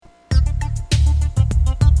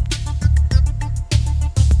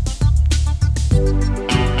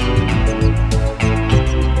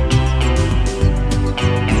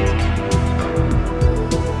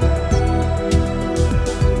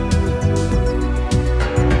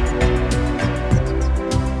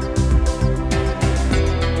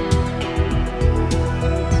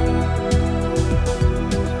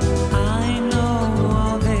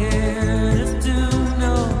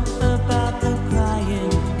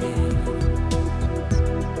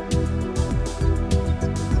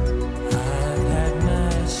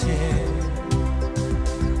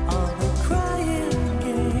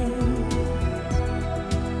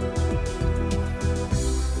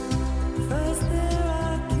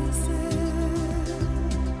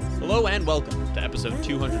Hello and welcome to episode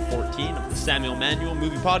 214 of the Samuel Manuel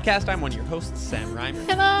Movie Podcast. I'm one of your hosts, Sam Reimer.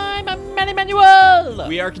 And I'm a Manny Manuel!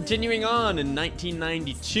 We are continuing on in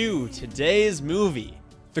 1992. Today's movie,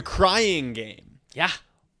 The Crying Game. Yeah.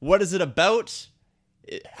 What is it about?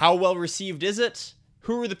 How well received is it?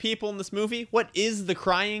 Who are the people in this movie? What is The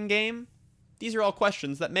Crying Game? These are all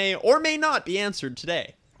questions that may or may not be answered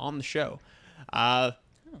today on the show.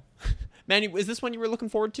 Manny, is this one you were looking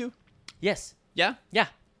forward to? Yes. Yeah? Yeah.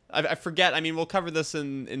 I forget. I mean, we'll cover this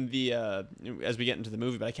in the as we get into the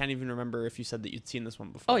movie, but I can't even remember if you said that you'd seen this one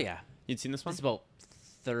before. Oh, yeah. You'd seen this one? It's about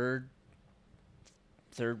third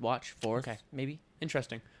watch, fourth, Okay. maybe.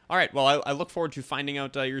 Interesting. All right. Well, I look forward to finding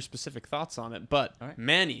out your specific thoughts on it. But, All right.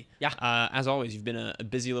 Manny, Yeah. as always, you've been a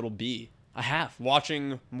busy little bee. I have.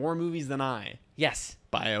 Watching more movies than I Yes.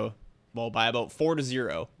 by about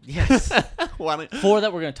 4-0. Yes. Well, I mean, 4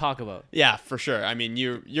 that we're going to talk about. yeah, for sure. I mean,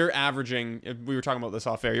 you're averaging. We were talking about this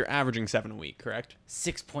off air. You're averaging 7 a week, correct?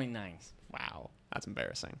 6.9. Wow, that's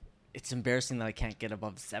embarrassing. It's embarrassing that I can't get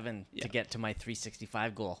above 7 Yeah. to get to my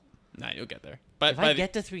 365 goal. Nah, you'll get there. But If I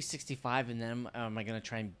get to 365 and then am I going to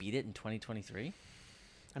try and beat it in 2023?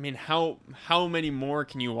 I mean, how many more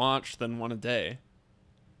can you watch than one a day?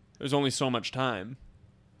 There's only so much time.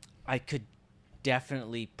 I could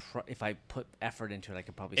definitely, if I put effort into it, I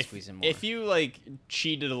could probably squeeze in more. If you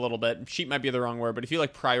cheated a little bit, cheat might be the wrong word, but if you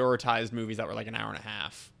prioritized movies that were an hour and a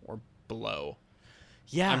half or below,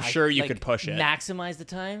 yeah, I'm sure you could push it. Maximize the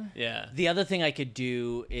time. Yeah. The other thing I could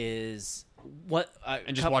do is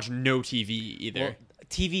And just watch no TV either. Well,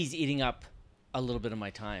 TV's eating up a little bit of my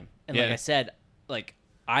time, and Yeah. like I said,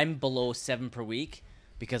 I'm below 7 per week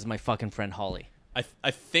because of my fucking friend Holly.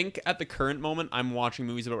 I think at the current moment, I'm watching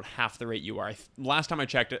movies about half the rate you are. Last time I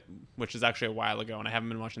checked it, which is actually a while ago, and I haven't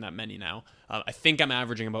been watching that many now, I think I'm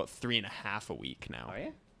averaging about 3.5 a week now. Are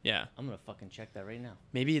you? Yeah. I'm gonna fucking check that right now.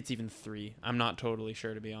 Maybe it's even 3. I'm not totally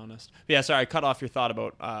sure, to be honest. But yeah, sorry, I cut off your thought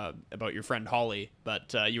about your friend Holly,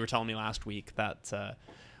 but you were telling me last week that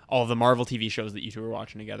all of the Marvel TV shows that you two were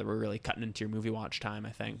watching together were really cutting into your movie watch time,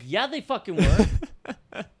 I think. Yeah, they fucking were.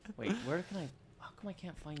 Wait, how come I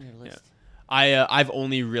can't find your list? Yeah. I've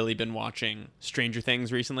only really been watching Stranger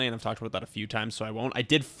Things recently, and I've talked about that a few times, so I won't. I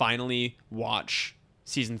did finally watch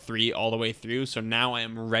season 3 all the way through, so now I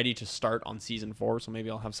am ready to start on season 4, so maybe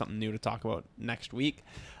I'll have something new to talk about next week.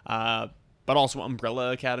 But also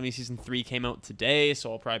Umbrella Academy season 3 came out today,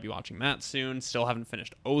 so I'll probably be watching that soon. Still haven't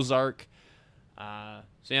finished Ozark. So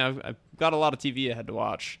yeah, I've got a lot of TV ahead to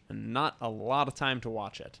watch, and not a lot of time to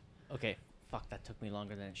watch it. Okay, fuck, that took me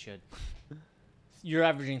longer than it should. You're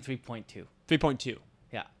averaging 3.2. 3.2.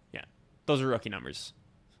 Yeah. Yeah. Those are rookie numbers.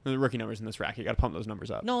 The rookie numbers in this rack. You got to pump those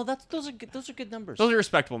numbers up. No, those are good numbers. Those are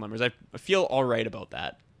respectable numbers. I feel all right about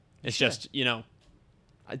that. It's Sure. just,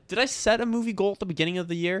 did I set a movie goal at the beginning of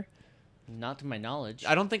the year? Not to my knowledge.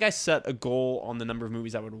 I don't think I set a goal on the number of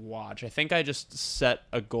movies I would watch. I think I just set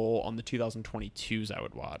a goal on the 2022s I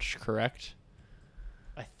would watch, correct?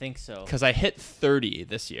 I think so. Because I hit 30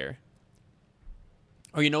 this year.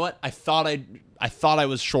 Oh, you know what? I thought I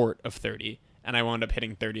was short of 30, and I wound up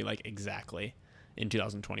hitting 30 exactly in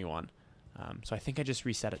 2021. So I think I just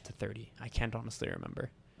reset it to 30. I can't honestly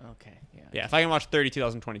remember. Okay. Yeah. Yeah, if I can watch 30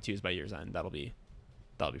 2022s by year's end, that'll be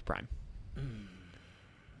prime.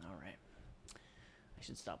 All right. I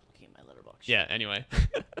should stop looking at my letterbox. Yeah. Anyway,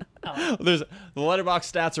 Oh. the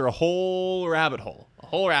letterbox stats are a whole rabbit hole.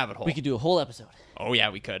 We could do a whole episode. Oh yeah,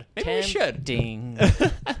 we could. Maybe we should. Ding.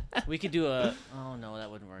 We could do oh no,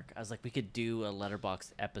 that wouldn't work. I was like, we could do a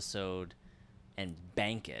letterbox episode and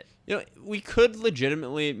bank it. We could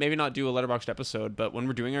legitimately maybe not do a letterboxed episode, but when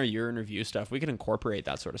we're doing our year in review stuff, we could incorporate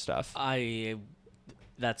that sort of stuff.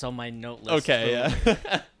 That's on my note list. Okay.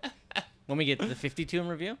 Yeah. When we get to the 52 in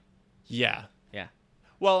review. Yeah. Yeah.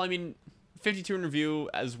 Well, I mean, 52 in review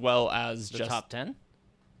as well as The just top 10.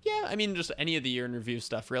 Yeah, I mean, just any of the year in review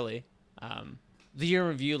stuff, really. The year in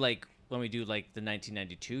review, when we do the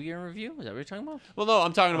 1992 year in review. Is that what you're talking about? Well, no,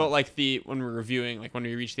 I'm talking about when we're reviewing, when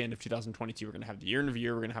we reach the end of 2022, we're gonna have the year in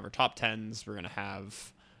review. We're gonna have our top 10s. We're gonna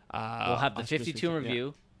have. We'll have the 52 in yeah.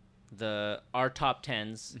 review, our top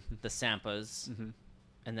 10s, the Sampas,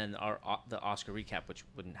 and then the Oscar recap, which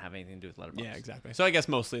wouldn't have anything to do with Letterboxd. Yeah, exactly. So I guess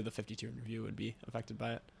mostly the 52 in review would be affected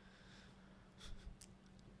by it.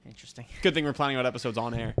 Interesting. Good thing we're planning out episodes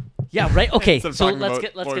on air. Yeah, right. Okay, Instead of so talking let's about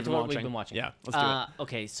get what to we've been what we've watching. been watching. Yeah, let's do it.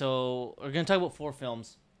 Okay, so we're gonna talk about 4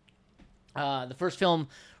 films. The first film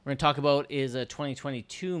we're gonna talk about is a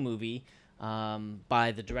 2022 movie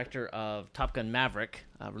by the director of Top Gun Maverick,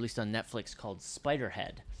 released on Netflix, called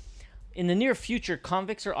Spiderhead. In the near future,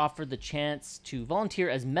 convicts are offered the chance to volunteer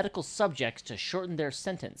as medical subjects to shorten their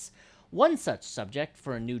sentence. One such subject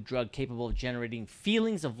for a new drug capable of generating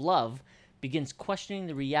feelings of love begins questioning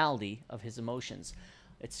the reality of his emotions.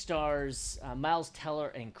 It stars Miles Teller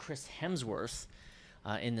and Chris Hemsworth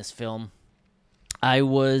in this film. I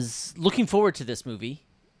was looking forward to this movie.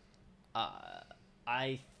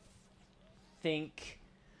 I think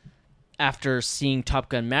after seeing Top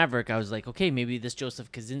Gun Maverick, I was like, okay, maybe this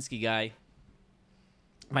Joseph Kosinski guy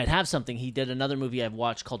might have something. He did another movie I've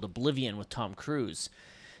watched called Oblivion with Tom Cruise.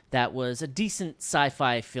 That was a decent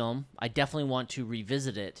sci-fi film. I definitely want to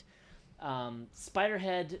revisit it.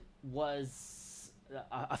 Spiderhead was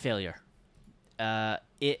a failure.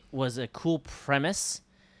 It was a cool premise,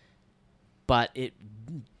 but it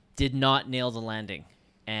did not nail the landing.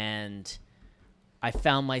 And I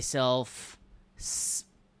found myself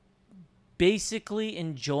basically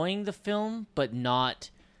enjoying the film, but not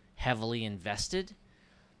heavily invested.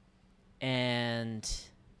 And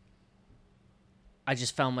I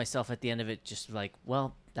just found myself at the end of it just like,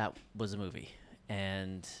 well, that was a movie.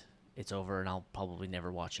 And it's over, and I'll probably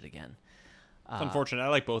never watch it again. It's unfortunate. I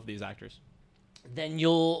like both of these actors. Then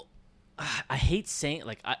I hate saying,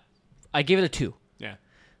 like, I give it a 2. Yeah.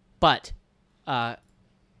 But, oh,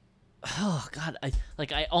 God,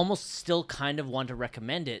 I almost still kind of want to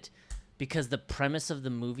recommend it because the premise of the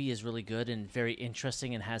movie is really good and very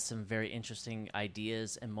interesting and has some very interesting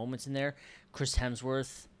ideas and moments in there. Chris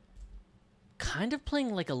Hemsworth kind of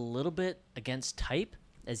playing like a little bit against type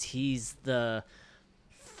as he's the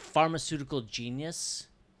pharmaceutical genius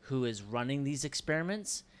who is running these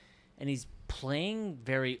experiments, and he's playing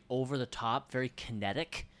very over the top, very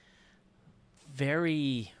kinetic,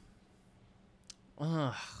 very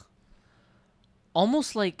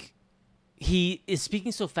almost like he is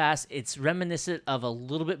speaking so fast it's reminiscent of a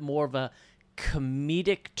little bit more of a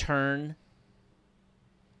comedic turn,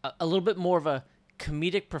 a little bit more of a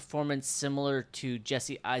comedic performance similar to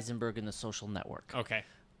Jesse Eisenberg in The Social Network. Okay.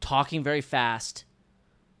 Talking very fast,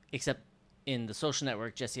 except in The Social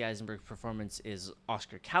Network, Jesse Eisenberg's performance is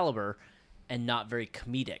Oscar caliber and not very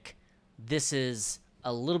comedic. This is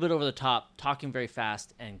a little bit over the top, talking very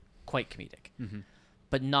fast and quite comedic. Mm-hmm.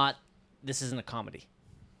 But this isn't a comedy.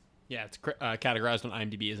 Yeah, it's categorized on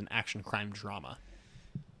IMDb as an action crime drama.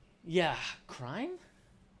 Yeah, crime?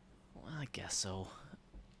 Well, I guess so.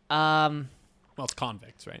 Well, it's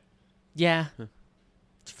convicts, right? Yeah,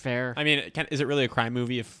 it's fair. I mean, is it really a crime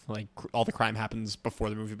movie if like all the crime happens before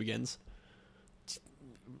the movie begins?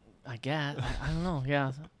 I guess. I don't know.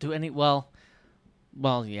 Yeah. Well,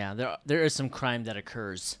 yeah. There is some crime that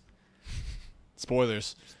occurs.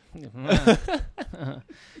 Spoilers. You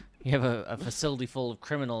have a facility full of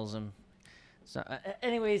criminals, and so.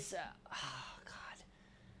 Anyways, God,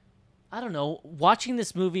 I don't know. Watching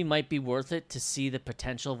this movie might be worth it to see the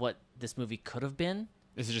potential of what this movie could have been.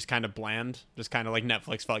 Is it just kind of bland? Just kind of like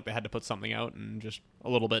Netflix felt like they had to put something out and just a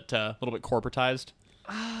little bit corporatized?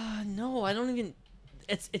 No, I don't even.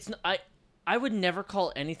 It's I would never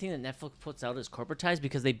call anything that Netflix puts out as corporatized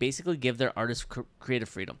because they basically give their artists creative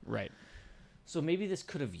freedom. Right. So maybe this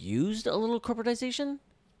could have used a little corporatization.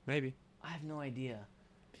 Maybe. I have no idea.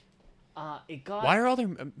 It got. Why are all there?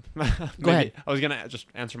 Go ahead. I was gonna just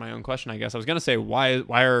answer my own question. I guess I was gonna say why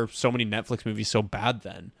are so many Netflix movies so bad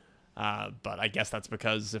then? But I guess that's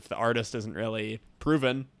because if the artist isn't really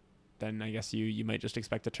proven, then I guess you might just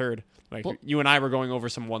expect a turd. Like you and I were going over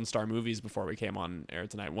some 1-star movies before we came on air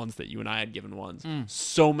tonight. Ones that you and I had given ones.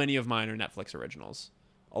 So many of mine are Netflix originals.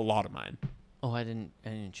 A lot of mine. Oh, I didn't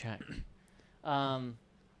check. But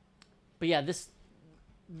yeah, this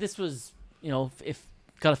was, if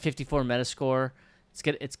got a 54 Metascore,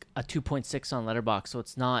 it's a 2.6 on Letterboxd, so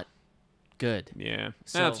it's not good. Yeah,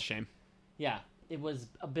 so, that's a shame. Yeah, it was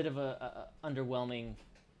a bit of a underwhelming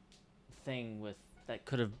thing that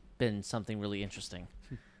could have been something really interesting,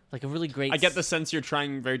 like a really great. I get the sense you're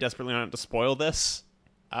trying very desperately not to spoil this,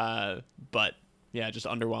 but yeah, just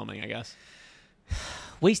underwhelming, I guess.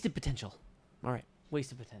 Wasted potential. All right,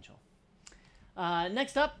 wasted potential.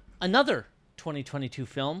 Next up, another 2022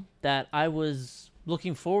 film that I was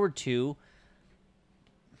looking forward to,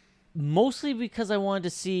 mostly because I wanted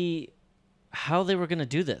to see how they were going to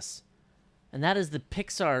do this, and that is the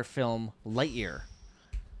Pixar film Lightyear.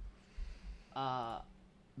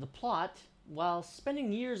 The plot: while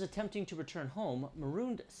spending years attempting to return home,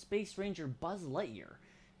 marooned Space Ranger Buzz Lightyear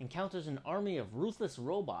encounters an army of ruthless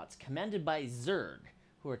robots commanded by Zurg,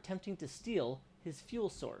 who are attempting to steal his fuel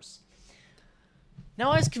source.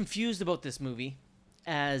 Now, I was confused about this movie,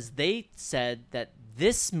 as they said that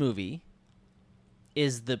this movie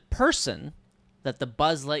is the person that the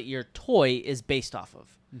Buzz Lightyear toy is based off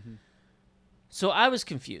of. Mm-hmm. So I was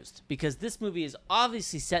confused, because this movie is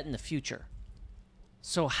obviously set in the future.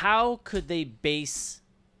 So how could they base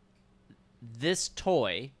this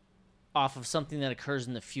toy off of something that occurs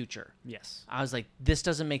in the future? Yes. I was like, this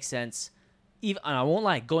doesn't make sense. Even, and I won't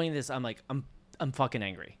lie, going to this, I'm like, I'm fucking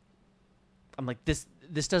angry. I'm like, this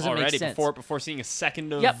doesn't make sense. Before seeing a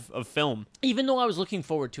second of film. Even though I was looking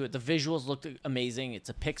forward to it, the visuals looked amazing. It's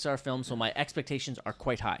a Pixar film, so my expectations are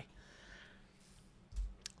quite high.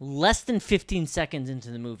 Less than 15 seconds into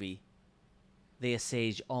the movie, they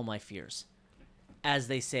assuage all my fears. As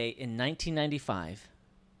they say, in 1995,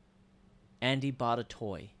 Andy bought a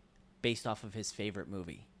toy based off of his favorite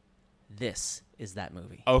movie. This is that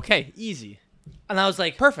movie. Okay, easy. And I was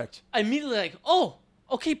like... Perfect. I immediately like, oh,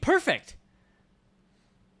 okay, perfect.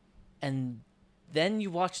 And then you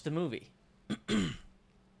watch the movie.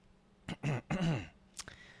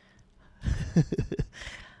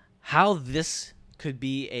 How this could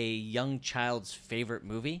be a young child's favorite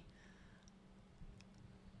movie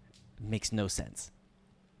makes no sense.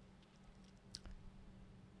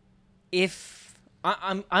 If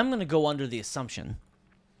I'm going to go under the assumption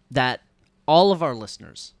that all of our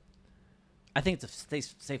listeners, I think it's a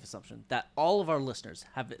safe assumption that all of our listeners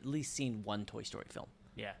have at least seen one Toy Story film.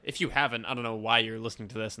 Yeah. If you haven't, I don't know why you're listening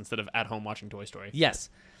to this instead of at home watching Toy Story. Yes.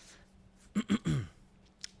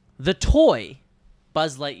 The toy,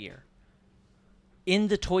 Buzz Lightyear, in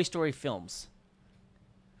the Toy Story films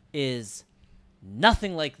is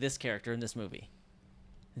nothing like this character in this movie.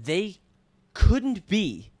 They couldn't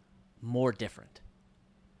be more different.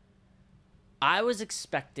 I was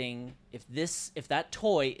expecting if that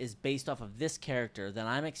toy is based off of this character, then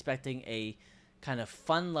I'm expecting a kind of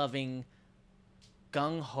fun-loving,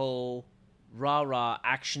 gung-ho, rah-rah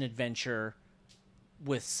action adventure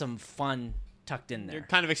with some fun tucked in there. You're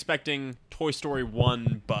kind of expecting Toy Story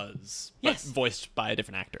 1 Buzz, Yes. but voiced by a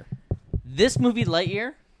different actor. This movie,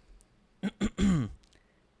 Lightyear,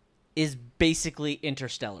 is basically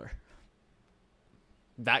Interstellar.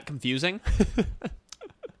 That confusing?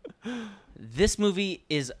 This movie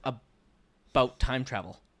is about time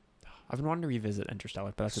travel. I've been wanting to revisit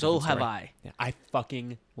Interstellar, but that's a So different have story. I. Yeah, I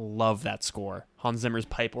fucking love that score. Hans Zimmer's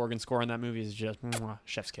pipe organ score in that movie is just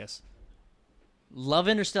chef's kiss. Love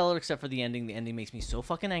Interstellar except for the ending. The ending makes me so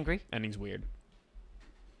fucking angry. Ending's weird.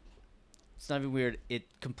 It's not even weird. It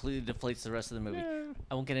completely deflates the rest of the movie.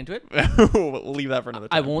 I won't get into it. We'll leave that for another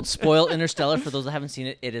time. I won't spoil Interstellar for those that haven't seen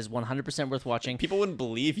it. It is 100% worth watching. People wouldn't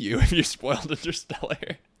believe you if you spoiled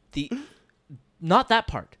Interstellar. Not that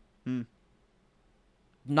part.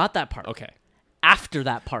 Not that part. Okay. After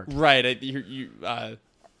that part. Right. A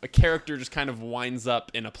character just kind of winds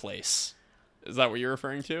up in a place. Is that what you're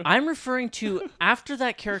referring to? I'm referring to after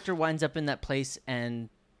that character winds up in that place and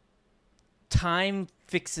time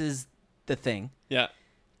fixes the thing. Yeah.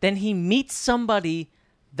 Then he meets somebody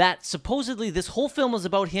that supposedly this whole film was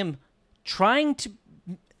about him trying to,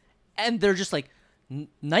 and they're just like,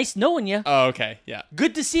 nice knowing you. Oh, okay. Yeah.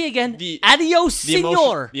 Good to see you again. Adios,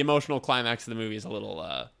 senor. The emotional climax of the movie is a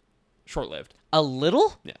little short-lived. A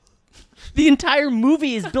little? Yeah. The entire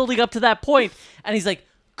movie is building up to that point, and he's like,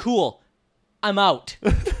 cool, I'm out.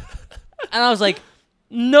 And I was like,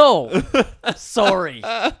 no, sorry.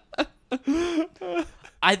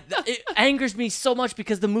 It angers me so much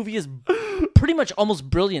because the movie is pretty much almost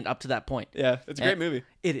brilliant up to that point. Yeah, it's a great movie.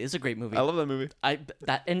 It is a great movie. I love that movie.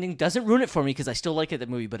 That ending doesn't ruin it for me because I still like that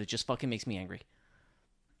movie, but it just fucking makes me angry.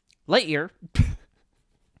 Lightyear.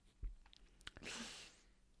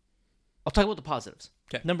 I'll talk about the positives.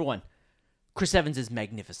 Okay. Number one, Chris Evans is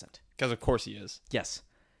magnificent. Because of course he is. Yes.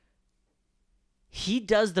 He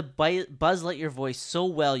does the Buzz Lightyear voice so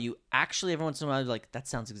well, you actually every once in a while are like, that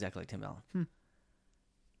sounds exactly like Tim Allen.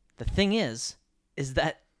 The thing is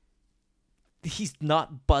that he's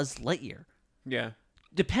not Buzz Lightyear. Yeah.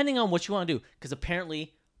 Depending on what you want to do, because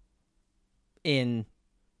apparently in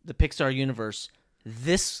the Pixar universe,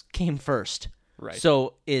 this came first. Right.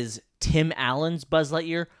 So is Tim Allen's Buzz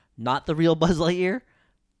Lightyear not the real Buzz Lightyear?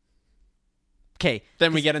 Okay.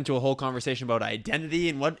 Then we get into a whole conversation about identity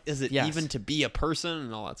and what is it Yes. even to be a person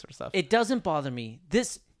and all that sort of stuff. It doesn't bother me.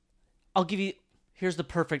 I'll give you, here's the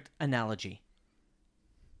perfect analogy.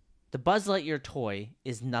 The Buzz Lightyear toy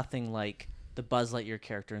is nothing like the Buzz Lightyear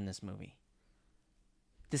character in this movie.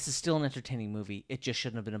 This is still an entertaining movie. It just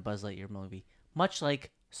shouldn't have been a Buzz Lightyear movie. Much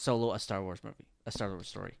like Solo, a Star Wars movie, a Star Wars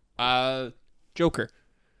story. Joker.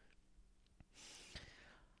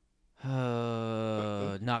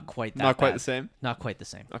 Not quite that Not quite bad. the same? Not quite the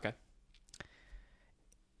same. Okay.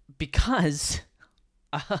 Because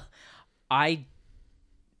I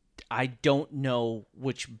don't know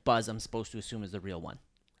which Buzz I'm supposed to assume is the real one.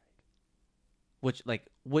 Which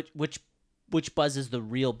Buzz is the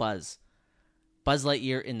real Buzz? Buzz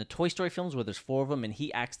Lightyear in the Toy Story films, where there's 4 of them, and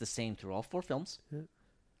he acts the same through all 4 films. Yeah.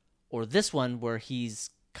 Or this one, where he's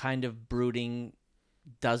kind of brooding,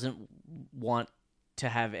 doesn't want to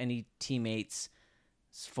have any teammates,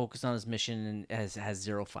 is focused on his mission, and has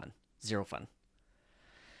zero fun. Zero fun.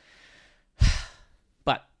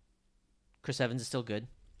 But Chris Evans is still good.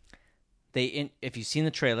 If you've seen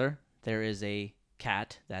the trailer, there is a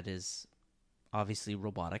cat that is obviously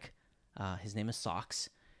robotic. His name is Socks.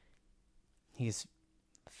 He's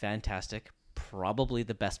fantastic. Probably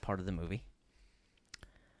the best part of the movie.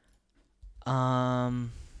 I'll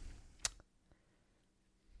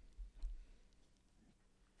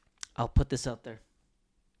put this out there.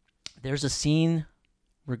 There's a scene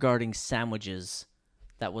regarding sandwiches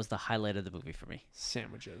that was the highlight of the movie for me.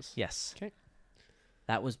 Sandwiches. Yes. Okay.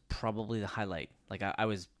 That was probably the highlight. Like I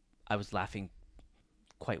was laughing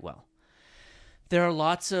quite well. There are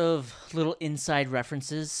lots of little inside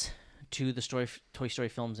references to the Toy Story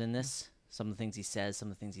films in this. Some of the things he says, some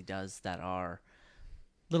of the things he does that are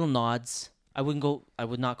little nods. I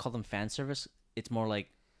would not call them fan service. It's more like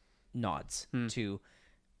nods to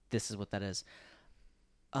this is what that is.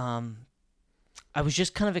 I was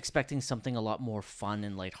just kind of expecting something a lot more fun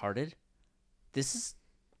and lighthearted. This is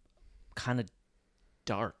kind of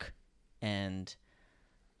dark and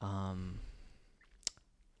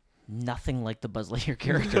nothing like the Buzz Lightyear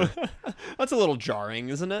character. That's a little jarring,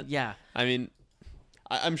 isn't it? Yeah. I mean,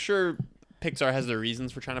 I'm sure Pixar has their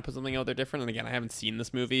reasons for trying to put something out there different. And again, I haven't seen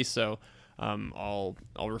this movie, so I'll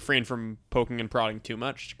refrain from poking and prodding too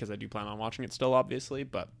much because I do plan on watching it still, obviously.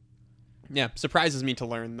 But yeah, surprises me to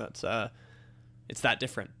learn that it's that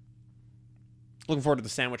different. Looking forward to the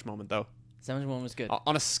sandwich moment, though. Sandwich moment was good.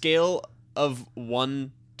 On a scale of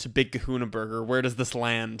 1 to Big Kahuna Burger, where does this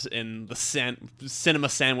land in the cinema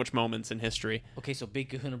sandwich moments in history? Okay, so Big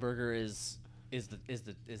Kahuna Burger is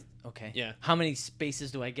okay. Yeah. How many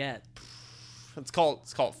spaces do I get? Let's call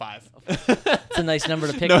it 5. It's a nice number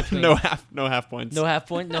to pick. No half points. No half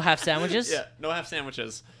point. No half sandwiches. Yeah, no half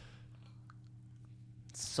sandwiches.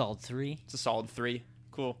 Solid 3. It's a solid 3.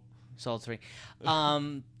 Cool. Solid 3.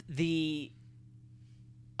 The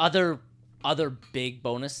other big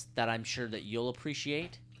bonus that I'm sure that you'll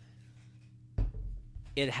appreciate.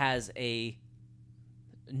 It has a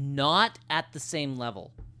not at the same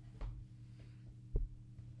level,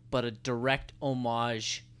 but a direct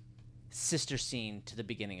homage sister scene to the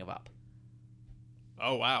beginning of Up.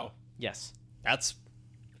 Oh, wow. Yes. That's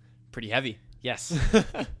pretty heavy. Yes.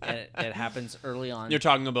 And it happens early on. You're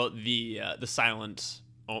talking about the silent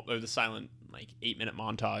like 8-minute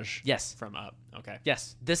montage. Yes. From Up. Okay.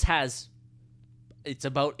 Yes. It's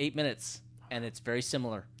about 8 minutes, and it's very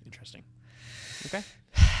similar. Interesting. Okay.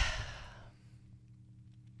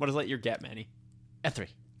 What does Lightyear get, Manny? A 3.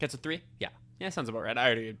 Gets a 3? Yeah. Yeah, sounds about right. I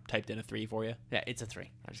already typed in a 3 for you. Yeah, it's a 3.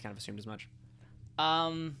 I just kind of assumed as much.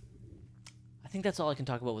 I think that's all I can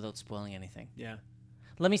talk about without spoiling anything. Yeah.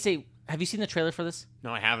 Let me say, have you seen the trailer for this?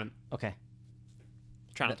 No, I haven't. Okay.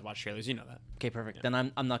 Try not to watch trailers. You know that. Okay, perfect. Yeah.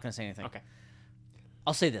 Then I'm not going to say anything. Okay.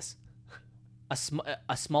 I'll say this.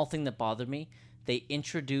 A small thing that bothered me, they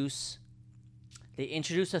introduce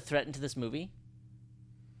a threat into this movie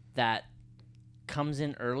that comes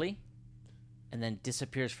in early and then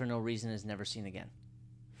disappears for no reason and is never seen again.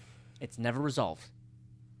 It's never resolved.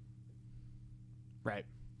 Right.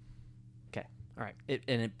 Okay. All right.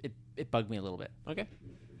 It bugged me a little bit. Okay.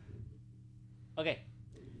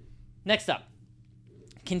 Next up.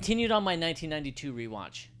 Continued on my 1992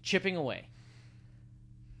 rewatch, Chipping Away.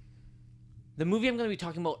 The movie I'm going to be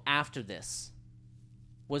talking about after this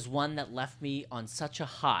was one that left me on such a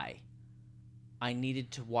high, I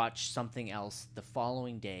needed to watch something else the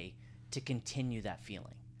following day to continue that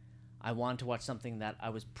feeling. I wanted to watch something that I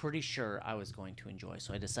was pretty sure I was going to enjoy,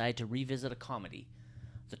 so I decided to revisit a comedy,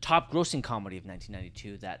 the top grossing comedy of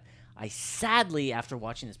 1992 that I sadly, after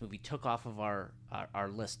watching this movie, took off of our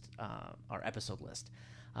list, our episode list,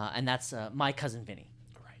 and that's My Cousin Vinny.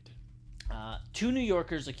 Right. 2 New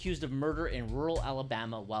Yorkers accused of murder in rural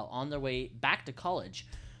Alabama while on their way back to college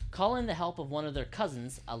call in the help of one of their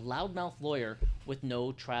cousins, a loudmouth lawyer with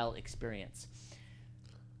no trial experience.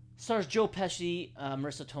 Stars Joe Pesci,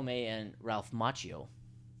 Marissa Tomei, and Ralph Macchio.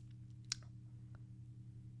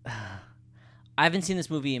 I haven't seen this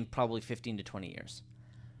movie in probably 15 to 20 years.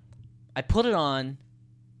 I put it on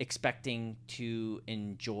expecting to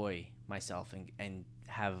enjoy myself and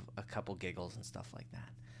have a couple giggles and stuff like that.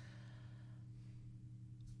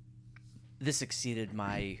 This exceeded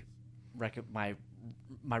my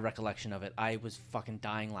recollection of it. I was fucking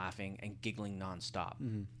dying laughing and giggling nonstop.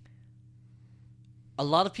 Mm-hmm. A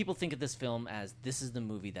lot of people think of this film as this is the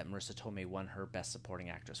movie that Marissa Tomei won her Best Supporting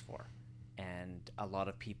Actress for. and a lot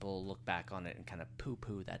of people look back on it and kind of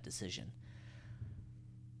poo-poo that decision.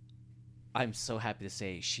 I'm so happy to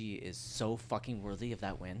say she is so fucking worthy of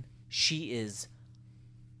that win. She is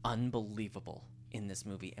unbelievable in this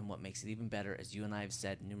movie, and what makes it even better, as you and I have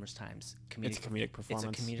said numerous times, it's a comedic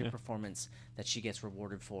performance. It's a comedic performance that she gets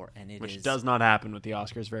rewarded for, and which does not happen with the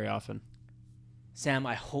Oscars very often. Sam,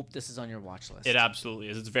 I hope this is on your watch list. It absolutely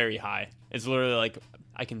is. It's very high. It's literally like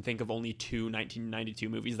I can think of only 2 1992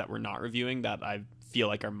 movies that we're not reviewing that I feel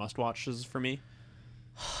like are must-watches for me.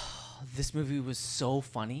 This movie was so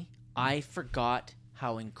funny. I forgot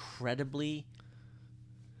how incredibly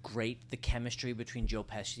great the chemistry between Joe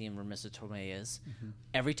Pesci and Marissa Tomei is. Mm-hmm.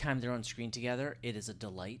 Every time they're on screen together, it is a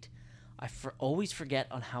delight. I always forget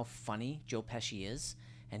on how funny Joe Pesci is,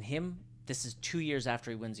 and him. This is 2 years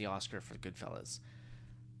after he wins the Oscar for Goodfellas.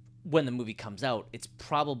 When the movie comes out, it's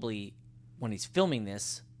probably when he's filming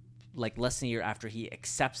this, like less than a year after he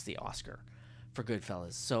accepts the Oscar for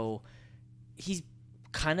Goodfellas. So he's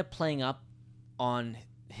kind of playing up on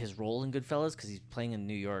his role in Goodfellas because he's playing in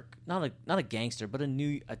New York, not a gangster, but a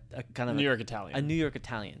kind of New York Italian. A New York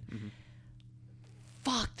Italian. Mm-hmm.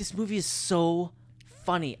 Fuck, this movie is so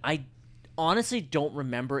funny. I honestly don't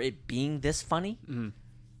remember it being this funny. Mm-hmm.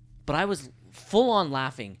 But I was full on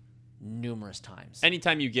laughing numerous times.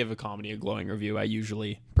 Anytime you give a comedy a glowing review, I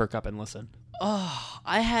usually perk up and listen. Oh,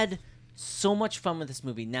 I had so much fun with this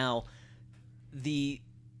movie. Now, the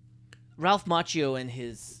Ralph Macchio and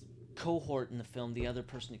his cohort in the film, the other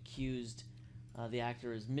person accused, the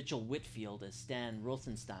actor is Mitchell Whitfield as Stan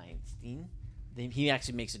Rothenstein. He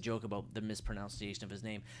actually makes a joke about the mispronunciation of his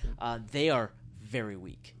name. They are very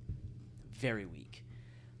weak. Very weak.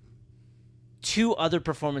 2 other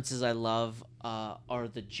performances I love are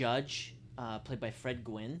the judge, played by Fred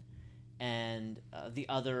Gwynne, and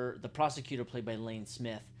the prosecutor, played by Lane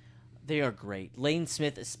Smith. They are great. Lane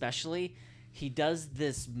Smith especially, he does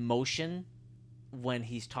this motion when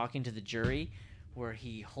he's talking to the jury where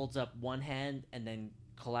he holds up one hand and then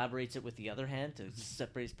collaborates it with the other hand to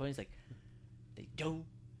separate his points. Like, they do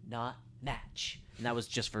not match. And that was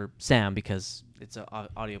just for Sam because it's an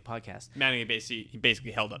audio podcast. Manny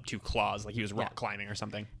basically held up 2 claws like he was rock climbing or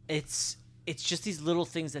something. It's just these little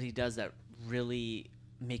things that he does that really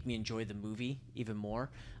make me enjoy the movie even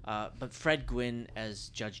more. But Fred Gwynne as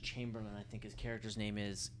Judge Chamberlain, I think his character's name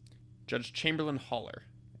is Judge Chamberlain Haller.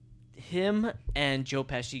 Him and Joe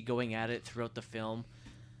Pesci going at it throughout the film.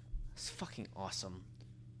 It's fucking awesome.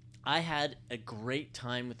 I had a great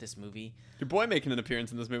time with this movie. Your boy making an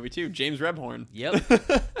appearance in this movie too, James Rebhorn. Yep.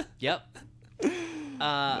 Yep.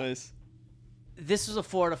 Nice. This was a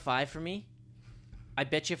 4 out of 5 for me. I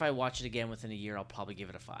bet you if I watch it again within a year, I'll probably give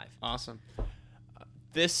it a 5. Awesome.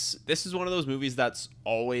 This is one of those movies that's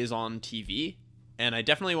always on TV, and I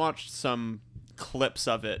definitely watched some clips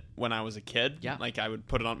of it when I was a kid. Yeah. Like I would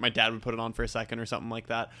put it on, my dad would put it on for a second or something like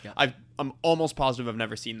that. Yeah. I'm almost positive I've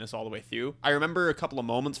never seen this all the way through. I remember a couple of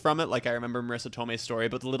moments from it. Like I remember Marissa Tomei's story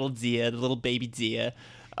about the little Dia, the little baby Dia.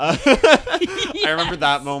 Yes. I remember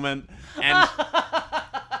that moment. And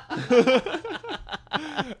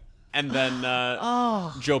and then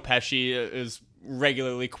Joe Pesci is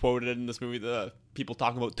regularly quoted in this movie. The people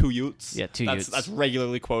talking about 2 Utes. Yeah, 2 Utes. That's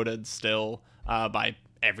regularly quoted still by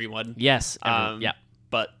everyone. Yes. Yeah.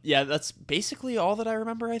 But yeah, that's basically all that I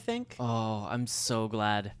remember, I think. Oh, I'm so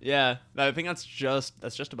glad. Yeah, I think that's just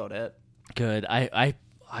about it. Good. I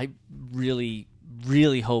really,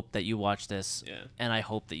 really hope that you watch this. Yeah. And I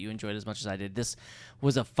hope that you enjoyed it as much as I did. This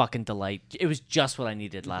was a fucking delight. It was just what I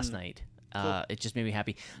needed last night. Cool. It just made me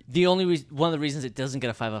happy. The only one of the reasons it doesn't get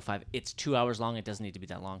a 5 out of 5, it's 2 hours long. It doesn't need to be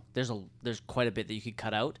that long. There's quite a bit that you could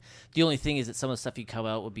cut out. The only thing is that some of the stuff you cut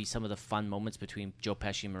out would be some of the fun moments between Joe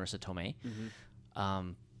Pesci and Marissa Tomei. Mm-hmm.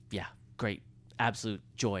 Yeah, great, absolute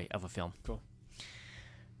joy of a film. Cool.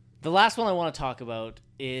 The last one I want to talk about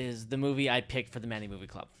is the movie I picked for the Manny Movie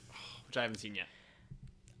Club, which I haven't seen yet.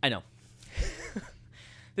 I know.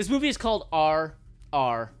 This movie is called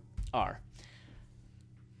R.R.R.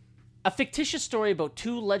 A fictitious story about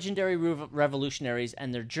 2 legendary revolutionaries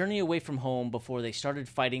and their journey away from home before they started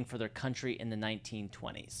fighting for their country in the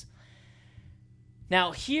 1920s.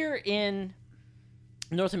 Now, here in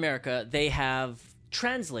North America, they have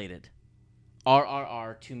translated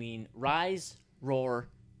RRR to mean Rise, Roar,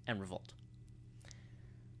 and Revolt.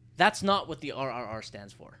 That's not what the RRR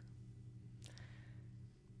stands for.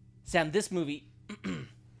 Sam, this movie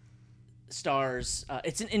stars...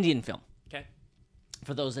 it's an Indian film. Okay.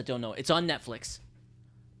 For those that don't know, it's on Netflix.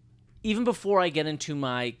 Even before I get into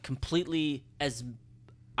my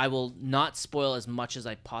I will not spoil as much as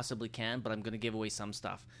I possibly can, but I'm going to give away some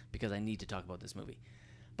stuff because I need to talk about this movie.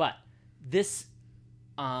 But this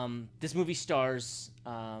This movie stars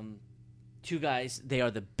two guys. They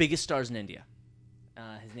are the biggest stars in India.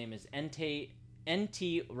 His name is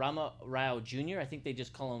N.T. Rama Rao Jr. I think they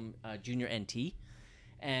just call him Junior NT.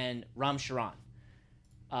 And Ram Charan.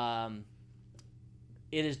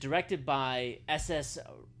 It is directed by S.S.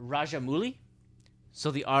 Rajamouli.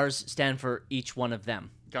 So the R's stand for each one of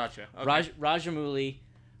them. Gotcha. Okay. Rajamouli,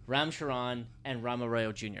 Ram Charan, and Rama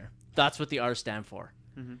Rao Jr. That's what the R's stand for.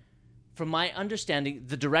 Mm-hmm. From my understanding,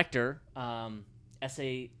 the director,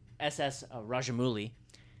 S.S. Rajamouli,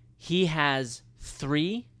 he has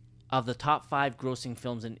 3 of the top 5 grossing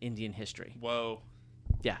films in Indian history. Whoa.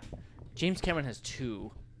 Yeah. James Cameron has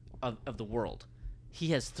 2 of the world.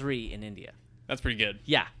 He has 3 in India. That's pretty good.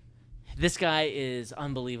 Yeah. This guy is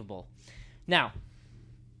unbelievable. Now,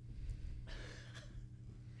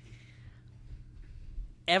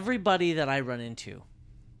 everybody that I run into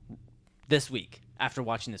this week after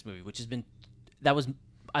watching this movie,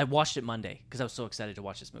 I watched it Monday because I was so excited to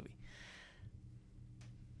watch this movie.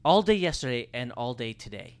 All day yesterday and all day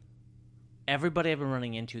today, everybody I've been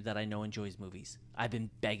running into that I know enjoys movies, I've been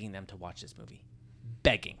begging them to watch this movie.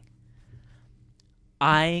 Begging.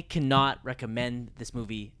 I cannot recommend this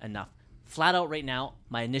movie enough. Flat out right now,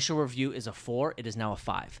 my initial review is a 4. It is now a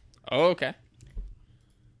 5. Oh, okay.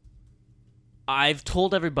 I've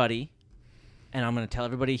told everybody, and I'm going to tell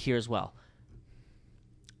everybody here as well,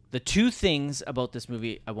 the 2 things about this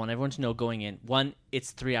movie I want everyone to know going in. 1, it's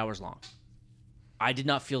 3 hours long. I did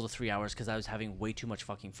not feel the 3 hours because I was having way too much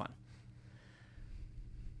fucking fun.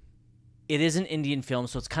 It is an Indian film,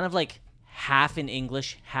 so it's kind of like half in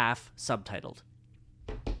English, half subtitled.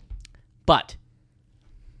 But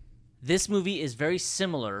this movie is very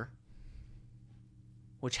similar,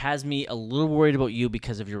 which has me a little worried about you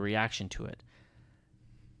because of your reaction to it.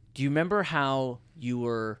 Do you remember how you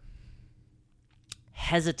were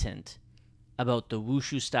hesitant about the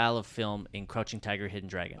wushu style of film in Crouching Tiger, Hidden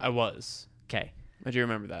Dragon? I was. Okay. I do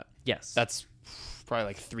remember that. Yes. That's probably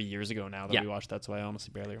like 3 years ago now that Yeah. we watched that, so I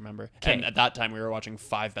honestly barely remember. 'Kay. And at that time, we were watching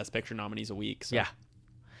 5 Best Picture nominees a week. So. Yeah.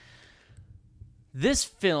 This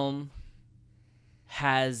film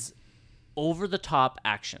has over-the-top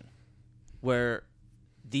action where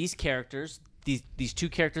these characters, these 2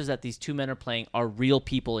 characters that these 2 men are playing are real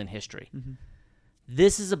people in history. Mm-hmm.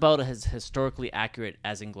 This is about as historically accurate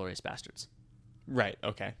as Inglourious Bastards. Right,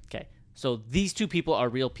 okay. Okay. So these 2 people are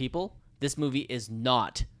real people. This movie is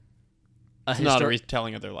not not a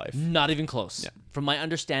retelling of their life. Not even close. Yeah. From my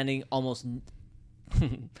understanding, almost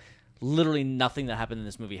literally nothing that happened in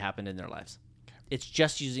this movie happened in their lives. Okay. It's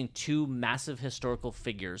just using 2 massive historical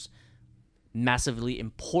figures, massively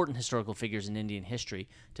important historical figures in Indian history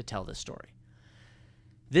to tell this story.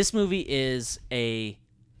 This movie is a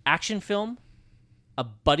action film, a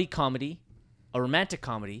buddy comedy, a romantic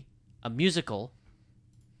comedy, a musical,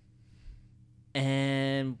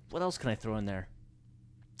 and what else can I throw in there?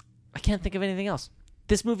 I can't think of anything else.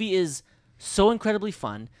 This movie is so incredibly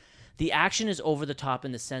fun. The action is over the top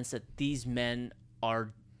in the sense that these men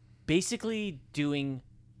are basically doing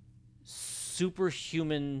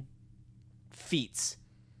superhuman feats,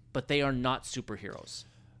 but they are not superheroes.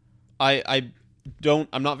 I'm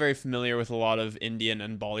not very familiar with a lot of Indian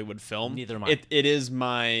and Bollywood film. Neither am I. It is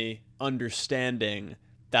my understanding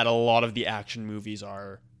that a lot of the action movies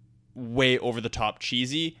are way over the top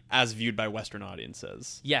cheesy as viewed by Western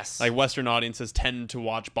audiences. Yes. Like Western audiences tend to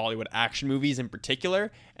watch Bollywood action movies in particular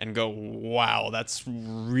and go, wow, that's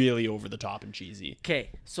really over the top and cheesy.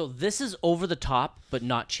 Okay, so this is over the top, but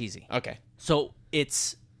not cheesy. Okay. So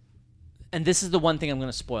it's, and this is the one thing I'm going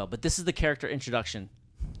to spoil, but this is the character introduction.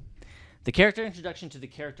 The character introduction to the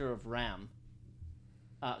character of Raju,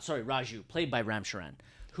 played by Ram Charan,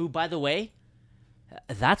 who, by the way,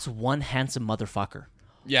 that's one handsome motherfucker.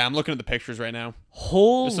 Yeah, I'm looking at the pictures right now.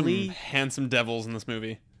 Holy, there's some handsome devils in this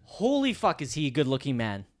movie. Holy fuck, is he a good-looking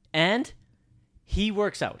man. And he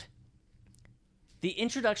works out. The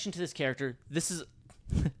introduction to this character,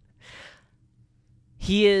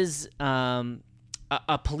 he is a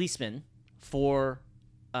policeman for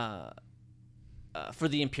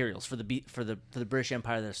the Imperials, for the British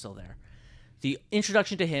Empire that are still there. The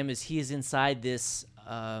introduction to him is he is inside this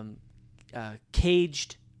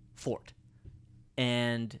caged fort.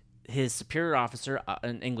 And his superior officer,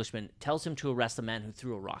 an Englishman, tells him to arrest the man who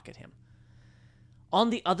threw a rock at him.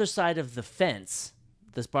 On the other side of the fence,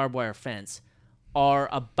 this barbed wire fence, are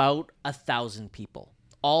about 1,000 people,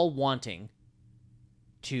 all wanting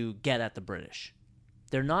to get at the British.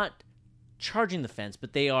 They're not charging the fence,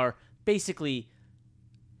 but they are basically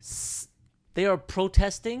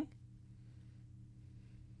protesting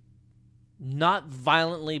Not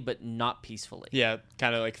violently, but not peacefully. Yeah,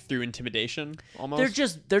 kind of like through intimidation, almost.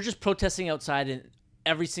 They're just protesting outside, and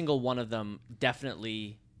every single one of them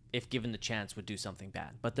definitely, if given the chance, would do something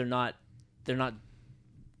bad. But they're not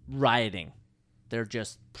rioting. They're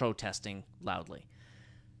just protesting loudly.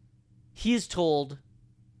 He is told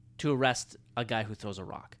to arrest a guy who throws a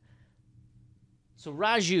rock. So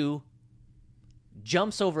Raju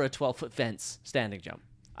jumps over a 12-foot fence, standing jump.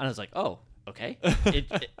 And I was like, oh, okay.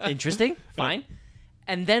 Interesting. Fine.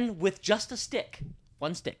 And then with just a stick,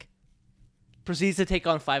 one stick, proceeds to take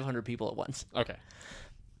on 500 people at once. Okay.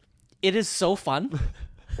 It is so fun.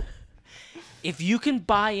 If you can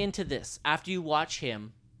buy into this after you watch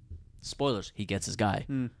him, spoilers, he gets his guy.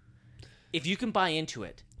 If you can buy into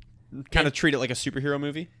it. Kind of treat it like a superhero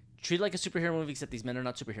movie? Treat it like a superhero movie, except these men are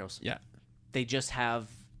not superheroes. Yeah. They just have...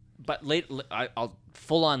 But I'll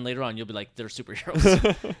full on later on, you'll be like, they're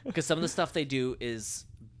superheroes. Because some of the stuff they do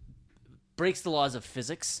breaks the laws of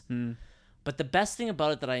physics. But the best thing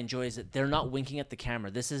about it that I enjoy is that they're not winking at the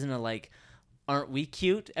camera. This isn't a like, aren't we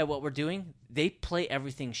cute at what we're doing? They play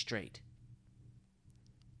everything straight.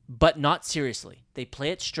 But not seriously. They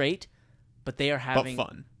play it straight, but they are having...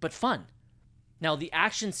 But fun. Now, the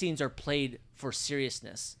action scenes are played for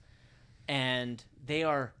seriousness. And they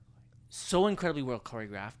are so incredibly well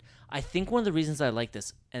choreographed. I think one of the reasons I like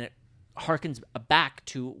this, and it harkens back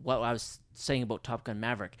to what I was saying about Top Gun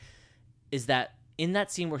Maverick, is that in that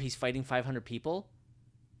scene where he's fighting 500 people,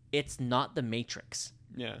 it's not the Matrix.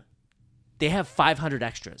 Yeah. They have 500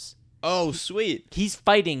 extras. Oh, sweet. He's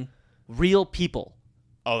fighting real people.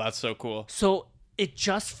 Oh, that's so cool. So it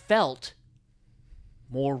just felt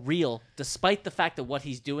more real, despite the fact that what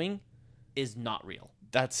he's doing is not real.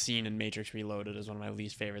 That scene in Matrix Reloaded is one of my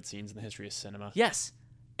least favorite scenes in the history of cinema. Yes.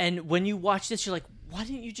 And when you watch this, you're like, why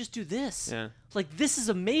didn't you just do this? Yeah. Like, this is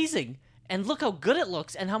amazing. And look how good it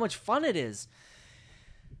looks and how much fun it is.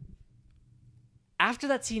 After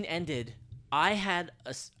that scene ended, I had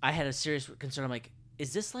a serious concern. I'm like,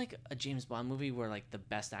 is this like a James Bond movie where like the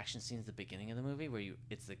best action scene is the beginning of the movie where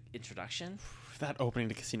it's the introduction? That opening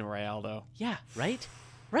to Casino Royale, though. Yeah, right?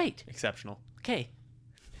 Right. Exceptional. Okay.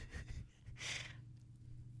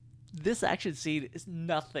 This action scene is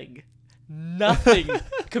nothing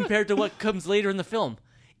compared to what comes later in the film.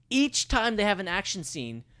 Each time they have an action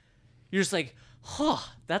scene, you're just like,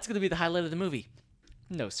 that's going to be the highlight of the movie.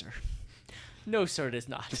 No, sir. No, sir, it is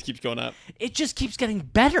not. Just keeps going up. It just keeps getting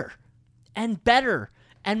better and better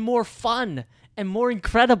and more fun and more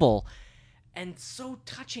incredible and so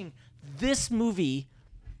touching. This movie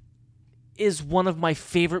is one of my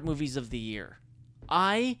favorite movies of the year.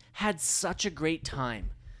 I had such a great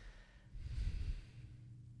time.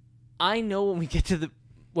 I know when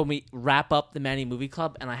we wrap up the Manny Movie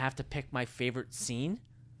Club and I have to pick my favorite scene,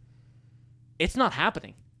 it's not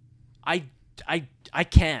happening. I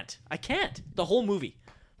can't. The whole movie.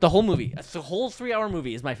 The whole 3-hour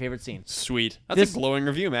movie is my favorite scene. Sweet. That's a glowing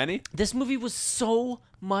review, Manny. This movie was so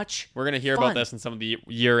much We're going to hear fun. about this in some of the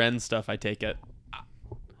year-end stuff, I take it.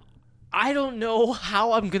 I don't know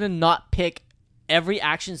how I'm going to not pick every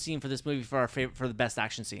action scene for this movie for the best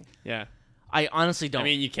action scene. Yeah. I honestly don't. I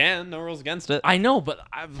mean, you can. No rules against it. I know, but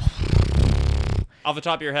Off the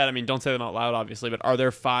top of your head, I mean, don't say them out loud, obviously, but are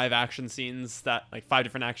there 5 action scenes that, like 5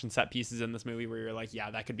 different action set pieces in this movie where you're like,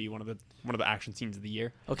 yeah, that could be one of the action scenes of the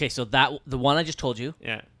year? Okay, so the one I just told you.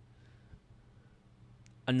 Yeah.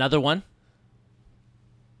 Another one.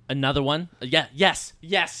 Yeah, yes,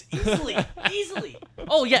 easily.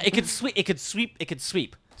 Oh yeah, it could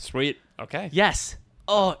sweep. Sweet. Okay. Yes.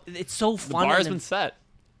 Oh, it's so The fun. bar has been set.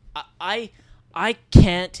 I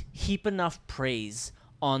can't heap enough praise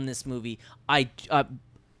on this movie.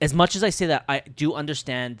 As much as I say that, I do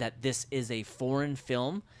understand that this is a foreign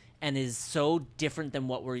film and is so different than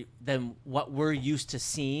what we're used to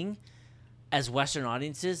seeing as Western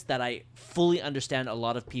audiences that I fully understand a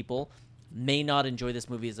lot of people may not enjoy this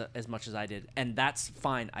movie as much as I did, and that's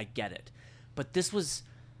fine. I get it. But this was,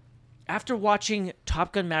 after watching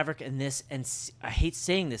Top Gun Maverick and this, and I hate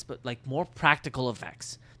saying this, but like more practical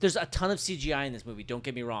effects. There's a ton of CGI in this movie, don't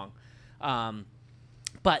get me wrong.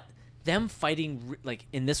 But them fighting, like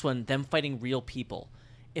in this one, them fighting real people,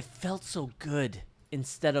 it felt so good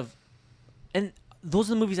instead of... And those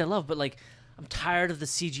are the movies I love, but like, I'm tired of the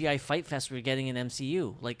CGI fight fest we're getting in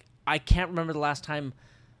MCU. Like, I can't remember the last time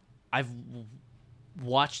I've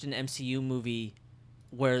watched an MCU movie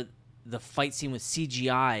where the fight scene with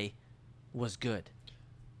CGI was good.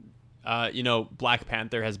 Black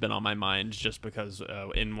Panther has been on my mind just because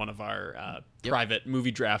in one of our private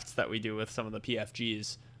movie drafts that we do with some of the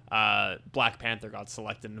PFGs, Black Panther got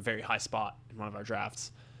selected in a very high spot in one of our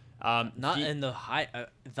drafts. Not in the highest.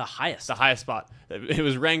 The highest spot. It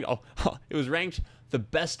was ranked. It was ranked the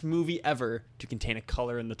best movie ever to contain a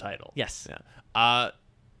color in the title. Yes. Yeah.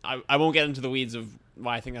 I won't get into the weeds of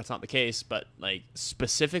why I think that's not the case, but like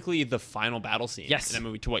specifically the final battle scene in that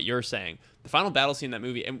movie. To what you're saying, the final battle scene in that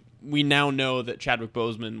movie, and we now know that Chadwick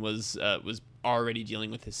Boseman was already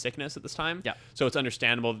dealing with his sickness at this time. Yeah. So it's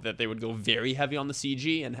understandable that they would go very heavy on the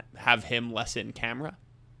CG and have him less in camera.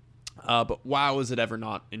 But wow, is it ever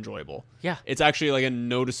not enjoyable? Yeah. It's actually like a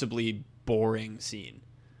noticeably boring scene.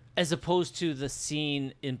 As opposed to the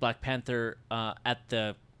scene in Black Panther at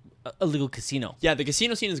the illegal casino. Yeah, the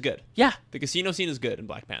casino scene is good. Yeah. The casino scene is good in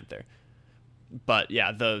Black Panther. But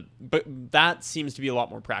yeah, but that seems to be a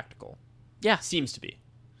lot more practical. Yeah. Seems to be.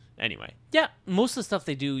 Anyway. Yeah, most of the stuff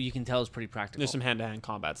they do, you can tell, is pretty practical. There's some hand-to-hand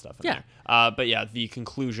combat stuff in there. But yeah, the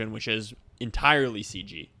conclusion, which is entirely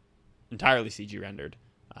CG rendered,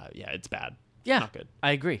 it's bad. Yeah, not good.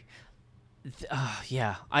 I agree.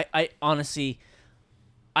 I honestly,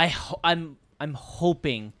 I'm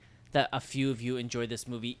hoping that a few of you enjoyed this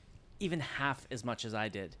movie even half as much as I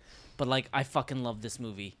did. But like, I fucking love this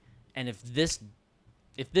movie, and if this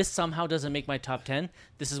somehow doesn't make my top 10,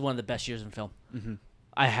 this is one of the best years in film. Mm-hmm.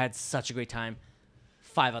 I had such a great time.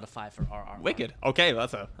 5 out of 5 for RR. Wicked. Okay,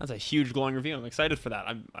 that's a huge glowing review. I'm excited for that.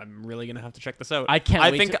 I'm really gonna have to check this out. I can't.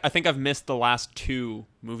 I think I've missed the last 2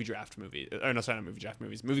 movie club movies. I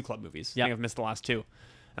think I've missed the last 2.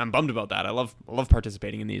 I'm bummed about that. I love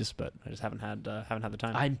participating in these, but I just haven't had the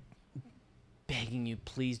time. I'm begging you,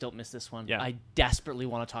 please don't miss this one. Yeah. I desperately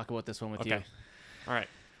want to talk about this one with you. All right.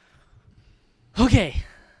 Okay,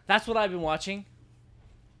 that's what I've been watching.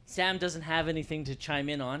 Sam doesn't have anything to chime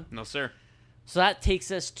in on. No, sir. So that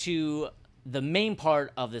takes us to the main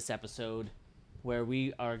part of this episode, where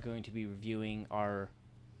we are going to be reviewing our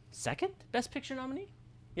second Best Picture nominee?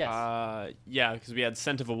 Yes. Yeah, because we had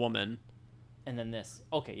Scent of a Woman. And then this.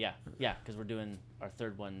 Okay, yeah, because we're doing our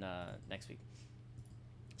third one next week.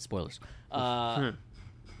 Spoilers.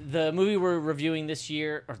 The movie we're reviewing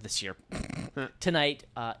tonight,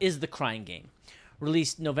 is The Crying Game.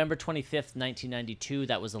 Released November 25th, 1992.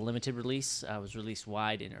 That was a limited release. Was released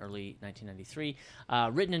wide in early 1993.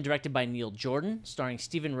 Written and directed by Neil Jordan, starring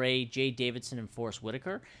Stephen Ray, Jay Davidson, and Forrest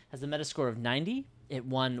Whitaker. Has a Metascore of 90. It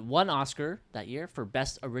won 1 Oscar that year for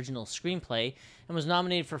Best Original Screenplay and was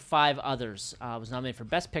nominated for 5 others. Was nominated for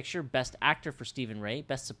Best Picture, Best Actor for Stephen Ray,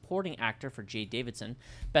 Best Supporting Actor for Jay Davidson,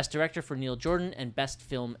 Best Director for Neil Jordan, and Best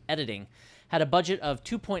Film Editing. Had a budget of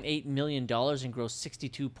 $2.8 million and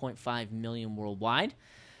grossed $62.5 million worldwide.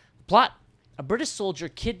 Plot: a British soldier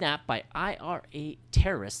kidnapped by IRA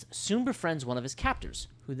terrorists soon befriends one of his captors,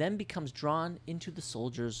 who then becomes drawn into the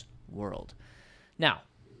soldier's world. Now,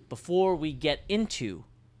 before we get into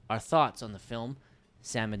our thoughts on the film,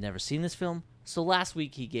 Sam had never seen this film, so last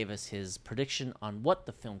week he gave us his prediction on what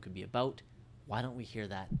the film could be about. Why don't we hear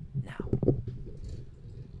that now?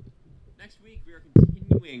 Next week, we are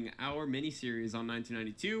continuing our mini-series on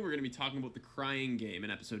 1992. We're going to be talking about The Crying Game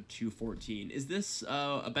in episode 214. Is this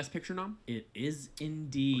a Best Picture nom? It is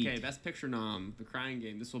indeed. Okay, Best Picture nom, The Crying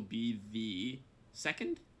Game. This will be the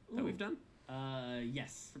second that we've done?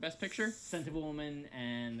 Yes. For Best Picture? Scent of a Woman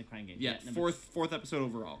and The Crying Game. Yeah, fourth episode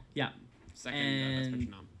overall. Yeah. Second Best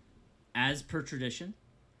Picture nom. As per tradition,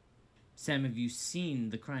 Sam, have you seen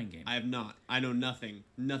The Crying Game? I have not. I know nothing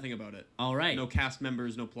about it. All right. No cast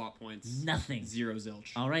members, no plot points. Nothing. Zero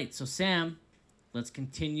zilch. All right. So, Sam, let's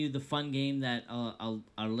continue the fun game that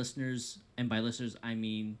our listeners, and by listeners, I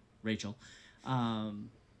mean Rachel.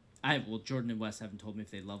 Jordan and Wes haven't told me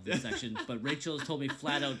if they love this section, but Rachel has told me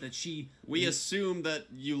flat out that We assume that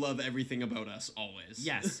you love everything about us, always.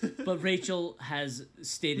 Yes, but Rachel has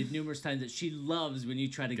stated numerous times that she loves when you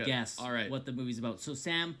try to guess what the movie's about. So,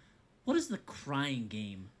 Sam, what is The Crying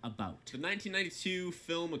Game about? The 1992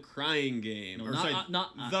 film A Crying Game. No,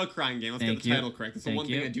 not The Crying Game. Let's get the title correct. That's the one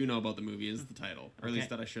thing I do know about the movie is the title, or at least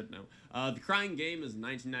that I should know. The Crying Game is a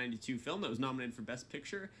 1992 film that was nominated for Best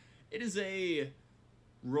Picture. It is a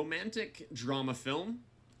romantic drama film.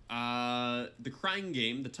 The Crying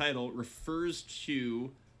Game, the title, refers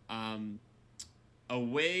to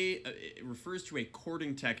it refers to a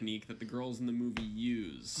courting technique that the girls in the movie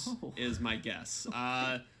use, is my guess.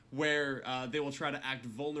 Where they will try to act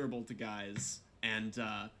vulnerable to guys and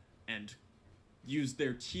use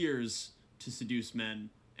their tears to seduce men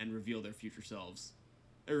and reveal their future selves,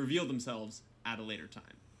 or reveal themselves at a later time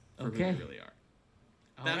for who they really are.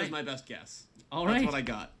 That is my best guess. That's what I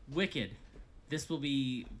got. Wicked. This will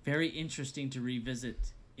be very interesting to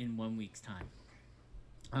revisit in 1 week's time.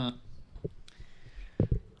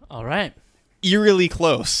 All right. Eerily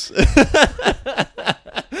close.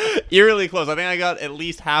 Eerily close. I think I got at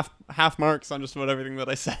least half marks on just about everything that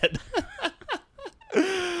I said.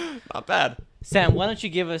 Not bad. Sam, why don't you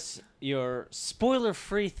give us your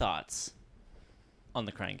spoiler-free thoughts on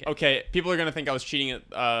the Crying Game? Okay, people are gonna think I was cheating at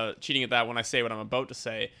that when I say what I'm about to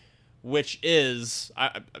say, which is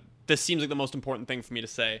this seems like the most important thing for me to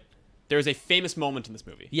say. There is a famous moment in this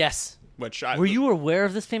movie. Yes. Were you aware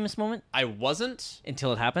of this famous moment? I wasn't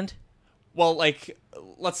until it happened. Well, like,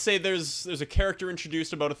 let's say there's a character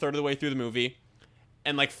introduced about a third of the way through the movie,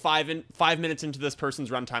 and like 5 minutes into this person's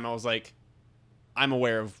runtime, I was like, I'm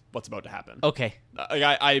aware of what's about to happen. Okay. You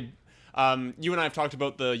and I have talked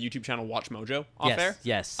about the YouTube channel Watch Mojo off air.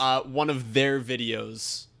 Yes. One of their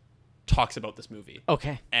videos talks about this movie.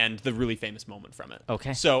 Okay. And the really famous moment from it.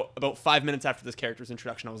 Okay. So about 5 minutes after this character's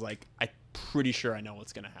introduction, I was like, I'm pretty sure I know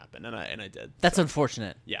what's going to happen, and I did. That's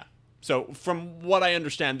unfortunate. Yeah. So from what I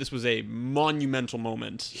understand, this was a monumental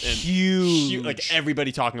moment. Huge. Like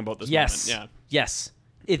everybody talking about this moment. Yeah. Yes.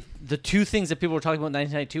 The two things that people were talking about in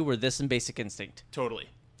 1992 were this and Basic Instinct. Totally.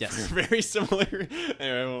 Yes. Very similar.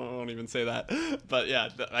 Anyway, I won't even say that. But yeah,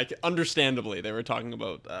 like understandably, they were talking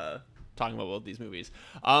about both these movies.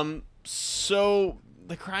 So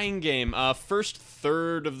the Crying Game, first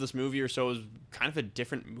third of this movie or so is kind of a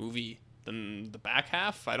different movie than the back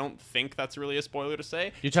half. I don't think that's really a spoiler to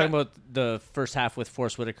say. You're talking about the first half with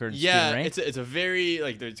Forrest Whitaker and Stephen Ray? It's a very,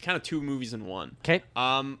 like, there's kind of two movies in one. Okay.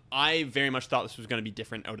 I very much thought this was going to be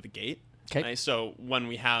different out of the gate. Okay. Right? So when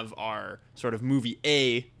we have our sort of movie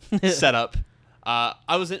A set up,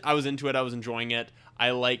 I was into it. I was enjoying it.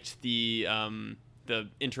 I liked the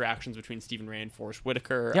interactions between Stephen Ray and Forrest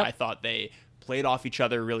Whitaker. Yep. I thought they played off each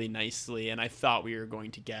other really nicely, and I thought we were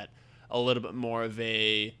going to get a little bit more of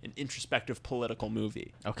an introspective political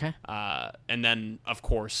movie. Okay. And then, of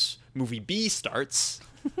course, movie B starts.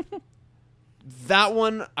 That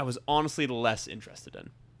one, I was honestly less interested in.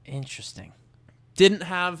 Interesting. Didn't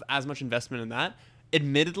have as much investment in that.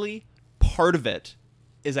 Admittedly, part of it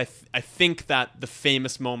is I think that the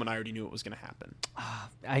famous moment, I already knew it was going to happen.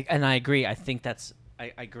 I agree. I think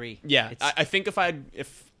I agree. Yeah. I think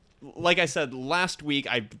if like I said last week,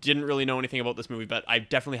 I didn't really know anything about this movie, but I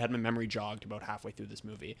definitely had my memory jogged about halfway through this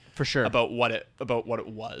movie. For sure. About what it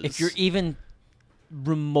was. If you're even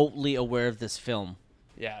remotely aware of this film.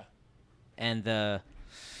 Yeah. And the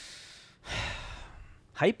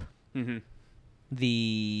hype. Mm-hmm.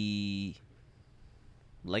 The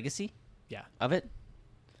legacy. Yeah. Of it.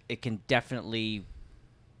 It can definitely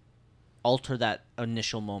alter that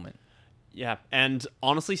initial moment. Yeah, and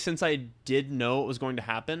honestly, since I did know it was going to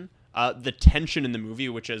happen, the tension in the movie,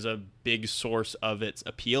 which is a big source of its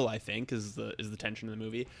appeal, I think, is the tension in the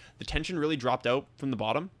movie. The tension really dropped out from the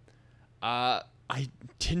bottom. I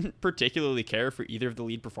didn't particularly care for either of the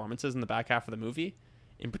lead performances in the back half of the movie.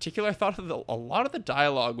 In particular, I thought a lot of the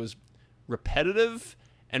dialogue was repetitive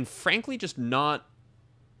and frankly just not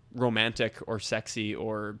romantic or sexy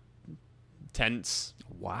or tense.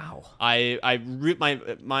 Wow. My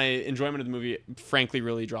enjoyment of the movie frankly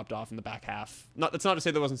really dropped off in the back half. That's not to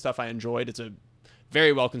say there wasn't stuff I enjoyed. It's a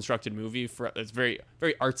very well constructed movie. It's a very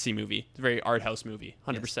very artsy movie. It's a very art house movie,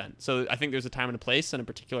 100%. Yes. So I think there's a time and a place and a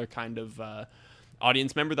particular kind of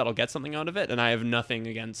audience member that'll get something out of it. And I have nothing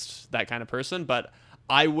against that kind of person, but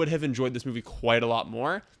I would have enjoyed this movie quite a lot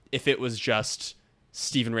more if it was just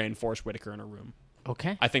Stephen Ray and Forrest Whitaker in a room.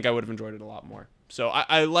 Okay. I think I would have enjoyed it a lot more. So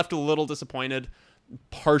I left a little disappointed,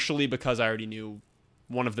 partially because I already knew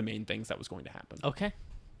one of the main things that was going to happen. Okay.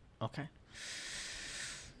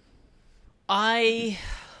 I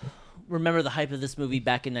remember the hype of this movie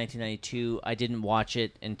back in 1992. I didn't watch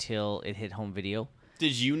it until it hit home video.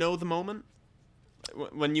 Did you know the moment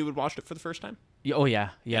when you had watched it for the first time? Oh, yeah.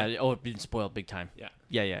 Oh, it'd been spoiled big time.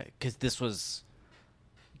 Yeah. Because this was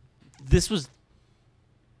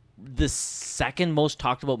the second most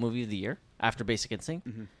talked about movie of the year after Basic Instinct,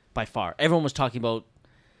 by far. Everyone was talking about.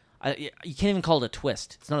 You can't even call it a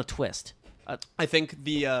twist. It's not a twist. I think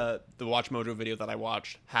the Watch Mojo video that I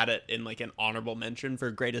watched had it in like an honorable mention for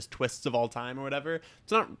greatest twists of all time or whatever.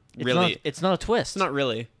 It's not really. It's not a twist. It's not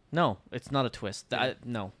really. No, it's not a twist. Yeah.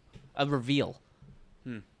 No, a reveal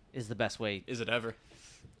is the best way. Is it ever?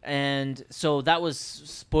 And so that was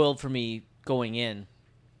spoiled for me going in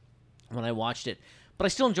when I watched it, but I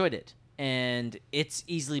still enjoyed it, and it's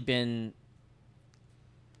easily been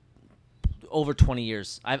over 20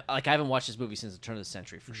 years. I haven't watched this movie since the turn of the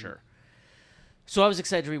century for sure. So I was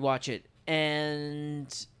excited to rewatch it,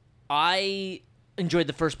 and I enjoyed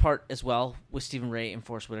the first part as well with Stephen Ray and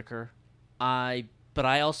Forrest Whitaker. But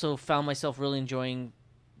I also found myself really enjoying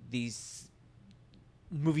these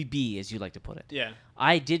movie B, as you like to put it. Yeah.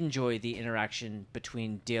 I did enjoy the interaction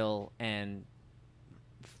between Dill and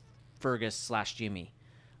Fergus / Jimmy.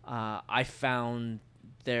 I found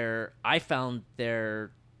their I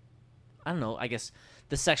don't know, I guess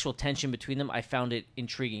the sexual tension between them, I found it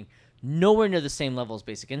intriguing. Nowhere near the same level as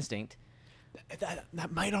Basic Instinct.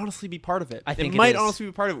 That might honestly be part of it. I think it might honestly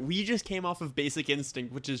be part of it. We just came off of Basic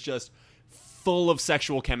Instinct, which is just full of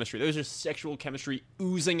sexual chemistry. There's just sexual chemistry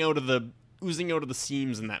oozing out of the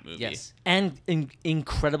seams in that movie. Yes, and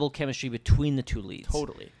incredible chemistry between the two leads.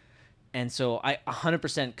 Totally. And so I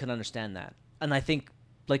 100% could understand that. And I think,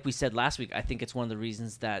 like we said last week, I think it's one of the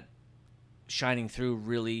reasons that Shining Through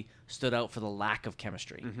really stood out for the lack of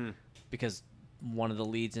chemistry. Mm-hmm. Because one of the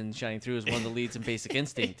leads in Shining Through is one of the leads in Basic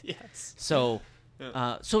Instinct. Yes. So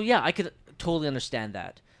I could totally understand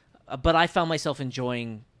that. But I found myself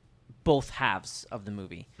enjoying both halves of the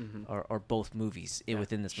movie, or both movies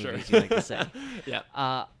within this movie, as you like to say. Yeah.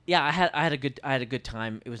 I had a good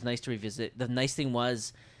time. It was nice to revisit. The nice thing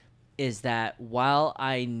is that while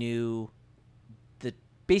I knew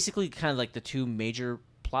basically kind of like the two major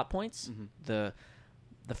plot points, the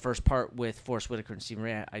first part with Forrest Whitaker and Stephen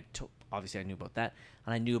Ray, obviously I knew about that,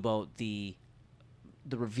 and I knew about the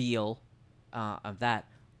reveal of that.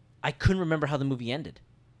 I couldn't remember how the movie ended,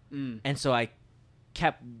 and so I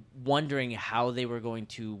kept wondering how they were going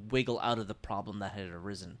to wiggle out of the problem that had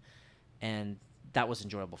arisen, and that was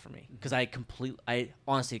enjoyable for me because I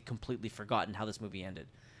honestly had completely forgotten how this movie ended,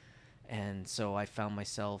 and so I found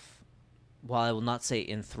myself, while I will not say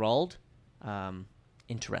enthralled,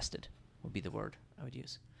 interested would be the word I would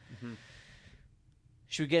use. Mm-hmm.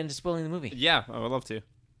 Should we get into spoiling the movie? Yeah, I would love to.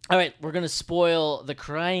 All right, we're going to spoil The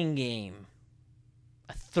Crying Game,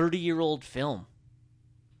 a 30-year-old film.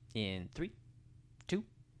 In 3, 2,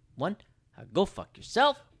 1, go fuck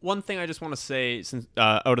yourself. One thing I just want to say, since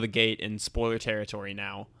out of the gate in spoiler territory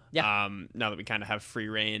now, now that we kind of have free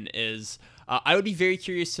reign, is I would be very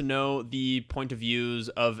curious to know the point of views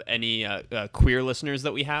of any queer listeners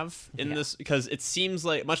that we have in this, because it seems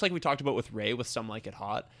like, much like we talked about with Ray with Some Like It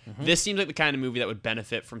Hot, this seems like the kind of movie that would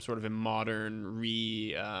benefit from sort of a modern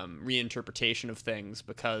reinterpretation of things,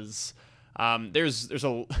 because there's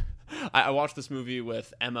a I watched this movie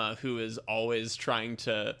with Emma, who is always trying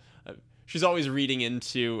to she's always reading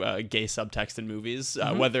into gay subtext in movies,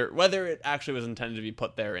 whether it actually was intended to be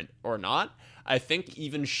put there or not. I think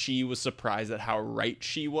even she was surprised at how right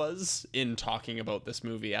she was in talking about this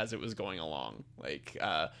movie as it was going along.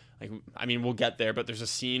 I mean, we'll get there, but there's a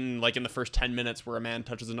scene like in the first 10 minutes where a man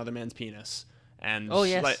touches another man's penis. And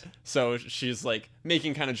so she's like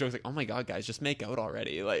making kind of jokes like, "Oh my God, guys, just make out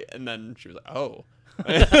already!" And then she was like, "Oh,"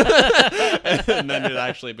 and then it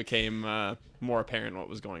actually became more apparent what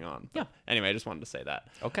was going on. But anyway, I just wanted to say that.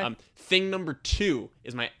 Okay. Thing number 2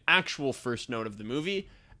 is my actual first note of the movie.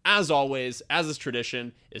 As always, as is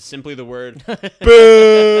tradition, is simply the word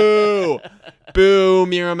 "boo." Boo,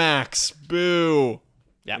 Miramax. Boo.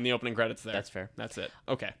 Yeah, in the opening credits there. That's fair. That's it.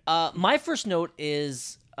 Okay. My first note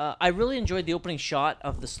is, I really enjoyed the opening shot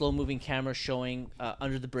of the slow-moving camera showing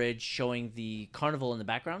under the bridge, showing the carnival in the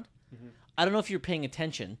background. Mm-hmm. I don't know if you're paying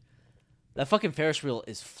attention. That fucking Ferris wheel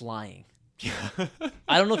is flying.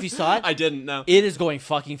 I don't know if you saw it. I didn't, no. It is going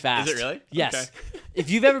fucking fast. Is it really? Yes. Okay. If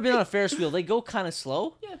you've ever been on a Ferris wheel, they go kind of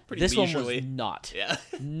slow. Yeah, pretty This leisurely. one was not. Yeah.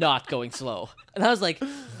 Not going slow. And I was like,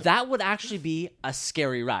 that would actually be a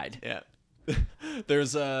scary ride. Yeah.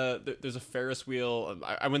 There's a Ferris wheel.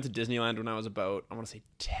 I went to Disneyland when I was about, I want to say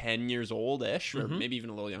 10 years old-ish, or maybe even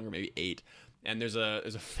a little younger, maybe 8. And there's a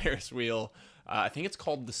Ferris wheel. I think it's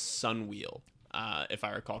called the Sun Wheel, if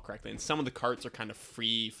I recall correctly. And some of the carts are kind of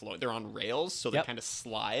free flowing. They're on rails, so they kind of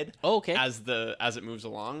slide as it moves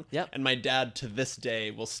along. Yep. And my dad to this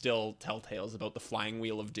day will still tell tales about the flying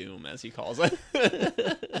wheel of doom, as he calls it.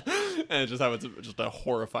 And just how it's just a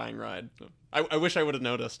horrifying ride. I wish I would have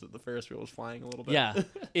noticed that the Ferris wheel was flying a little bit. Yeah,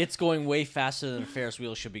 it's going way faster than a Ferris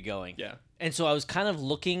wheel should be going. Yeah. And so I was kind of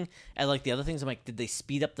looking at like the other things. I'm like, did they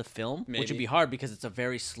speed up the film? Maybe. Which would be hard because it's a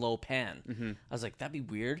very slow pan. Mm-hmm. I was like, that'd be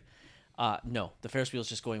weird. No, the Ferris wheel is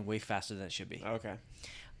just going way faster than it should be. Okay.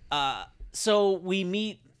 So we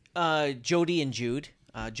meet Jody and Jude.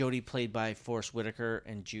 Jody played by Forrest Whitaker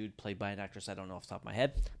and Jude played by an actress I don't know off the top of my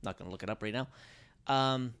head. I'm not going to look it up right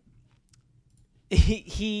now.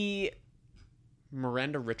 He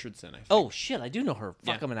Miranda Richardson, I think. Oh, shit, I do know her.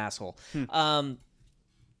 Fuck, I'm an asshole.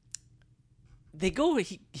 They go,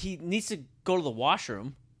 he needs to go to the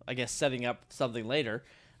washroom, I guess setting up something later.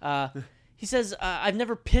 He says, I've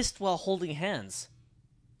never pissed while holding hands.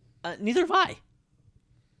 Neither have I.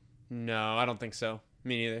 No, I don't think so.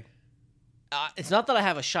 Me neither. It's not that I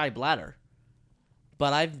have a shy bladder,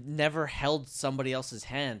 but I've never held somebody else's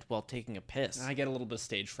hand while taking a piss. I get a little bit of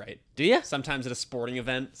stage fright. Do you? Sometimes at a sporting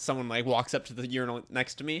event, someone like walks up to the urinal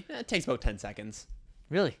next to me. It takes about 10 seconds.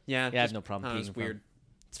 Really? Yeah. Yeah, I have no problem peeing. It's weird.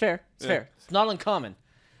 It's fair. It's fair. It's not uncommon.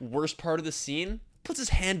 Worst part of the scene, puts his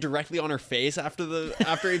hand directly on her face after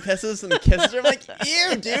he pisses and kisses her. I'm like,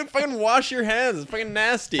 ew, dude, fucking wash your hands. It's fucking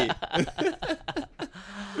nasty.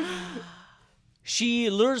 She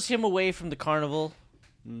lures him away from the carnival,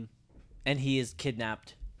 and he is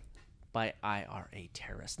kidnapped by IRA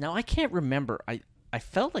terrorists. Now, I can't remember. I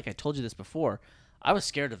felt like I told you this before. I was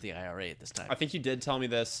scared of the IRA at this time. I think you did tell me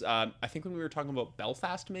this. I think when we were talking about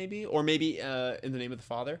Belfast, maybe, or maybe In the Name of the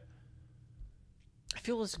Father. I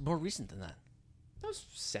feel it was more recent than that. That was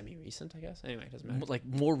semi-recent, I guess. Anyway, it doesn't matter. Like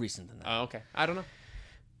more recent than that. Oh, okay. I don't know.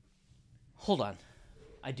 Hold on.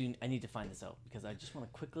 I need to find this out because I just want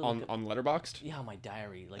to quickly look on Letterboxd. Yeah, on my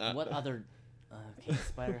diary. Like what other? Okay,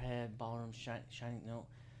 Spiderhead, Ballroom, Shining Note,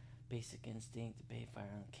 Basic Instinct, Bay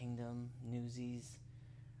Fire Kingdom, Newsies.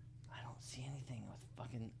 I don't see anything with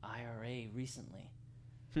fucking IRA recently.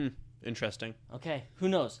 Interesting. Okay, who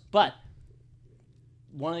knows? But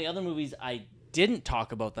one of the other movies I didn't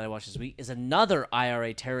talk about that I watched this week is another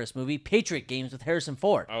IRA terrorist movie, Patriot Games with Harrison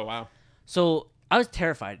Ford. Oh wow. So I was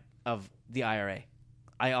terrified of the IRA.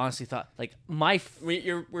 I honestly thought like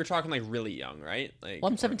we're talking like really young, right? Like,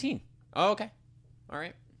 well, I'm 17. Oh, okay. All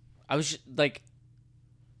right. I was like,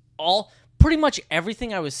 pretty much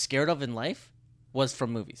everything I was scared of in life was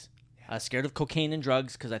from movies. I was scared of cocaine and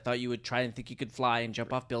drugs because I thought you would try and think you could fly and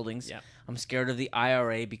jump off buildings. Yeah. I'm scared of the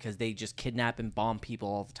IRA because they just kidnap and bomb people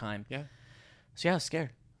all the time. Yeah. So yeah, I was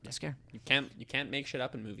scared. I was scared. You can't make shit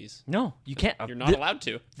up in movies. No, you can't. You're not allowed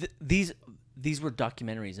to. These were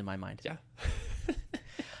documentaries in my mind. Yeah.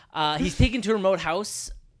 He's taken to a remote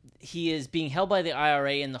house. He is being held by the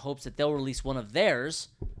IRA in the hopes that they'll release one of theirs,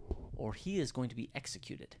 or he is going to be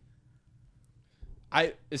executed.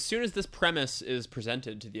 As soon as this premise is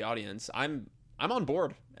presented to the audience, I'm on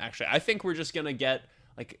board. Actually, I think we're just gonna get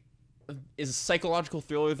like, is psychological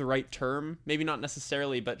thriller the right term? Maybe not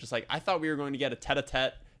necessarily, but just like I thought we were going to get a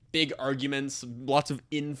tete-a-tete, big arguments, lots of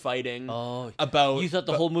infighting. You thought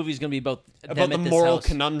the whole movie is gonna be about the moral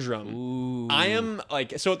conundrum. Ooh. I am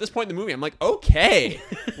like, so at this point in the movie, I'm like, okay,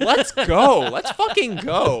 let's go, let's fucking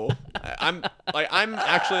go. I'm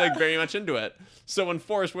actually like very much into it. So when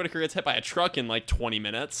Forrest Whitaker gets hit by a truck in like 20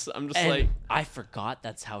 minutes, I'm just like, I forgot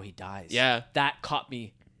that's how he dies. Yeah, that caught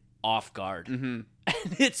me off guard. Mm-hmm.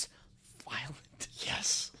 And it's violent.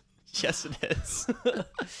 Yes, it is.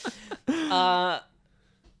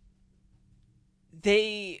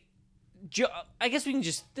 I guess we can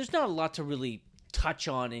just. There's not a lot to really touch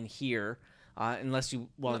on in here, unless you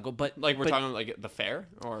want to go. But like we're talking like the fair,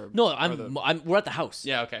 or no, we're at the house.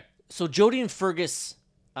 Yeah, okay. So Jody and Fergus,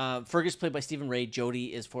 Fergus played by Stephen Ray.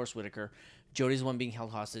 Jody is Forrest Whitaker. Jody's the one being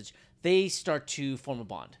held hostage. They start to form a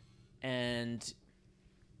bond, and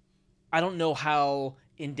I don't know how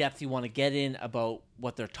in depth you want to get in about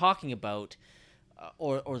what they're talking about.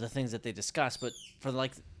 Or the things that they discuss, but for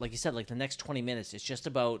like you said, like the next 20 minutes, it's just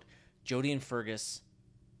about Jody and Fergus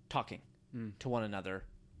talking to one another,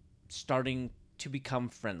 starting to become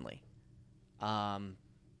friendly.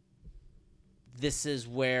 This is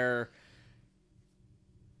where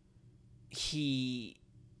he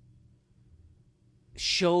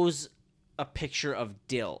shows a picture of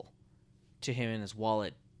Dill to him in his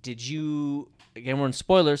wallet. Did you? Again, we're in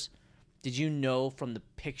spoilers. Did you know from the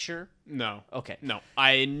picture? No. Okay. No.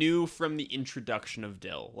 I knew from the introduction of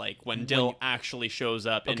Dill. Like, when Dill actually shows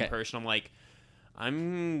up in person, I'm like,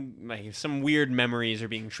 some weird memories are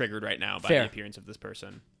being triggered right now by the appearance of this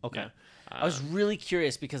person. Okay. Yeah. I was really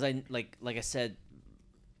curious because I, like I said,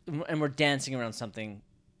 and we're dancing around something.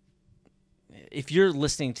 If you're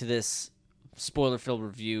listening to this spoiler-filled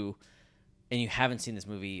review and you haven't seen this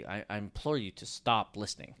movie, I implore you to stop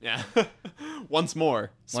listening. Yeah. Once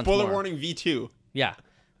more. Spoiler warning V2. Yeah.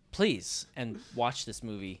 Please. And watch this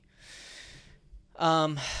movie.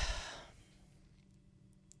 I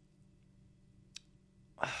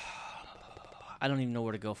don't even know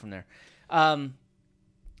where to go from there.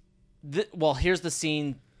 Well, here's the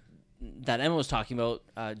scene that Emma was talking about.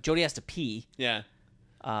 Jody has to pee. Yeah.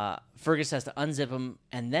 Fergus has to unzip him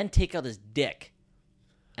and then take out his dick.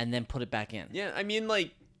 And then put it back in. Yeah, I mean,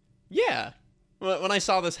 like, yeah. When I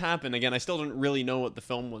saw this happen, again, I still didn't really know what the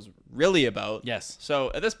film was really about. Yes.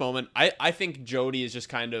 So at this moment, I think Jody is just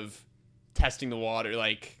kind of testing the water,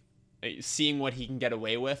 like, seeing what he can get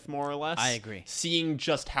away with, more or less. I agree. Seeing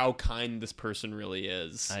just how kind this person really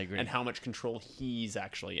is. I agree. And how much control he's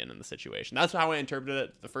actually in the situation. That's how I interpreted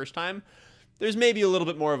it the first time. There's maybe a little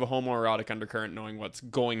bit more of a homoerotic undercurrent knowing what's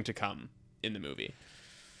going to come in the movie?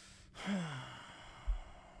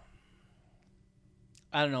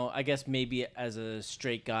 I don't know. I guess maybe as a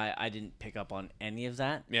straight guy, I didn't pick up on any of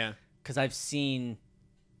that. Yeah. Because I've seen...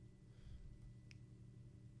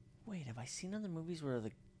 Wait, have I seen other movies where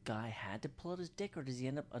the guy had to pull out his dick, or does he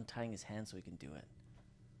end up untying his hand so he can do it?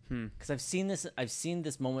 Because I've seen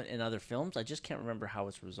this moment in other films. I just can't remember how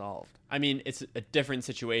it's resolved. I mean, it's a different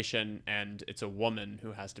situation, and it's a woman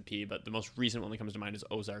who has to pee. But the most recent one that comes to mind is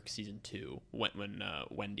Ozark season 2, when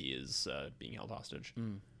Wendy is being held hostage.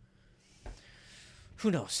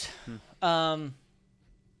 Who knows? I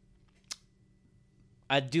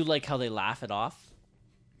do like how they laugh it off.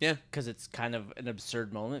 Yeah, because it's kind of an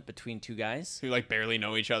absurd moment between two guys who like barely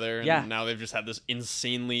know each other. And now they've just had this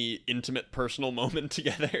insanely intimate personal moment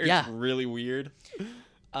together. Yeah, it's really weird.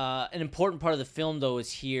 An important part of the film, though,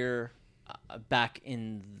 is here back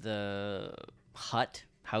in the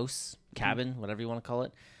house, cabin, whatever you want to call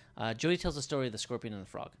it. Jody tells the story of the scorpion and the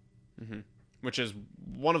frog, which is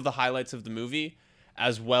one of the highlights of the movie,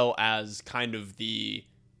 as well as kind of the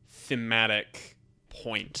thematic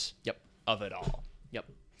point of it all. Yep.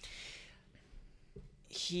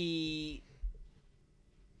 Judy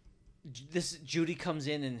comes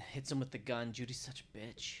in and hits him with the gun. Judy's such a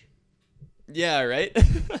bitch. Yeah, right?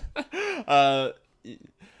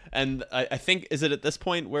 And I think, is it at this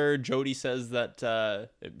point where Jody says that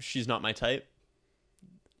she's not my type?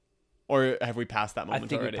 Or have we passed that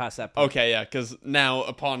moment already? I think we passed that point. Okay, yeah, because now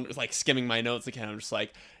upon like skimming my notes again, I'm just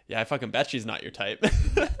like, yeah, I fucking bet she's not your type.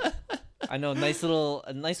 I know, a nice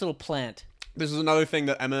little plant. This is another thing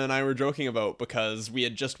that Emma and I were joking about, because we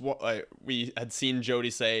had we had seen Jody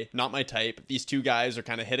say, not my type. These two guys are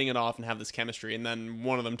kind of hitting it off and have this chemistry, and then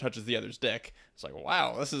one of them touches the other's dick. It's like,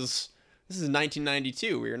 wow, this is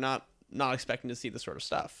 1992. We are not expecting to see this sort of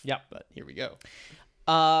stuff. Yep. But here we go.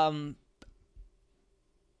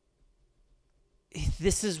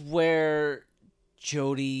 This is where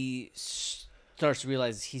Jody starts to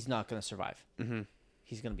realize he's not going to survive.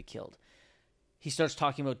 He's going to be killed. He starts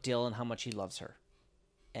talking about Dill and how much he loves her.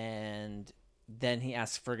 And then he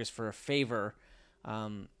asks Fergus for a favor.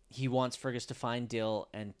 He wants Fergus to find Dill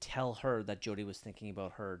and tell her that Jody was thinking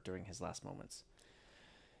about her during his last moments.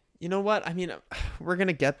 You know what? I mean, we're going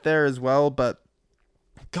to get there as well, but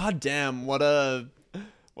goddamn, what a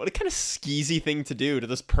kind of skeezy thing to do to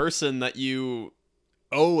this person that you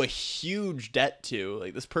owe a huge debt to.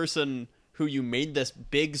 Like, this person who you made this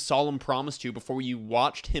big solemn promise to before you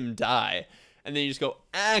watched him die. And then you just go,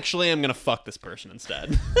 actually, I'm going to fuck this person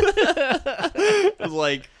instead. It was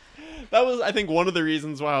like, that was, I think, one of the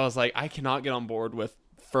reasons why I was like, I cannot get on board with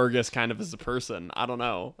Fergus kind of as a person. I don't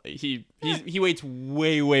know. He waits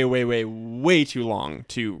way too long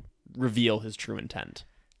to reveal his true intent.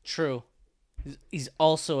 True. He's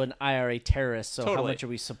also an IRA terrorist, so how much are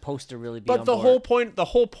we supposed to really be on board? But the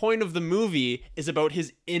whole point of the movie is about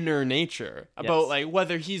his inner nature, about like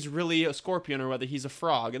whether he's really a scorpion or whether he's a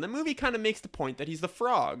frog. And the movie kind of makes the point that he's the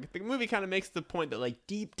frog. The movie kind of makes the point that like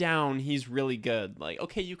deep down he's really good. Like,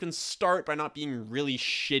 okay, you can start by not being really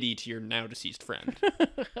shitty to your now deceased friend.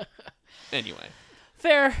 Anyway,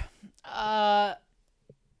 fair.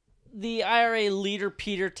 The IRA leader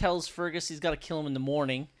Peter tells Fergus he's got to kill him in the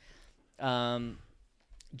morning.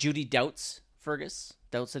 Judy doubts Fergus,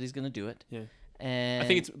 doubts that he's going to do it. Yeah. And I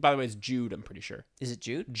think by the way, it's Jude, I'm pretty sure. Is it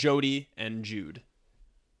Jude? Jody and Jude.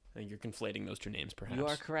 I think you're conflating those two names, perhaps. You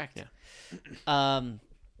are correct. Yeah.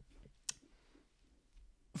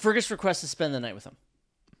 Fergus requests to spend the night with him.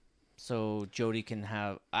 So Jody can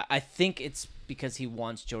have... I think it's because he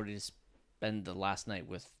wants Jody to spend the last night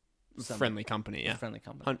with friendly company, yeah. Friendly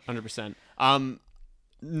company. 100%.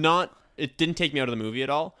 It didn't take me out of the movie at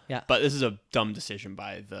all. Yeah. But this is a dumb decision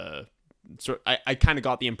by the... So I kind of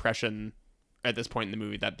got the impression at this point in the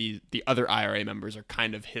movie that the other IRA members are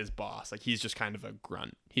kind of his boss. Like, he's just kind of a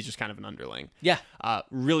grunt. He's just kind of an underling. Yeah.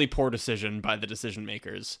 Really poor decision by the decision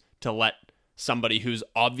makers to let somebody who's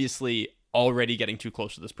obviously already getting too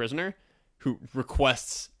close to this prisoner, who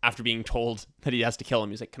requests after being told that he has to kill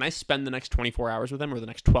him. He's like, can I spend the next 24 hours with him, or the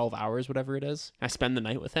next 12 hours, whatever it is? Can I spend the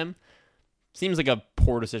night with him? Seems like a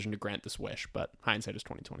poor decision to grant this wish, but hindsight is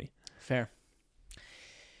 20/20. Fair.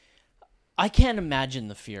 I can't imagine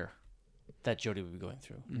the fear that Jody would be going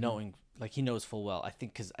through, knowing, like, he knows full well. I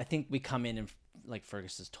think we come in and, like,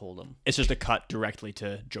 Fergus has told him. It's just a cut directly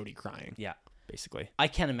to Jody crying. Yeah. Basically. I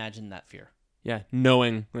can't imagine that fear. Yeah,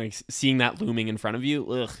 knowing, like, seeing that looming in front of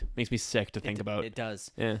you, makes me sick to think about. It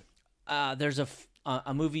does. Yeah. There's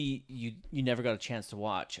a movie you never got a chance to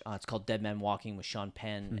watch. It's called Dead Man Walking with Sean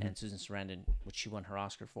Penn and Susan Sarandon, which she won her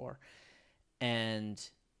Oscar for. And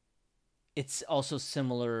it's also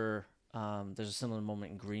similar. There's a similar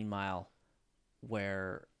moment in Green Mile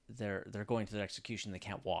where they're going to their execution. They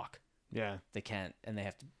can't walk. Yeah. They can't, and they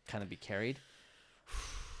have to kind of be carried.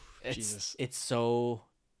 Jesus. It's so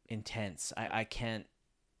intense. I can't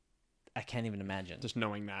even imagine. Just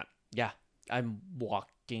knowing that. Yeah, I'm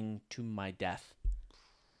walking to my death.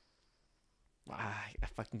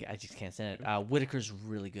 I just can't stand it. Whitaker's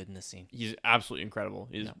really good in this scene. He's absolutely incredible.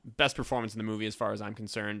 He's best performance in the movie as far as I'm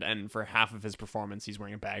concerned, and for half of his performance, he's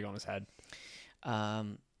wearing a bag on his head.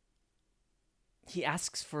 He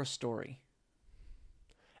asks for a story.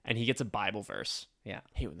 And he gets a Bible verse. Yeah.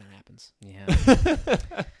 I hate when that happens. Yeah.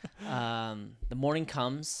 The morning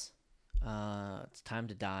comes. It's time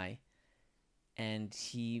to die. And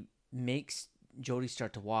he makes Jody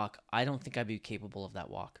start to walk. I don't think I'd be capable of that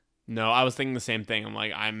walk. No, I was thinking the same thing. I'm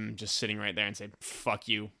like, I'm just sitting right there and say, fuck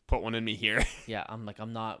you. Put one in me here. Yeah, I'm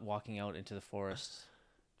not walking out into the forest.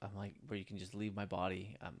 I'm like, where you can just leave my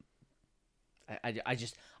body. I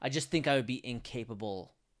just think I would be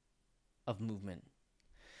incapable of movement.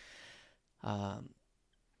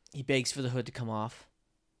 He begs for the hood to come off,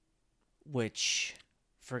 which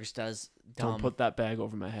Fergus does. Don't put that bag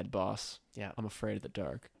over my head, boss. Yeah. I'm afraid of the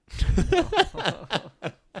dark.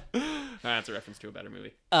 That's a reference to a better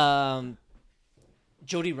movie.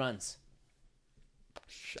 Jody runs.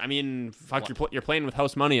 I mean, fuck, you're playing with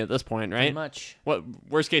house money at this point, right? Pretty much. What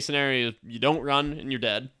worst case scenario is you don't run and you're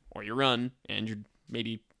dead, or you run and you're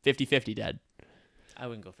maybe 50-50 dead. I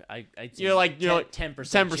wouldn't go. You're like 10%.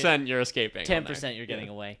 10% you're escaping. 10% you're getting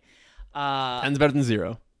away. 10's better than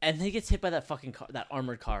 0. And then he gets hit by that fucking car, that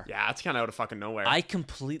armored car. Yeah, it's kind of out of fucking nowhere. I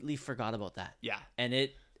completely forgot about that. Yeah, and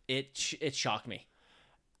it shocked me.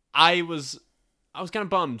 I was kind of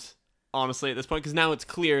bummed, honestly, at this point, because now it's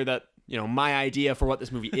clear that my idea for what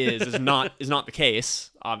this movie is not the case,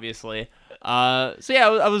 obviously. So yeah,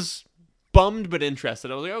 I was bummed but interested.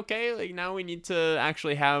 I was like, okay, like now we need to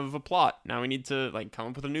actually have a plot. Now we need to like come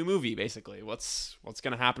up with a new movie. Basically, what's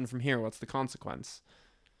gonna happen from here? What's the consequence?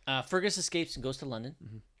 Fergus escapes and goes to London,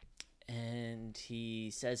 and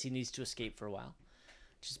he says he needs to escape for a while,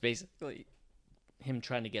 which is basically him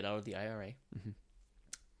trying to get out of the IRA.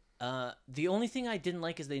 The only thing I didn't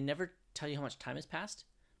like is they never tell you how much time has passed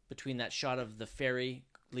between that shot of the ferry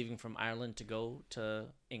leaving from Ireland to go to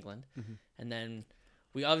England, and then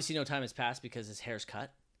we obviously know time has passed because his hair's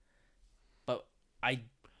cut. But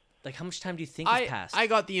how much time do you think has passed? I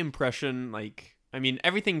got the impression,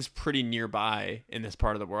 everything's pretty nearby in this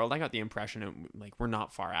part of the world. I got the impression we're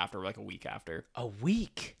not far after, we're like a week after. A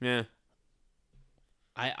week? Yeah.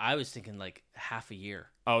 I was thinking like half a year.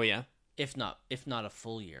 Oh yeah. If not a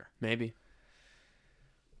full year. Maybe.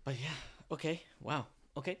 But yeah. Okay. Wow.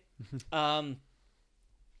 Okay.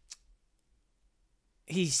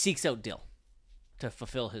 He seeks out Dill to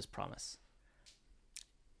fulfill his promise.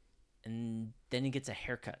 And then he gets a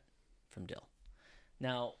haircut from Dill.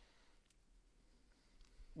 Now,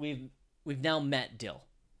 we've now met Dill.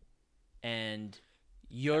 And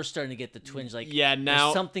you're starting to get the twinge,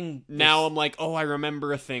 now something. Now I'm like, oh, I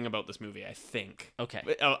remember a thing about this movie. I think. Okay.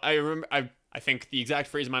 I remember. I think the exact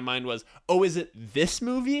phrase in my mind was, "Oh, is it this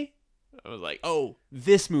movie?" I was like, "Oh,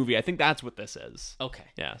 this movie. I think that's what this is." Okay.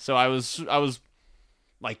 Yeah. So I was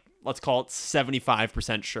like, let's call it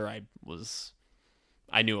 75% sure. I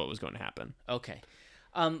knew what was going to happen. Okay.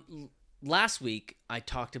 Last week I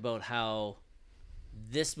talked about how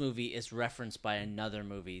this movie is referenced by another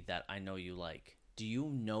movie that I know you like. Do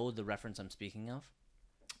you know the reference I'm speaking of?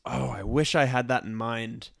 Oh, I wish I had that in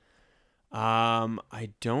mind. I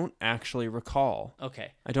don't actually recall.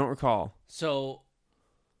 Okay. I don't recall. So,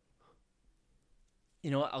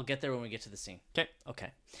 you know what? I'll get there when we get to the scene. Okay.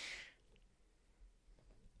 Okay.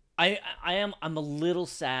 I'm a little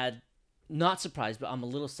sad, not surprised, but I'm a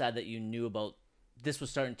little sad that you knew about this.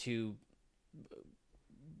 Was starting to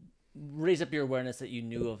raise up your awareness that you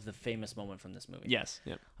knew of the famous moment from this movie. Yes.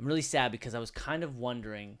 Yeah. I'm really sad because I was kind of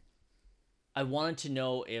wondering. I wanted to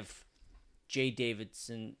know if Jay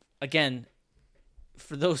Davidson, again,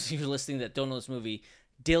 for those of you listening that don't know this movie,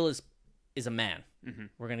 Dill is a man. Mm-hmm.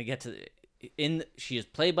 We're gonna get to she is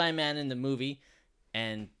played by a man in the movie,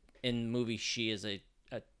 and in the movie she is a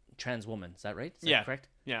trans woman. Is that right? Is that correct?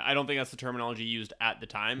 Yeah, I don't think that's the terminology used at the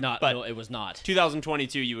time. No, it was not.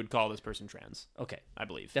 2022, you would call this person trans. Okay, I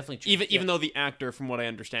believe definitely trans. Even though the actor, from what I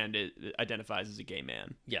understand, it identifies as a gay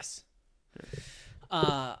man. Yes.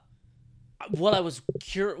 What I was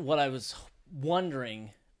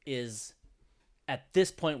wondering is, at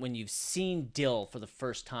this point when you've seen Dill for the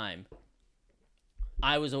first time,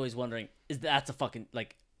 I was always wondering, that's a fucking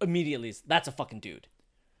immediately that's a fucking dude.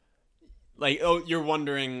 You're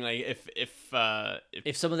wondering if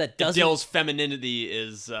some of that doesn't, Dill's femininity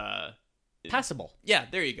is passable. Yeah,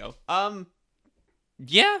 there you go.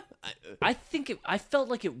 Yeah, I felt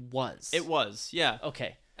like it was. it was. Yeah.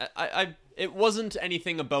 Okay. It wasn't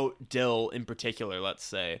anything about Dill in particular. Let's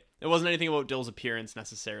say it wasn't anything about Dill's appearance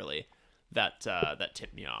necessarily that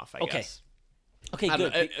tipped me off. I guess. Okay,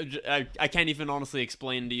 good. I can't even honestly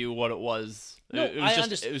explain to you what it was. No,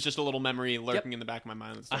 It was just a little memory lurking in the back of my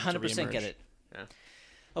mind. That started to 100% get reemerge. it. Yeah.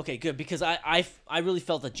 Okay, good, because I really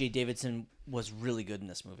felt that Jay Davidson was really good in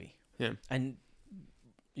this movie. Yeah. And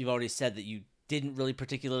you've already said that you didn't really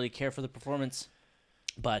particularly care for the performance,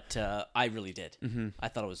 but I really did. Mm-hmm. I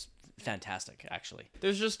thought it was fantastic, actually.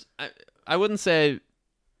 There's just I wouldn't say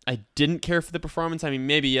I didn't care for the performance. I mean,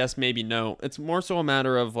 maybe yes, maybe no. It's more so a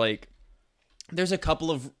matter of like there's a couple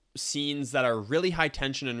of scenes that are really high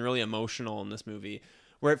tension and really emotional in this movie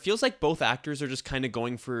where it feels like both actors are just kind of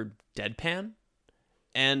going for deadpan.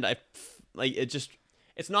 And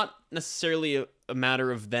it's not necessarily a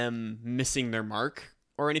matter of them missing their mark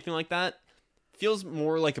or anything like that. It feels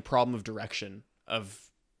more like a problem of direction, of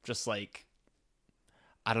just like,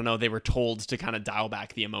 I don't know, they were told to kind of dial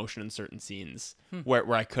back the emotion in certain scenes where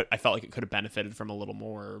I felt like it could have benefited from a little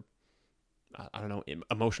more, I don't know,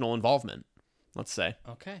 emotional involvement, let's say.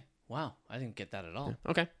 Okay. Wow. I didn't get that at all.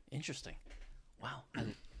 Yeah. Okay. Interesting. Wow.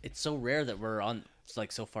 It's so rare that we're on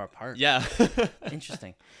like so far apart. Yeah.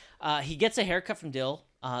 Interesting. He gets a haircut from Dill.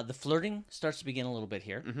 The flirting starts to begin a little bit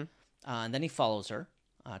here. Mm-hmm. And then he follows her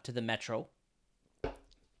to the metro.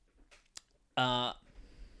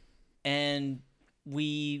 And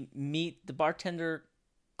we meet the bartender,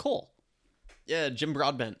 Cole. Yeah, Jim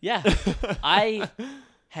Broadbent. Yeah. I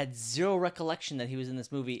had zero recollection that he was in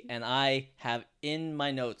this movie, and I have in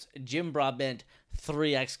my notes, Jim Broadbent,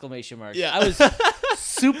 3 exclamation marks. Yeah. I was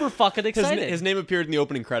super fucking excited. His name appeared in the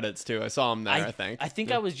opening credits, too. I saw him there, I think. I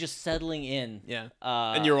think I was just settling in. Yeah.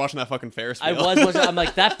 And you were watching that fucking Ferris I wheel. was watching. I'm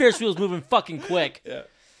like, that Ferris wheel's moving fucking quick. Yeah.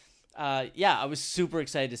 Yeah, I was super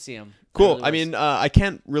excited to see him. Cool. Really I mean, I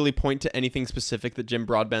can't really point to anything specific that Jim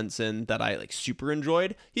Broadbent's in that I like super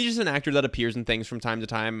enjoyed. He's just an actor that appears in things from time to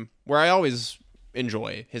time where I always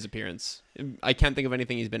enjoy his appearance. I can't think of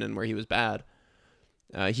anything he's been in where he was bad.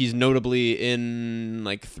 He's notably in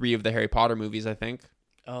like 3 of the Harry Potter movies, I think.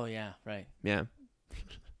 Oh yeah, right. Yeah.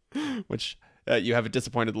 Which you have a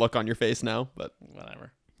disappointed look on your face now, but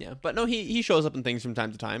whatever. Yeah, but no, he shows up in things from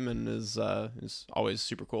time to time and is always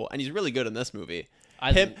super cool, and he's really good in this movie.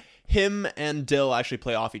 Him and Dill actually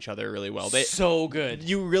play off each other really well. So good.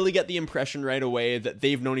 You really get the impression right away that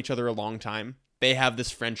they've known each other a long time. They have this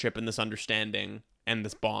friendship and this understanding and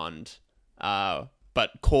this bond.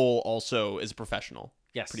 But Cole also is a professional.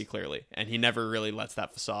 Yes. Pretty clearly. And he never really lets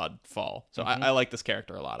that facade fall. So I like this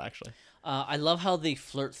character a lot, actually. I love how they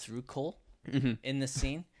flirt through Cole in this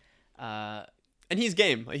scene. And he's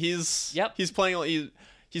game. He's playing.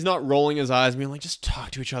 He's not rolling his eyes, being like, "Just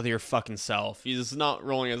talk to each other, your fucking self." He's not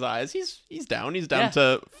rolling his eyes. He's down. He's down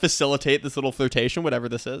to facilitate this little flirtation, whatever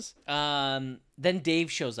this is. Then Dave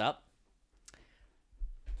shows up.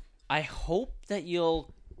 I hope that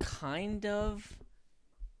you'll kind of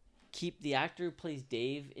keep the actor who plays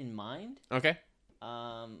Dave in mind. Okay.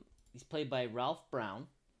 He's played by Ralph Brown.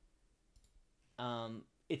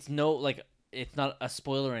 It's not a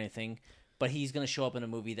spoiler or anything, but he's going to show up in a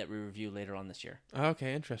movie that we review later on this year.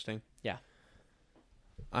 Okay, interesting. Yeah.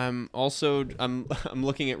 I'm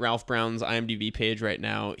looking at Ralph Brown's IMDb page right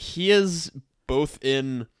now. He is both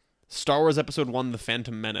in Star Wars Episode 1, The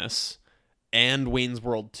Phantom Menace, and Wayne's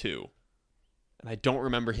World 2. And I don't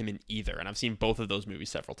remember him in either, and I've seen both of those movies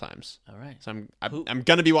several times. All right. So I'm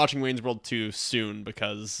going to be watching Wayne's World 2 soon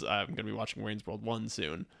because I'm going to be watching Wayne's World 1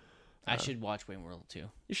 soon. I should watch Wayne's World 2.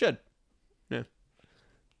 You should. Yeah.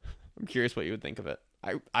 I'm curious what you would think of it.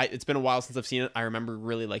 It's been a while since I've seen it. I remember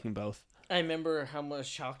really liking both. I remember how much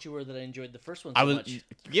shocked you were that I enjoyed the first one so much. You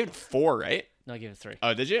gave it 4, right? No, I gave it 3.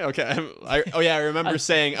 Oh, did you? Okay. I remember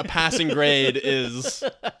saying a passing grade is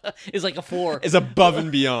like a 4. Is above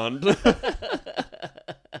and beyond.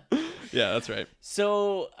 Yeah, that's right.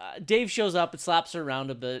 So Dave shows up and slaps her around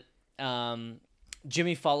a bit.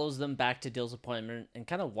 Jimmy follows them back to Dill's appointment and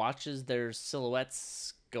kind of watches their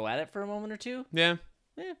silhouettes go at it for a moment or two. Yeah.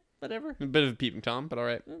 Yeah, whatever. A bit of a peeping Tom, but all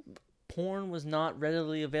right. Porn was not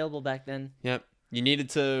readily available back then. Yep. You needed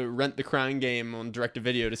to rent the Crying Game on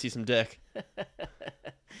direct-to-video to see some dick.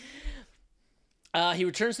 He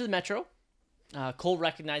returns to the Metro. Cole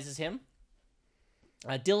recognizes him.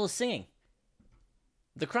 Dill is singing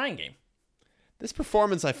the Crying Game. This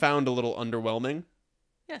performance I found a little underwhelming.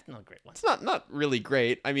 Yeah, it's not a great one. It's not really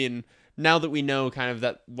great. I mean, now that we know kind of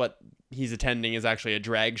that what he's attending is actually a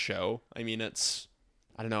drag show, I mean, I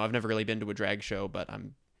don't know, I've never really been to a drag show, but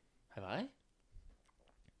Have I?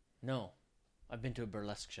 No. I've been to a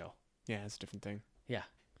burlesque show. Yeah, it's a different thing. Yeah.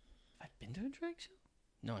 I've been to a drag show?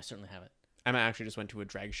 No, I certainly haven't. Emma actually just went to a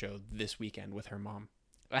drag show this weekend with her mom.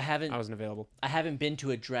 I wasn't available. I haven't been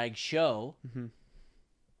to a drag show,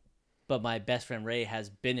 but my best friend Ray has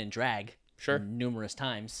been in drag numerous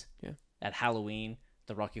times. Yeah. At Halloween,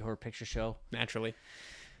 the Rocky Horror Picture Show. Naturally.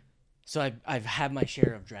 So I've had my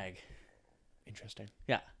share of drag. Interesting.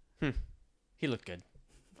 Yeah. He looked good.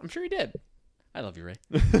 I'm sure he did. I love you, Ray.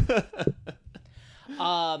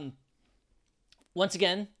 Once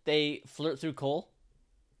again, they flirt through Cole.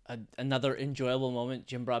 Another enjoyable moment.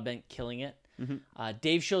 Jim Broadbent killing it.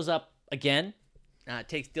 Dave shows up again,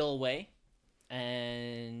 takes Dill away,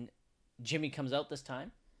 and Jimmy comes out this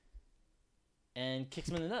time and kicks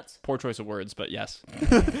him in the nuts. Poor choice of words, but yes.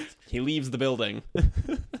 He leaves the building.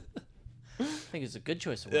 I think it's a good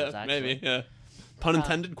choice of words, actually. Maybe, yeah. Pun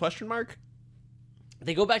intended, question mark?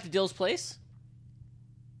 They go back to Dill's place.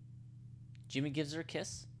 Jimmy gives her a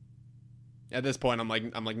kiss. At this point, I'm like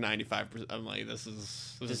 95%. I'm like, this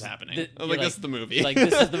is happening. I'm like, this is the movie. Like,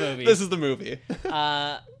 this is the movie. This is the movie.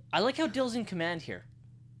 I like how Dill's in command here.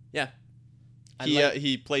 Yeah.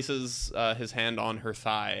 He places his hand on her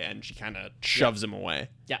thigh, and she kind of shoves him away.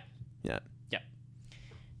 Yeah. Yeah.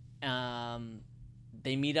 Yeah.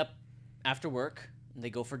 They meet up after work. And they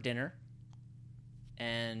go for dinner.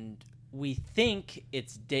 And we think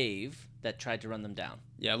it's Dave that tried to run them down.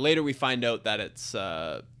 Yeah. Later, we find out that it's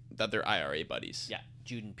that they're IRA buddies. Yeah.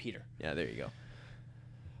 Jude and Peter. Yeah. There you go.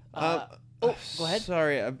 Go ahead.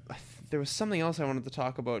 Sorry. There was something else I wanted to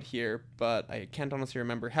talk about here, but I can't honestly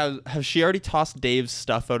remember. Has she already tossed Dave's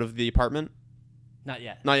stuff out of the apartment? Not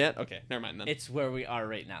yet. Not yet? Okay, never mind then. It's where we are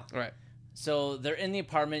right now. All right. So they're in the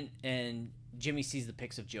apartment, and Jimmy sees the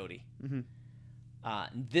pics of Jody.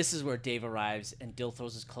 This is where Dave arrives, and Dill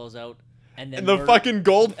throws his clothes out. And then the fucking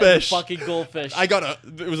goldfish.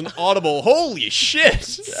 It was an audible, holy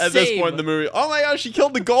shit, at this point in the movie. Oh my gosh, she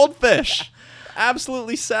killed the goldfish.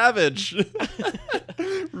 Absolutely savage.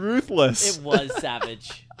 Ruthless. It was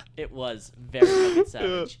savage. It was very fucking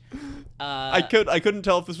savage. I couldn't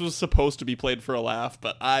tell if this was supposed to be played for a laugh,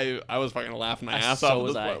 but I was fucking laughing my ass off at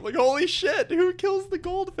this point. Like, holy shit, who kills the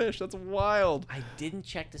goldfish? That's wild. I didn't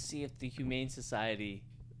check to see if the Humane Society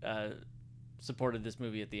supported this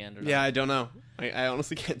movie at the end or not. Yeah, I don't know. I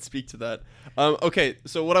honestly can't speak to that. Okay,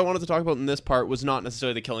 so what I wanted to talk about in this part was not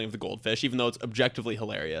necessarily the killing of the goldfish, even though it's objectively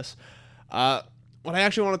hilarious. What I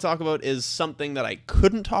actually want to talk about is something that I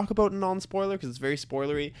couldn't talk about in non-spoiler because it's very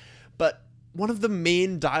spoilery, but one of the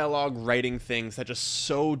main dialogue writing things that just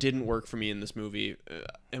so didn't work for me in this movie,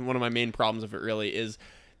 and one of my main problems of it really, is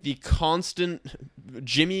the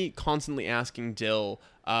Jimmy constantly asking Dill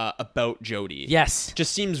about Jody. Yes.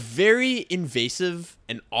 Just seems very invasive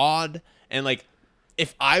and odd, and like,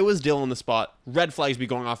 if I was Dill on the spot, red flags be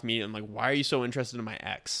going off me. I'm like, why are you so interested in my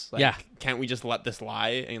ex? Like, can't we just let this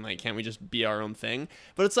lie? And like, can't we just be our own thing?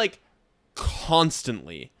 But it's like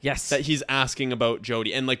constantly that he's asking about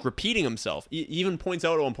Jody and like repeating himself. He even points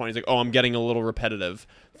out at one point, he's like, oh, I'm getting a little repetitive.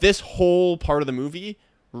 This whole part of the movie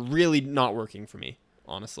really not working for me,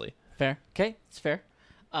 honestly. Fair. Okay, it's fair.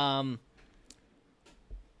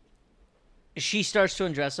 She starts to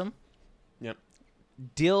undress him. Yep.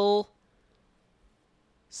 Dill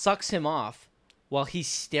sucks him off while he's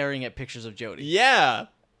staring at pictures of Jody. Yeah.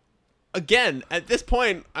 Again, at this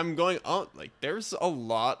point, I'm going, oh, like, there's a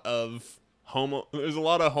lot of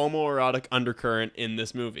homoerotic undercurrent in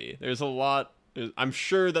this movie. I'm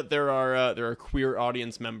sure that there are queer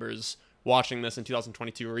audience members watching this in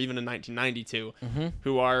 2022 or even in 1992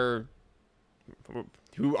 who are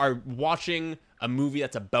watching a movie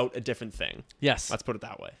that's about a different thing. Yes. Let's put it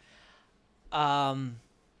that way.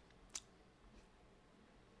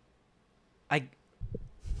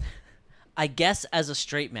 I guess as a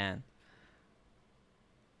straight man,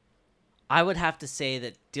 I would have to say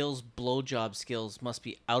that Dill's blowjob skills must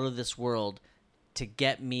be out of this world to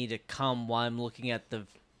get me to come while I'm looking at the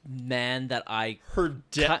man that her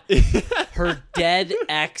dead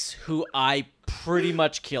ex who I pretty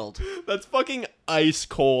much killed. That's fucking ice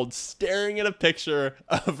cold, staring at a picture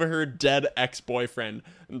of her dead ex-boyfriend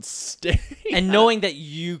and staring and knowing that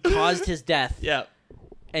you caused his death. Yeah.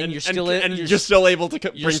 And you're still able to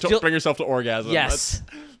bring yourself to orgasm. Yes.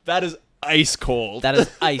 That is ice cold. That is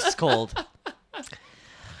ice cold.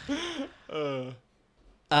 And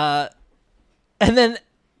then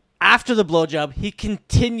after the blowjob, he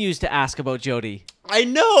continues to ask about Jody. I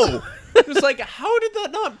know. It was like, how did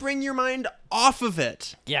that not bring your mind off of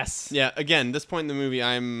it? Yes. Yeah. Again, this point in the movie,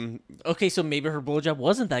 I'm okay. So maybe her blowjob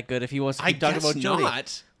wasn't that good. If he wants to keep talking about Jody,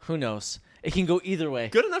 not. Who knows? It can go either way.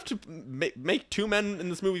 Good enough to make two men in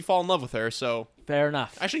this movie fall in love with her. So fair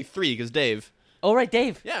enough. Actually, three because Dave. Oh right,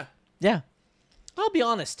 Dave. Yeah. Yeah. I'll be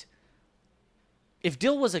honest. If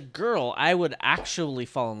Dill was a girl, I would actually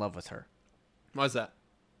fall in love with her. Why's that?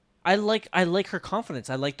 I like her confidence.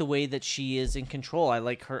 I like the way that she is in control. I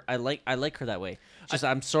like her. I like her that way.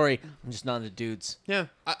 I'm sorry, I'm just not into dudes. Yeah,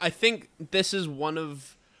 I think this is one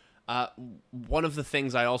of the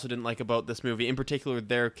things I also didn't like about this movie, in particular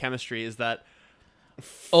their chemistry, is that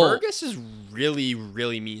Fergus is really,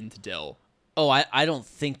 really mean to Dill. Oh, I don't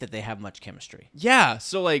think that they have much chemistry. Yeah,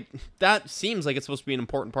 so like that seems like it's supposed to be an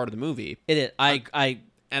important part of the movie. It is. I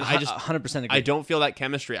just 100% agree. I don't feel that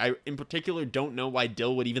chemistry. I, in particular, don't know why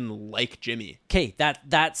Dill would even like Jimmy. Okay,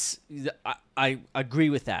 I agree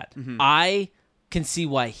with that. Mm-hmm. I can see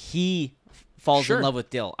why he falls Sure. in love with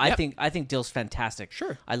Dill. Yep. I think Dill's fantastic.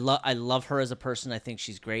 Sure. I love her as a person. I think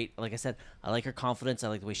she's great. Like I said, I like her confidence. I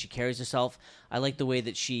like the way she carries herself. I like the way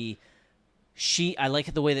that I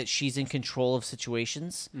like the way that she's in control of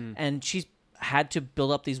situations, and she's had to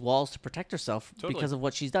build up these walls to protect herself because of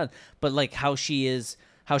what she's done. But like how she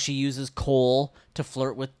uses Cole to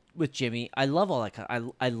flirt with Jimmy. I love all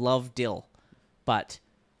that. I love Dill, but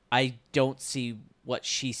I don't see what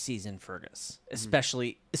she sees in Fergus,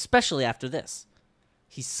 especially after this.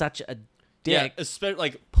 He's such a dick. Yeah,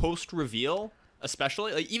 like post reveal,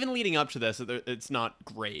 especially like even leading up to this, it's not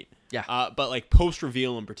great. Yeah. But like post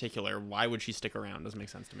reveal in particular, why would she stick around? Doesn't make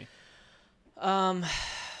sense to me.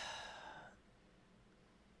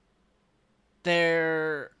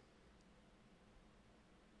 They're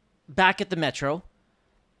back at the Metro.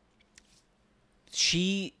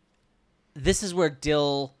 This is where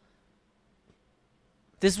Dill.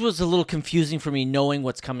 This was a little confusing for me knowing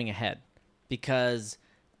what's coming ahead, because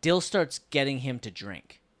Dill starts getting him to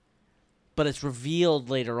drink. But it's revealed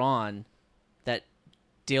later on that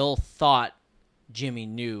Dill thought Jimmy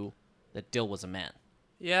knew that Dill was a man.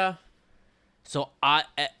 Yeah. So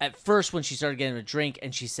at first when she started getting him a drink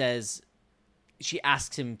and she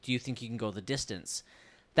asks him, "Do you think you can go the distance?"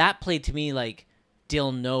 That played to me like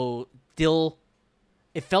Dill.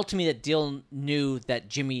 It felt to me that Dill knew that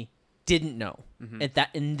Jimmy didn't know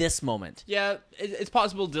in this moment. Yeah, it's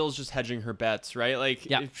possible Dill's just hedging her bets, right? Like,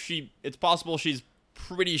 it's possible she's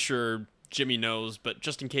pretty sure Jimmy knows, but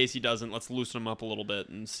just in case he doesn't, let's loosen him up a little bit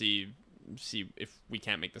and see if we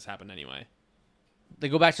can't make this happen anyway. They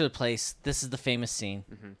go back to the place. This is the famous scene.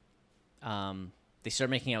 They start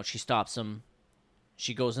making out. She stops him.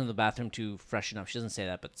 She goes into the bathroom to freshen up. She doesn't say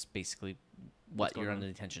that, but it's basically what you're under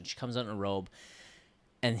detention. She comes out in a robe.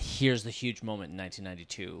 And here's the huge moment in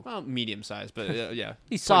 1992. Well, medium size, but yeah.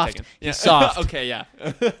 He's soft. Yeah. He's soft. Okay, yeah.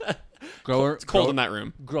 It's cold in that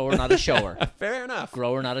room. Grower, not a shower. Fair enough.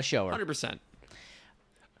 Grower, not a shower. 100%.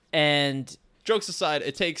 And jokes aside,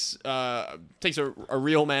 it takes a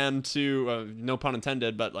real man to, no pun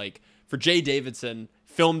intended, but like for Jay Davidson,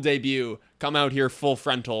 film debut, come out here full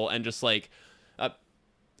frontal and just like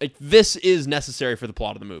this is necessary for the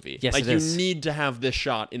plot of the movie. Yes, like it is. You need to have this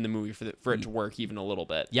shot in the movie for it to work even a little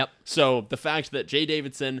bit. Yep. So the fact that Jay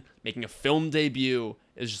Davidson making a film debut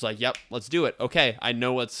is just like, yep, let's do it. Okay, I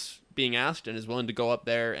know what's being asked and is willing to go up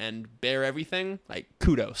there and bear everything. Like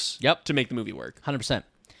kudos. Yep. To make the movie work. 100%,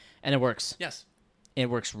 and it works. Yes. It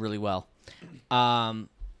works really well.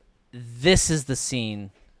 This is the scene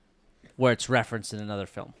where it's referenced in another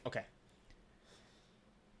film. Okay.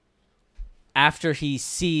 After he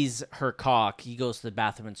sees her cock, he goes to the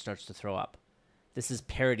bathroom and starts to throw up. This is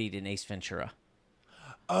parodied in Ace Ventura.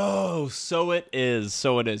 Oh, so it is.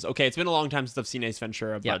 Okay, it's been a long time since I've seen Ace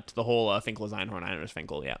Ventura, but the whole Finkel is Einhorn, Einhorn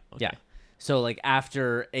Finkel, yeah. Okay. Yeah. So, like,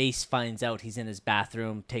 after Ace finds out he's in his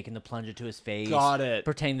bathroom, taking the plunger to his face. Got it.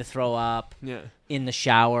 Pretending to throw up. Yeah. In the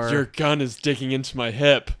shower. Your gun is digging into my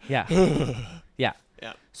hip. Yeah. Yeah.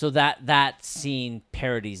 Yeah. So that scene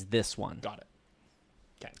parodies this one. Got it.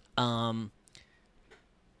 Okay.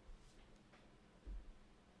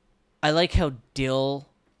 I like how Dill,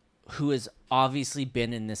 who has obviously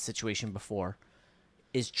been in this situation before,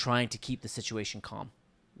 is trying to keep the situation calm.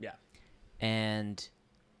 Yeah. And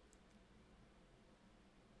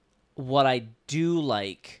what I do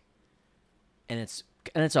like, and it's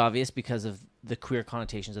obvious because of the queer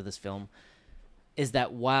connotations of this film, is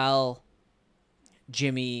that while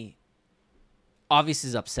Jimmy obviously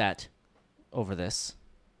is upset over this,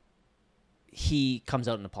 he comes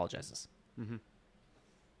out and apologizes. Mm-hmm.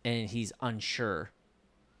 And he's unsure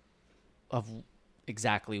of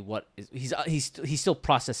exactly what is. He's still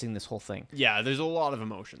processing this whole thing. Yeah, there's a lot of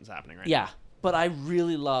emotions happening right now. Yeah, but I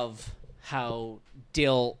really love how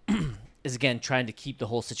Dill is again trying to keep the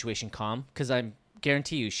whole situation calm, because I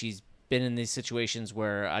guarantee you she's been in these situations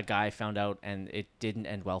where a guy found out and it didn't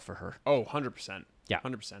end well for her. Oh, 100%. Yeah.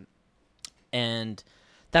 100%. And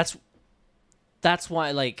that's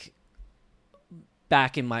why, like,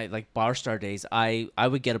 back in my like bar star days, I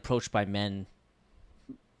would get approached by men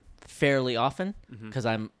fairly often because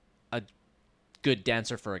I'm a good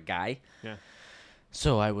dancer for a guy. Yeah.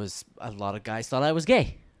 So a lot of guys thought I was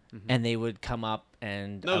gay, and they would come up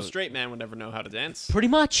and No straight man would never know how to dance. pretty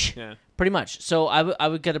much. Yeah. Pretty much. So I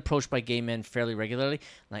would get approached by gay men fairly regularly,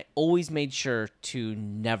 and I always made sure to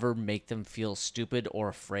never make them feel stupid or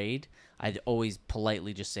afraid. I'd always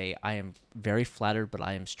politely just say, I am very flattered, but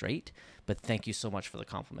I am straight, but thank you so much for the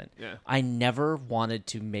compliment. Yeah. I never wanted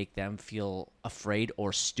to make them feel afraid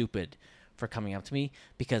or stupid for coming up to me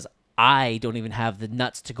because I don't even have the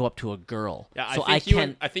nuts to go up to a girl. Yeah, so I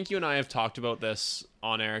think you and I have talked about this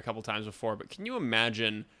on air a couple times before, but can you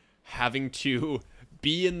imagine having to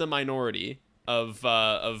be in the minority of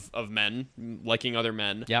men liking other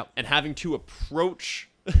men, Yep. and having to approach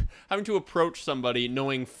somebody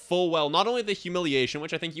knowing full well not only the humiliation,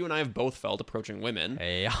 which I think you and I have both felt approaching women,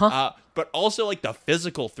 but also like the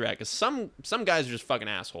physical threat, because some guys are just fucking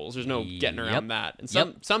assholes. There's no getting around that, and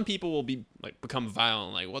some people will be like become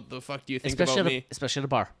violent, like, what the fuck do you think about me? Especially at a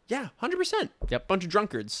bar. Yeah, 100%. Yep. Bunch of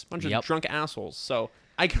drunkards, bunch of drunk assholes. So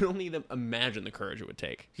I can only even imagine the courage it would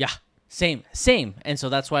take. Yeah, same. And so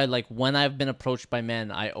that's why, like, when I've been approached by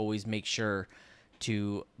men, I always make sure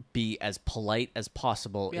to be as polite as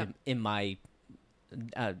possible in my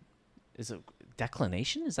is it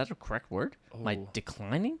declination? Is that a correct word? My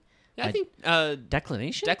declining? Yeah, I think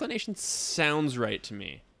declination? Declination sounds right to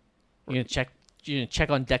me. You're gonna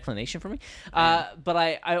check on declination for me? But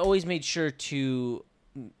I always made sure to...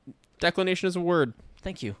 Declination is a word.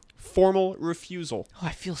 Thank you. Formal refusal. Oh,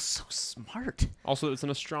 I feel so smart. Also, it's an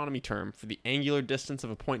astronomy term for the angular distance of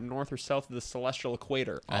a point north or south of the celestial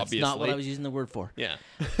equator, obviously. That's not what I was using the word for. Yeah.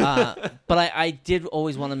 But I did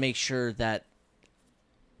always want to make sure that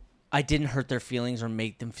I didn't hurt their feelings or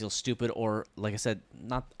make them feel stupid, or, like I said,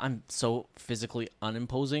 I'm so physically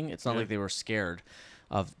unimposing. It's not like they were scared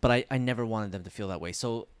of, but I never wanted them to feel that way.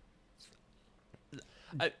 So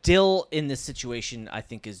Dill in this situation, I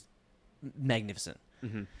think, is magnificent.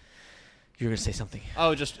 Mm-hmm. You were going to say something.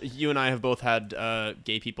 Oh, just you and I have both had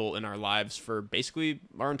gay people in our lives for basically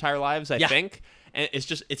our entire lives, I think. And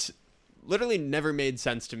it's literally never made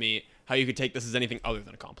sense to me how you could take this as anything other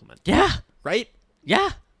than a compliment. Yeah. Right? Yeah.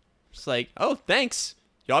 Just like, oh, thanks.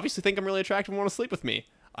 You obviously think I'm really attractive and want to sleep with me.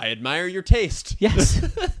 I admire your taste. Yes.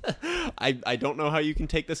 I don't know how you can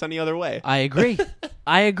take this any other way. I agree.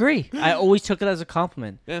 I always took it as a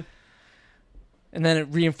compliment. Yeah. And then it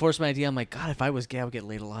reinforced my idea. I'm like, God, if I was gay, I would get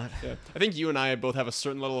laid a lot. Yeah. I think you and I both have a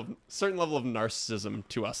certain level of narcissism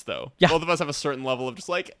to us, though. Yeah. Both of us have a certain level of just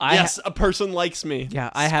like, a person likes me. Yeah,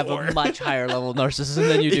 I have a much higher level of narcissism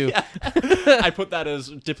than you do. Yeah. I put that as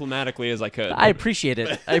diplomatically as I could. I appreciate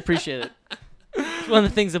it. One of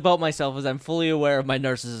the things about myself is I'm fully aware of my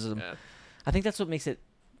narcissism. Yeah. I think that's what makes it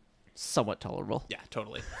somewhat tolerable. Yeah,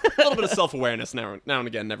 totally. A little bit of self-awareness now and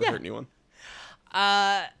again never hurt anyone.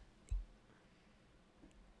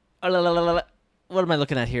 What am I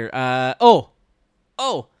looking at here?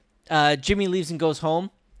 Jimmy leaves and goes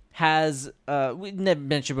home. We never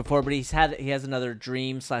mentioned before, but he has another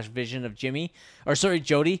dream / vision of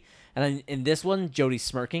Jody, and in this one, Jody's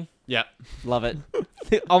smirking. Yeah, love it.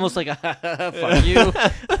 Almost like a fuck you.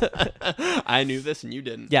 I knew this and you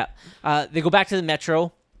didn't. Yeah, they go back to the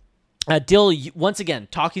metro. Dill once again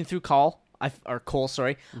talking through Cole.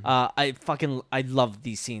 Sorry. Mm-hmm. I love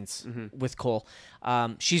these scenes with Cole.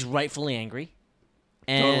 She's rightfully angry.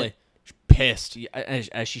 And totally. She's pissed.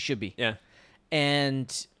 As she should be. Yeah.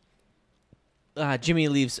 And Jimmy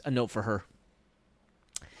leaves a note for her.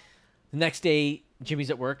 The next day, Jimmy's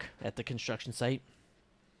at work at the construction site.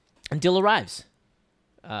 And Dill arrives.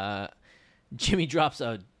 Jimmy drops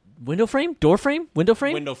a window frame? Door frame? Window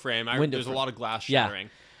frame? Window frame. There's a lot of glass shattering.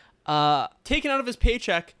 Taken out of his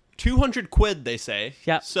paycheck. 200 quid, they say.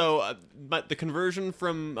 Yeah. So, but the conversion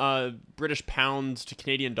from British pounds to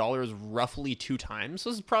Canadian dollars is roughly 2 times.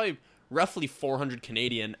 So this is probably roughly 400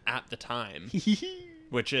 Canadian at the time,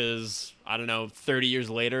 which is, I don't know, 30 years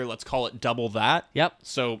later, let's call it double that. Yep.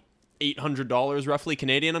 So $800 roughly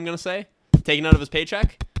Canadian, I'm going to say, taken out of his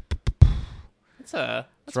paycheck. That's rough.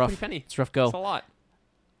 A pretty penny. It's a rough go. That's a lot.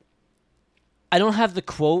 I don't have the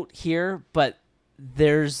quote here, but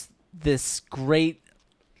there's this great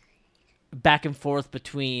back and forth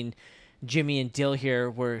between Jimmy and Dill here,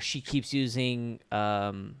 where she keeps using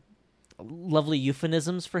lovely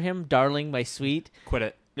euphemisms for him. Darling, my sweet. Quit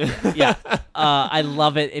it. Yeah. I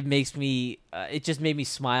love it. It makes me, it just made me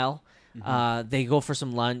smile. Mm-hmm. They go for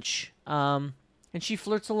some lunch, and she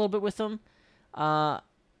flirts a little bit with him.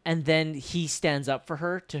 And then he stands up for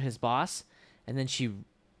her to his boss, and then she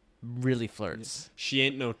really flirts. She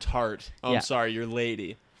ain't no tart. Oh, Yeah. I'm sorry, you're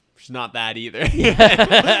lady. She's not that either.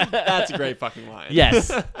 That's a great fucking line.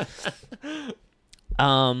 Yes.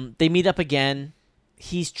 They meet up again.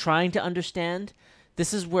 He's trying to understand.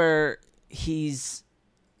 This is where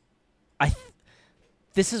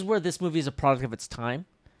this is where this movie is a product of its time.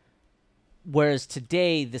 Whereas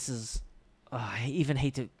today, this is... I even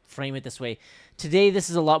hate to frame it this way. Today, this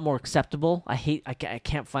is a lot more acceptable. I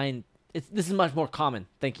can't find... This is much more common.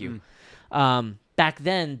 Thank you. Back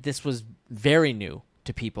then, this was very new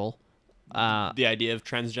to people. The idea of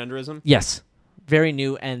transgenderism? Yes. Very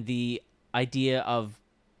new. And the idea of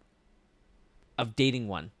dating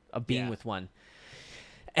one, of being with one.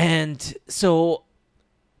 And so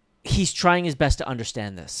he's trying his best to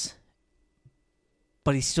understand this.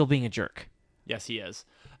 But he's still being a jerk. Yes, he is.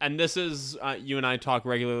 And this is, you and I talk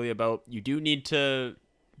regularly about, you do need to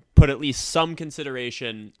put at least some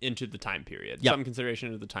consideration into the time period. Yep. Some consideration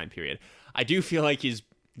into the time period. I do feel like he's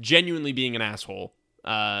genuinely being an asshole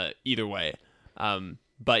either way.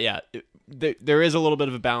 But yeah, there is a little bit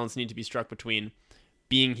of a balance need to be struck between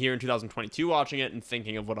being here in 2022 watching it and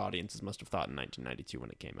thinking of what audiences must have thought in 1992 when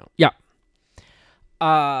it came out. Yeah.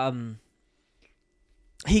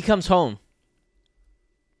 He comes home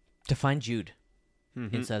to find Jude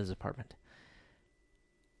inside his apartment.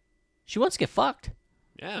 She wants to get fucked.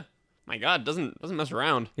 Yeah. My God, doesn't mess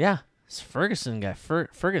around. Yeah. This Ferguson guy.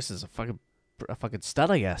 Fergus is a fucking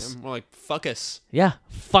stud, I guess. Yeah, more like fuck us. Yeah.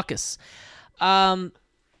 Fuck us.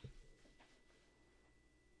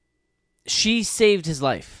 She saved his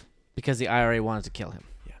life because the IRA wanted to kill him.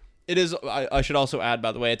 Yeah. It is. I should also add,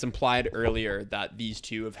 by the way, it's implied earlier that these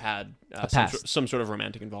two have had some sort of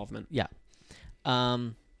romantic involvement. Yeah.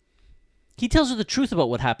 He tells her the truth about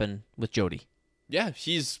what happened with Jody. Yeah,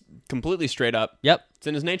 he's completely straight up. Yep. It's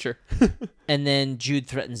in his nature. And then Jude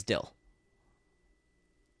threatens Dill.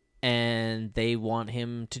 And they want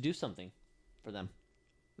him to do something for them.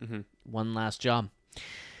 One last job.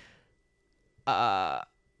 Cut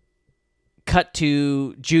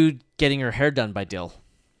to Jude getting her hair done by Dill.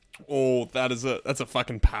 Oh, that's a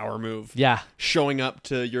fucking power move. Yeah. Showing up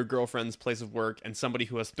to your girlfriend's place of work and somebody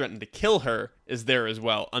who has threatened to kill her is there as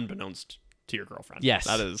well, unbeknownst to your girlfriend. Yes.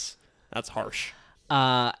 That's harsh.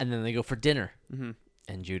 And then they go for dinner.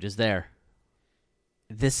 And Jude is there.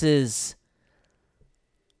 This is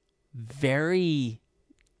very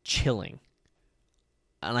chilling.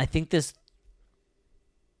 And I think this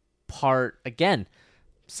part, again,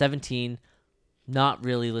 17, not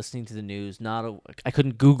really listening to the news. I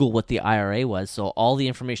couldn't Google what the IRA was, so all the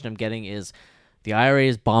information I'm getting is the IRA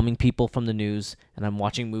is bombing people from the news, and I'm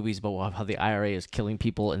watching movies about how the IRA is killing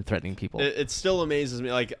people and threatening people. It still amazes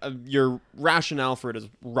me. Like, your rationale for it is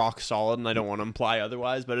rock solid, and I don't want to imply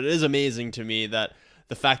otherwise, but it is amazing to me that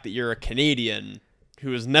the fact that you're a Canadian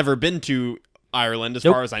who has never been to Ireland, as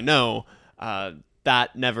far as I know,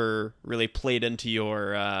 that never really played into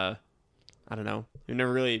your, I don't know, you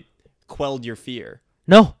never really quelled your fear.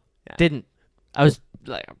 No, didn't. I was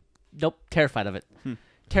like, nope, terrified of it.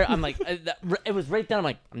 I'm like, it was right then. I'm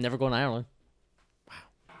like, I'm never going to Ireland. Wow.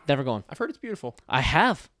 Never going. I've heard it's beautiful. I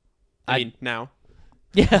have. I mean, now.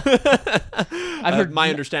 Yeah. I've heard my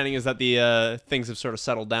understanding is that the things have sort of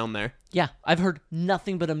settled down there. Yeah. I've heard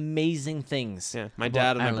nothing but amazing things. Yeah. My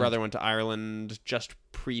dad and my brother went to Ireland just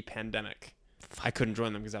pre-pandemic. I couldn't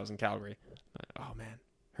join them because I was in Calgary. But, oh, man.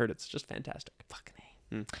 Heard it's just fantastic.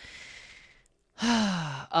 Fucking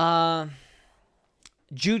A.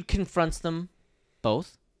 Jude confronts them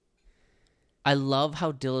both. I love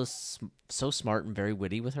how Dill is so smart and very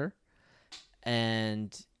witty with her.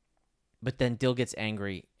 But then Dill gets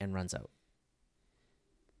angry and runs out.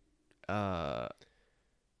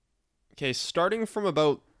 Okay, starting from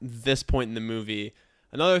about this point in the movie,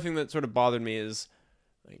 another thing that sort of bothered me is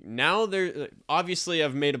now obviously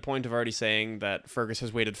I've made a point of already saying that Fergus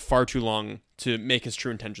has waited far too long to make his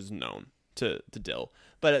true intentions known to Dill.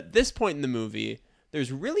 But at this point in the movie,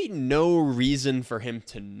 there's really no reason for him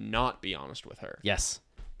to not be honest with her. Yes.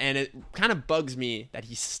 And it kind of bugs me that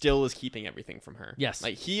he still is keeping everything from her. Yes.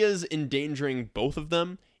 Like, he is endangering both of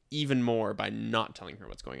them even more by not telling her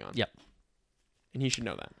what's going on. Yep. And he should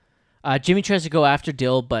know that. Jimmy tries to go after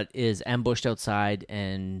Dill, but is ambushed outside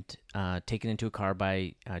and taken into a car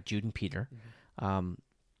by Jude and Peter,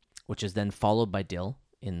 which is then followed by Dill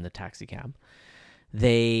in the taxi cab.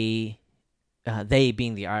 They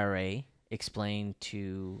being the IRA, explain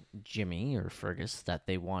to Jimmy or Fergus that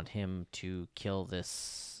they want him to kill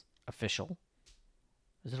this official.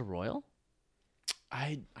 Is it a royal?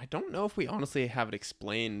 I don't know if we honestly have it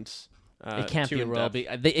explained. It can't be a royal.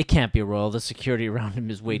 It can't be a royal. The security around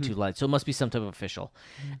him is way too light, so it must be some type of official.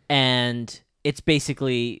 And it's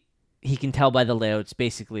basically he can tell by the layout it's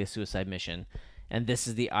basically a suicide mission, and this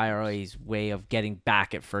is the IRA's way of getting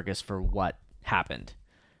back at Fergus for what happened.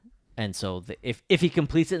 And so if he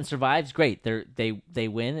completes it and survives, great. They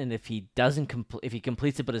win, and if he doesn't if he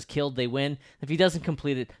completes it but is killed, they win. If he doesn't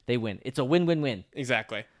complete it, they win. It's a win-win-win.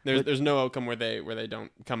 Exactly. There's no outcome where they don't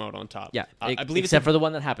come out on top. Yeah, I believe except for the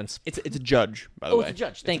one that happens. It's a judge, by the way. It's a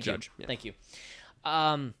judge. Thank you. Yeah. Thank you.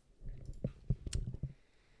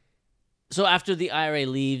 So after the IRA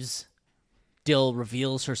leaves, Dill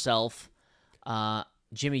reveals herself.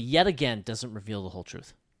 Jimmy yet again doesn't reveal the whole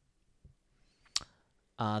truth.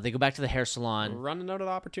 They go back to the hair salon. We're running out of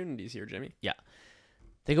opportunities here, Jimmy. Yeah.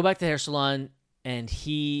 They go back to the hair salon, and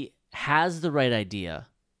he has the right idea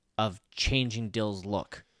of changing Dill's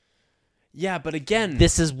look. Yeah, but again,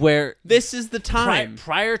 this is the time.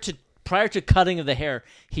 Prior to cutting of the hair,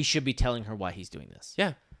 he should be telling her why he's doing this.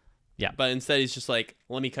 Yeah. Yeah. But instead he's just like,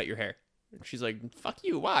 let me cut your hair. She's like, fuck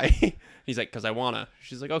you, why? He's like, because I wanna.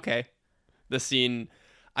 She's like, okay. The scene,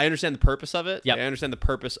 I understand the purpose of it. Yep. I understand the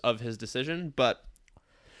purpose of his decision, but...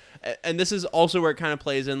 And this is also where it kind of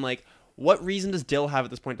plays in, like, what reason does Dill have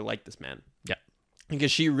at this point to like this man? Yeah.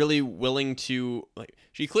 Because she really willing to, like,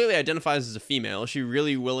 she clearly identifies as a female. Is she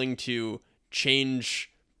really willing to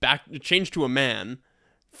change to a man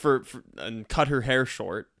and cut her hair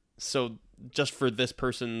short? So just for this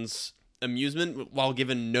person's amusement while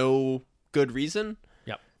given no good reason?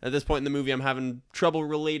 Yep. At this point in the movie, I'm having trouble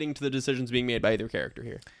relating to the decisions being made by either character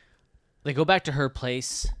here. They go back to her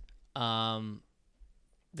place.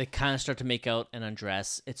 They kind of start to make out and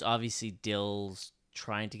undress. It's obviously Dill's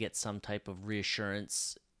trying to get some type of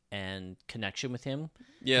reassurance and connection with him.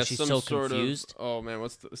 Yeah, she's some so sort confused. Of, oh man,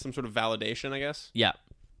 some sort of validation, I guess? Yeah.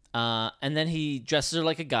 And then he dresses her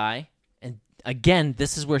like a guy. And again,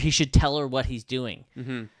 this is where he should tell her what he's doing.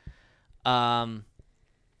 Mm-hmm.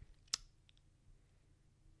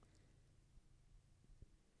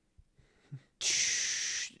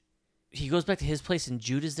 He goes back to his place, and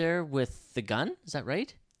Jude is there with the gun. Is that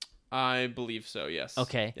right? I believe so, yes.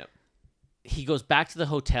 Okay. Yep. He goes back to the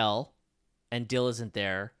hotel, and Dill isn't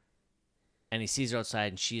there, and he sees her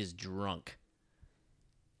outside, and she is drunk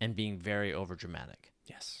and being very overdramatic.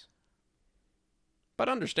 Yes. But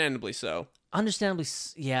understandably so. Understandably,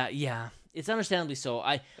 yeah. It's understandably so.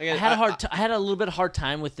 I Again, had a little bit of hard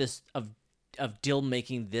time with this of Dill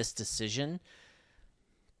making this decision.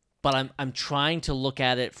 But I'm trying to look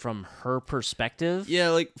at it from her perspective. Yeah,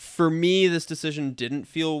 like, for me, this decision didn't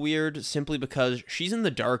feel weird simply because she's in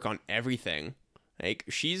the dark on everything. Like,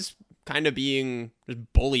 she's kind of being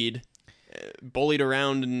just bullied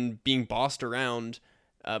around and being bossed around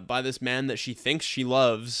by this man that she thinks she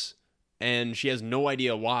loves, and she has no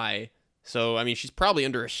idea why. So, I mean, she's probably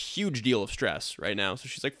under a huge deal of stress right now. So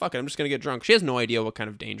she's like, fuck it, I'm just going to get drunk. She has no idea what kind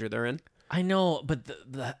of danger they're in. I know, but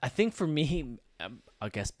I think for me... I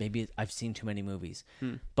guess maybe I've seen too many movies,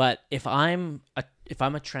 but if I'm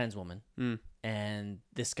a trans woman and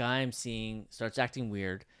this guy I'm seeing starts acting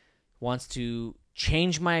weird, wants to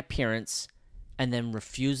change my appearance, and then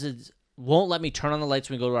won't let me turn on the lights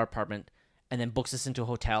when we go to our apartment, and then books us into a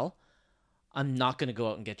hotel, I'm not going to go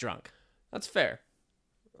out and get drunk. That's fair.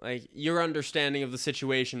 Like, your understanding of the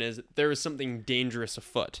situation is there is something dangerous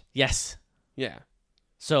afoot. Yes. Yeah.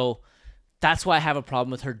 So... that's why I have a problem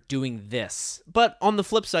with her doing this. But on the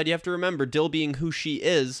flip side, you have to remember, Dill being who she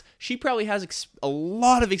is, she probably has a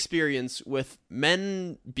lot of experience with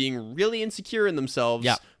men being really insecure in themselves,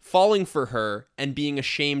 falling for her, and being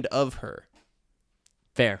ashamed of her.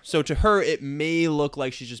 Fair. So to her, it may look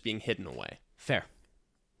like she's just being hidden away. Fair.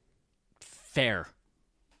 Fair.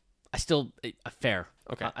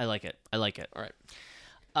 Okay. I like it. All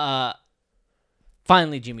right.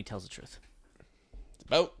 Finally, Jimmy tells the truth. It's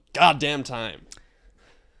about goddamn time.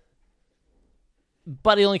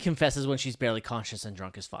 But he only confesses when she's barely conscious and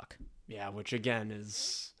drunk as fuck. Yeah, which again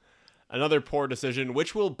is another poor decision,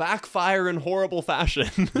 which will backfire in horrible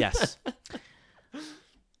fashion. Yes.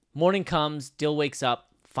 Morning comes, Dill wakes up,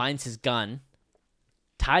 finds his gun,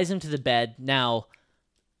 ties him to the bed. Now,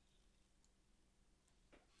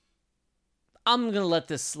 I'm going to let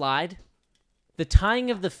this slide. The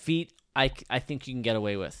tying of the feet, I think you can get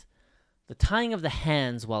away with. The tying of the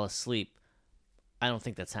hands while asleep, I don't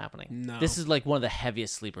think that's happening. No. This is like one of the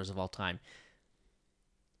heaviest sleepers of all time.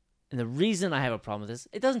 And the reason I have a problem with this,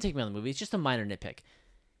 it doesn't take me on the movie, it's just a minor nitpick.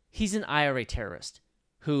 He's an IRA terrorist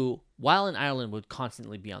who, while in Ireland, would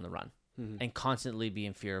constantly be on the run and constantly be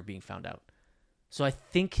in fear of being found out. So I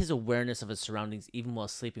think his awareness of his surroundings, even while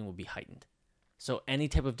sleeping, would be heightened. So any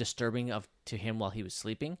type of disturbing to him while he was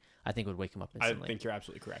sleeping, I think would wake him up instantly. I think you're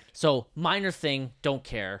absolutely correct. So minor thing, don't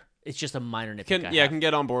care. It's just a minor nitpick. I can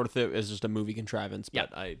get on board with it as just a movie contrivance,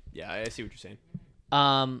 but I see what you're saying.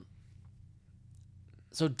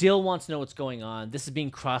 So Dill wants to know what's going on. This is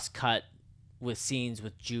being cross-cut with scenes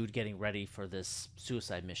with Jude getting ready for this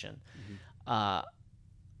suicide mission.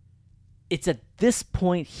 It's at this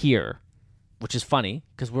point here, which is funny,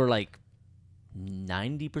 because we're like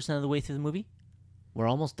 90% of the way through the movie. We're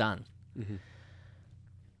almost done.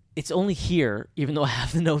 It's only here, even though I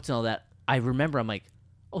have the notes and all that, I remember I'm like,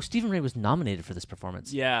 oh, Stephen Ray was nominated for this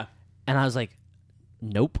performance. Yeah. And I was like,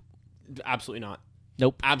 nope. Absolutely not.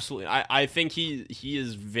 Nope. Absolutely. I think he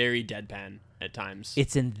is very deadpan at times.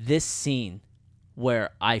 It's in this scene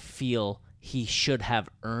where I feel he should have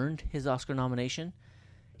earned his Oscar nomination.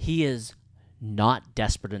 He is not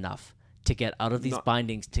desperate enough to get out of these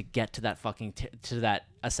bindings to get to that fucking to that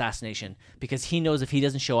assassination, because he knows if he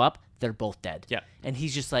doesn't show up, they're both dead. Yeah. And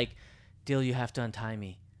he's just like, Dill, you have to untie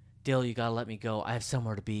me. Dill, you gotta let me go. I have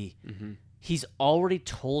somewhere to be. He's already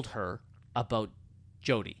told her about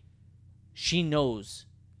Jody. She knows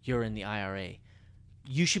you're in the IRA.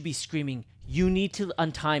 You should be screaming, you need to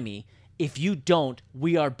untie me. If you don't,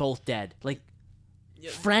 we are both dead. Like,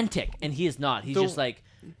 frantic. And he is not. He's just like,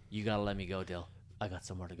 you gotta let me go, Dill. I got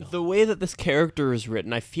somewhere to go. The way that this character is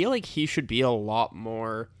written, I feel like he should be a lot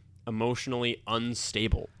more emotionally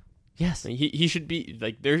unstable. Yes. He should be,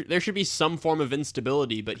 like, there should be some form of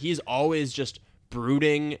instability, but he's always just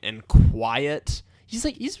brooding and quiet. He's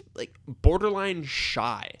like borderline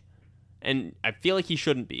shy. And I feel like he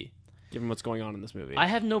shouldn't be, given what's going on in this movie. I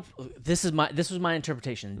have no. This was my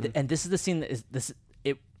interpretation, and this is the scene that is this.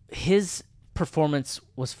 His performance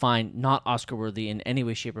was fine, not Oscar worthy in any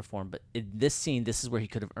way, shape, or form. But in this scene, this is where he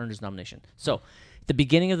could have earned his nomination. So, the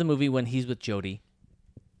beginning of the movie when he's with Jody,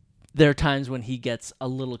 there are times when he gets a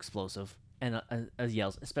little explosive and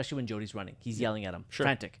yells, especially when Jody's running. He's yelling at him,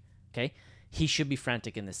 frantic. Okay, he should be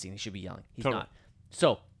frantic in this scene. He should be yelling. He's not.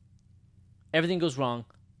 So, everything goes wrong.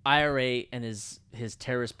 IRA and his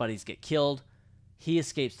terrorist buddies get killed. He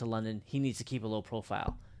escapes to London. He needs to keep a low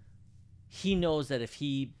profile. He knows that if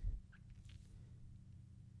he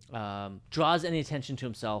draws any attention to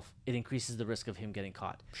himself, it increases the risk of him getting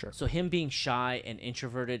caught. Sure. So him being shy and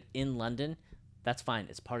introverted in London, that's fine.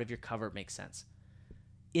 It's part of your cover. It makes sense.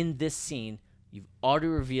 In this scene, you've already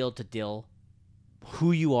revealed to Dill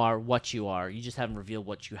who you are, what you are. You just haven't revealed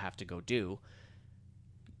what you have to go do.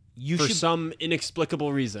 For some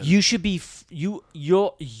inexplicable reason. You should be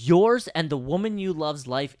yours and the woman you love's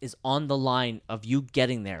life is on the line of you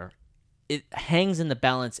getting there. It hangs in the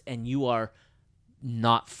balance, and you are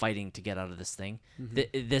not fighting to get out of this thing.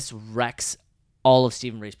 This wrecks all of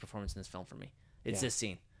Stephen Ray's performance in this film for me. It's this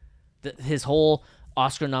scene. His whole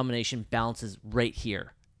Oscar nomination balances right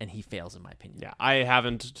here, and he fails, in my opinion. Yeah, I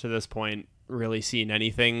haven't to this point really seen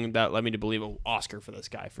anything that led me to believe an Oscar for this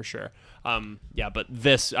guy for sure. But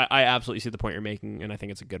this, I absolutely see the point you're making, and I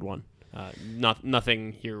think it's a good one.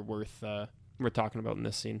 Nothing here worth talking about in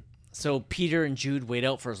this scene. So Peter and Jude wait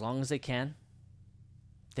out for as long as they can.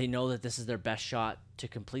 They know that this is their best shot to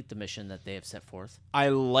complete the mission that they have set forth. I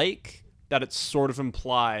like that it's sort of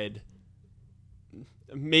implied.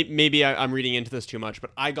 Maybe I'm reading into this too much,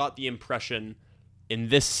 but I got the impression in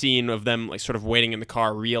this scene of them like sort of waiting in the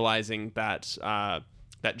car, realizing that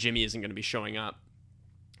that Jimmy isn't going to be showing up,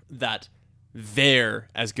 that they're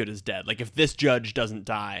as good as dead. Like if this judge doesn't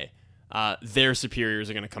die, their superiors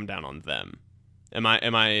are going to come down on them. Am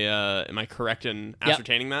I correct in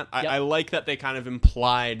ascertaining that? I like that they kind of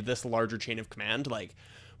implied this larger chain of command. Like,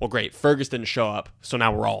 well, great, Fergus didn't show up, so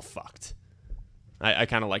now we're all fucked. I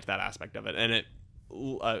kind of like that aspect of it, and it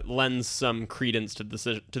lends some credence to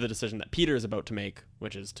the decision that Peter is about to make,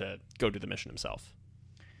 which is to go do the mission himself.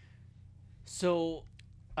 So,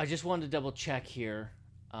 I just wanted to double check here.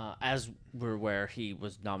 As we're aware, he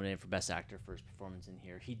was nominated for Best Actor for his performance in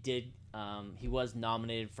here. He was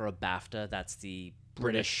nominated for a BAFTA. That's the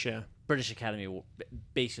British Academy Award,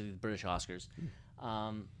 basically the British Oscars.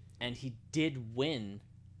 And he did win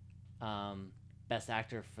Best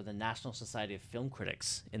Actor for the National Society of Film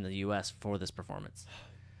Critics in the U.S. for this performance.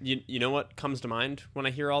 You know what comes to mind when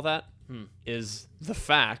I hear all that? Is the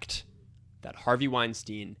fact that Harvey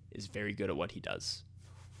Weinstein is very good at what he does,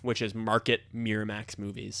 which is market Miramax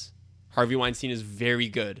movies. Harvey Weinstein is very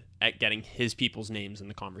good at getting his people's names in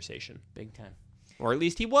the conversation. Big time. Or at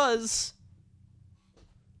least he was.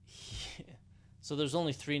 Yeah. So there's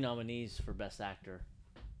only 3 nominees for Best Actor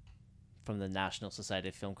from the National Society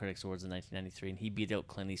of Film Critics Awards in 1993, and he beat out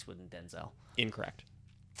Clint Eastwood and Denzel. Incorrect.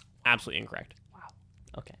 Absolutely incorrect. Wow.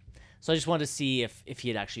 Okay. So I just wanted to see if he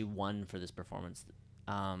had actually won for this performance.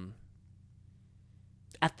 At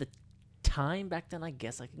the time back then, I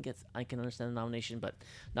guess I can understand the nomination, but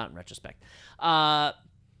not in retrospect.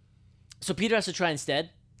 So Peter has to try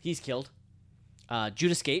instead. He's killed.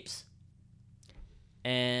 Jude escapes,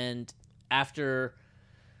 and after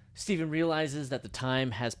Stephen realizes that the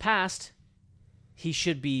time has passed, he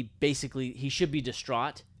should be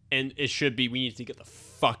distraught. And it should be, we need to get the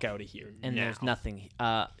fuck out of here And now. there's nothing.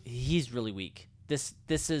 He's really weak. This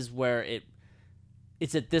is where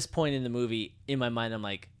it's at this point in the movie, in my mind, I'm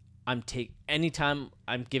like, anytime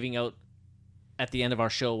I'm giving out at the end of our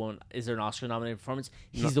show, when is there an Oscar nominated performance,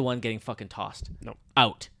 he's the one getting fucking tossed. No.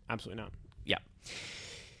 Out. Absolutely not. Yeah.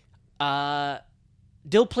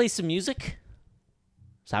 Dill plays some music.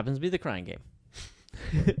 This happens to be the Crying Game.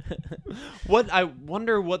 I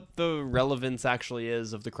wonder what the relevance actually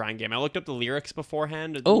is of the Crying Game. I looked up the lyrics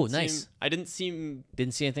beforehand. Nice. Didn't see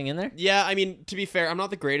anything in there. Yeah, I mean, to be fair, I'm not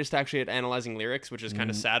the greatest actually at analyzing lyrics, which is kind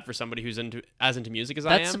of sad for somebody who's into music as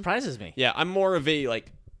I am. That surprises me. Yeah, I'm more of a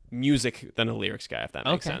like music than a lyrics guy, if that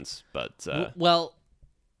makes sense. But well,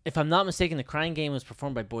 if I'm not mistaken, the Crying Game was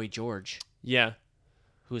performed by Boy George. Yeah,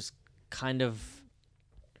 who's kind of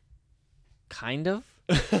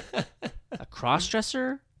a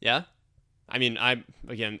cross-dresser. Yeah, I mean,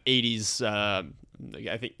 again 80s.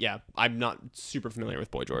 I think I'm not super familiar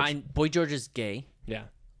with Boy George. Boy George is gay. Yeah,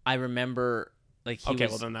 I remember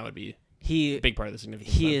well then that would be a big part of the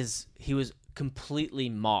significance. He was completely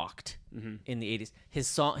mocked in the 80s. His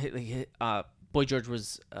song, Boy George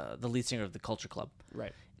was the lead singer of the Culture Club,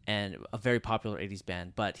 right, and a very popular 80s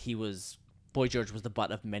band. But Boy George was the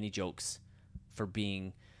butt of many jokes for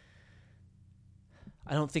being.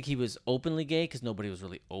 I don't think he was openly gay because nobody was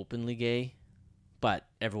really openly gay, but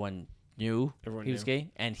everyone knew he was gay,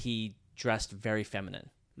 and he dressed very feminine,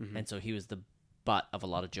 and so he was the butt of a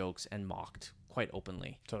lot of jokes and mocked quite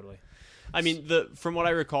openly. Totally. I mean, from what I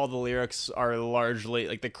recall, the lyrics are largely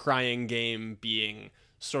like the Crying Game being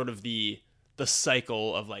sort of the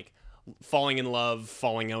cycle of like falling in love,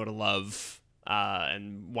 falling out of love,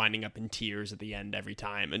 and winding up in tears at the end every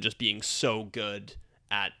time, and just being so good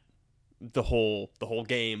at the whole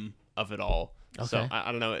game of it all. Okay. So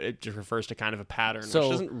I don't know. It just refers to kind of a pattern, which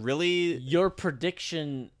doesn't really. Your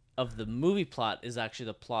prediction of the movie plot is actually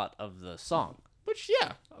the plot of the song. Which,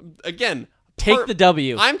 yeah, again, take the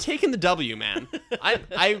W. I'm taking the W, man.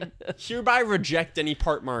 I hereby reject any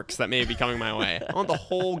part marks that may be coming my way. I want the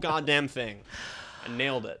whole goddamn thing. I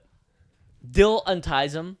nailed it. Dill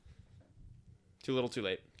unties him. Too little, too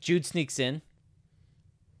late. Jude sneaks in.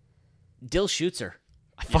 Dill shoots her.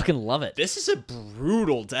 I fucking love it. This is a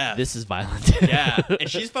brutal death. This is violent. Yeah. And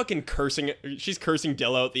she's fucking cursing. She's cursing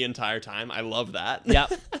Dill out the entire time. I love that.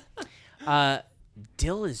 Yep.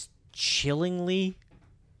 Dill is chillingly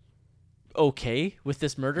okay with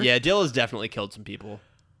this murder. Yeah, Dill has definitely killed some people.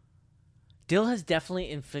 Dill has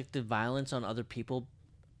definitely inflicted violence on other people,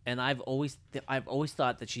 and I've always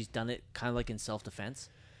thought that she's done it kind of like in self-defense.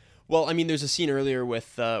 Well, I mean, there's a scene earlier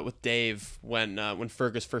with Dave when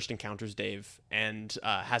Fergus first encounters Dave and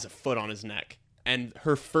has a foot on his neck, and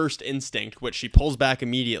her first instinct, which she pulls back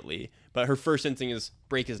immediately, but her first instinct is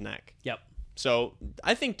break his neck. Yep. So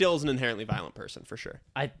I think Dill's an inherently violent person for sure.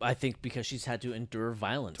 I think because she's had to endure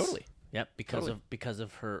violence. Totally. Yep. Because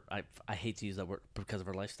of her. I hate to use that word, because of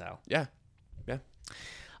her lifestyle. Yeah. Yeah.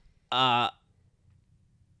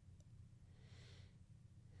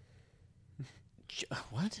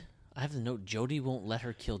 What? I have the note. Jody won't let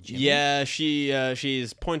her kill Jimmy. Yeah,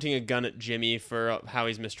 she's pointing a gun at Jimmy for how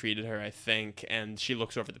he's mistreated her, I think, and she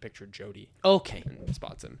looks over the picture of Jody. Okay. And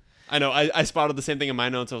spots him. I know. I spotted the same thing in my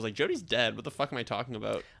notes. I was like, Jody's dead. What the fuck am I talking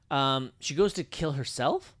about? She goes to kill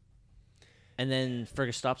herself, and then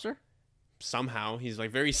Fergus stops her. Somehow he's like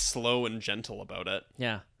very slow and gentle about it.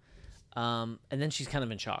 Yeah. And then she's kind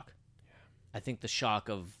of in shock. I think the shock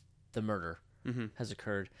of the murder has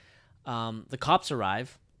occurred. The cops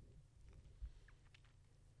arrive.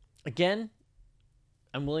 Again,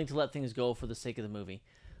 I'm willing to let things go for the sake of the movie.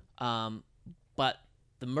 But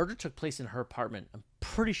the murder took place in her apartment. I'm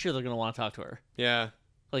pretty sure they're going to want to talk to her. Yeah.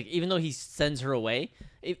 Like, even though he sends her away,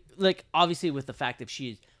 obviously with the fact that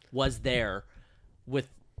she was there with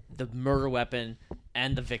the murder weapon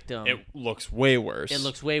and the victim. It looks way worse.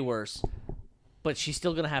 But she's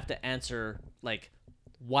still going to have to answer, like,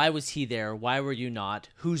 why was he there? Why were you not?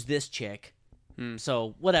 Who's this chick?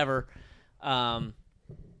 So, whatever.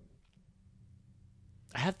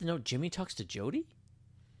 I have to know, Jimmy talks to Jody?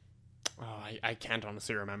 Oh, I can't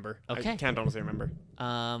honestly remember. Okay. I can't honestly remember.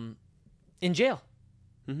 In jail.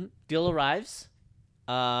 Mm-hmm. Dill arrives.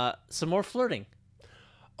 Some more flirting.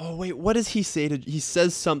 Oh, wait, what does he say he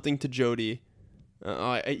says something to Jody.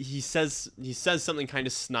 He says something kind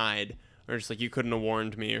of snide. Or just like, you couldn't have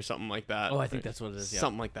warned me or something like that. Oh, I think that's what it is. Yeah.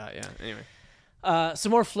 Something like that, yeah. Anyway. Some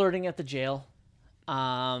more flirting at the jail.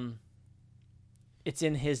 It's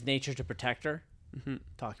in his nature to protect her. Mm-hmm.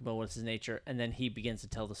 Talking about what's his nature. And then he begins to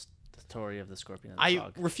tell the story of the scorpion and the I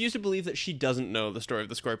frog. refuse to believe that she doesn't know the story of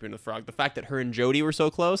the scorpion and the frog. The fact that her and Jody were so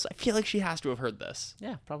close, I feel like she has to have heard this.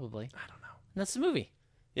 Yeah, probably. I don't know. And that's the movie.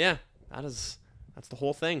 Yeah, that's the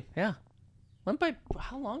whole thing. Yeah.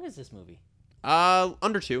 How long is this movie?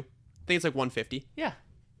 Under 2. I think it's like 150. Yeah.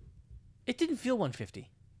 It didn't feel 150.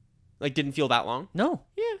 Like, didn't feel that long. No.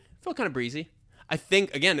 Yeah, it felt kind of breezy. I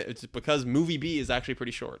think, again, it's because movie B is actually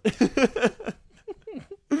pretty short.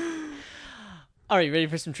 All right, you ready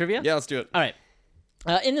for some trivia? Yeah, let's do it. All right.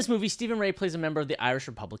 In this movie, Stephen Ray plays a member of the Irish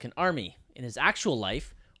Republican Army. In his actual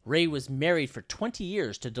life, Ray was married for 20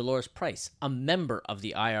 years to Dolores Price, a member of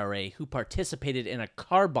the IRA who participated in a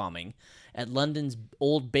car bombing at London's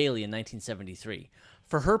Old Bailey in 1973.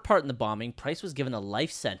 For her part in the bombing, Price was given a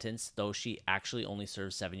life sentence, though she actually only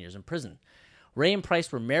served 7 years in prison. Ray and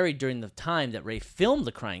Price were married during the time that Ray filmed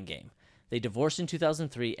The Crying Game. They divorced in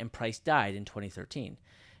 2003, and Price died in 2013.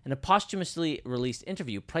 In a posthumously released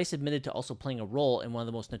interview, Price admitted to also playing a role in one of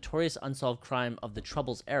the most notorious unsolved crime of the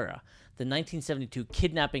Troubles era, the 1972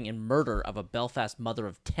 kidnapping and murder of a Belfast mother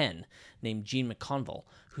of 10 named Jean McConville,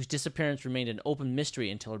 whose disappearance remained an open mystery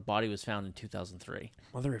until her body was found in 2003.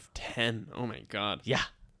 Mother of 10. Oh my god. Yeah.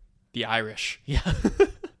 The Irish. Yeah.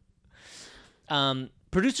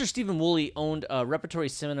 Producer Stephen Woolley owned a repertory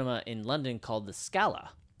cinema in London called the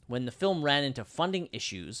Scala. When the film ran into funding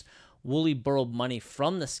issues, Woolley borrowed money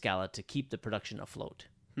from the Scala to keep the production afloat.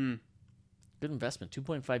 Good investment.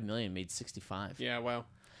 $2.5 million, made 65. Yeah, wow.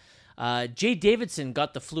 Jay Davidson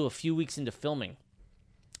got the flu a few weeks into filming.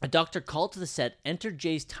 A doctor called to the set, entered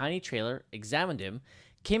Jay's tiny trailer, examined him,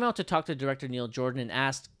 came out to talk to director Neil Jordan, and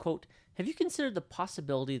asked, quote, "Have you considered the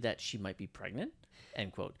possibility that she might be pregnant?"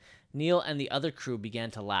 End quote. Neil and the other crew began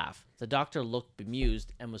to laugh. The doctor looked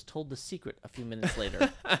bemused and was told the secret a few minutes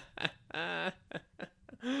later.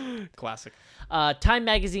 Classic. Time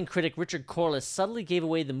magazine critic Richard Corliss subtly gave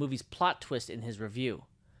away the movie's plot twist in his review.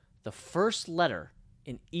 The first letter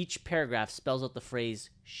in each paragraph spells out the phrase,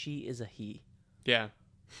 "She is a he." Yeah.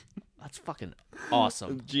 That's fucking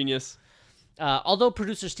awesome. Genius. Although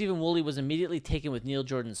producer Stephen Woolley was immediately taken with Neil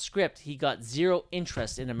Jordan's script, he got zero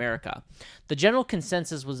interest in America. The general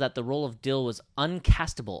consensus was that the role of Dill was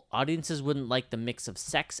uncastable. Audiences wouldn't like the mix of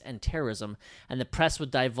sex and terrorism, and the press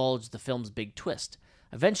would divulge the film's big twist.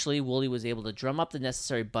 Eventually, Woolley was able to drum up the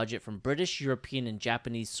necessary budget from British, European, and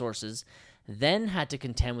Japanese sources, then had to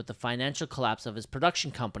contend with the financial collapse of his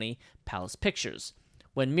production company, Palace Pictures.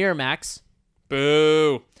 When Miramax,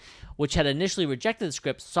 boo, which had initially rejected the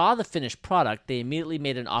script, saw the finished product, they immediately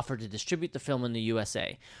made an offer to distribute the film in the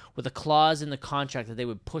USA, with a clause in the contract that they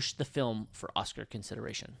would push the film for Oscar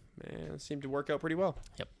consideration. Man, it seemed to work out pretty well.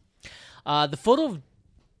 Yep. The photo of...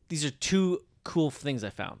 These are two cool things I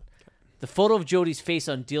found. The photo of Jodie's face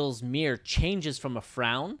on Dill's mirror changes from a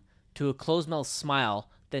frown to a closed-mouthed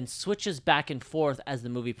smile, then switches back and forth as the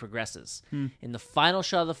movie progresses. In the final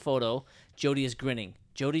shot of the photo, Jodie is grinning.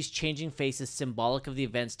 Jodie's changing face is symbolic of the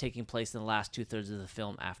events taking place in the last two-thirds of the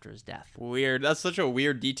film after his death. Weird. That's such a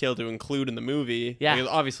weird detail to include in the movie. Yeah. Because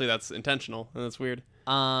obviously that's intentional, and that's weird.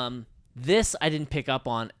 This I didn't pick up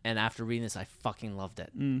on, and after reading this, I fucking loved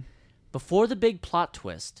it. Before the big plot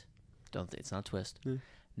twist, it's not a twist,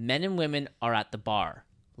 men and women are at the bar.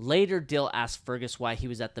 Later, Dill asked Fergus why he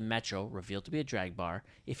was at the Metro, revealed to be a drag bar,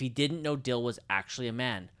 if he didn't know Dill was actually a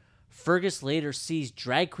man. Fergus later sees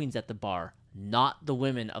drag queens at the bar, not the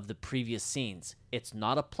women of the previous scenes. It's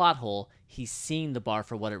not a plot hole. He's seeing the bar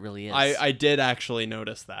for what it really is. I did actually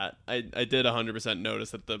notice that. I did 100%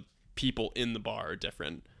 notice that the people in the bar are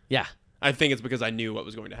different. Yeah. I think it's because I knew what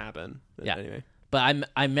was going to happen. Yeah. Anyway. But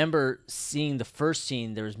I remember seeing the first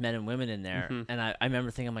scene, there was men and women in there, and I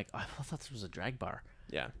remember thinking, I'm like, oh, I thought this was a drag bar.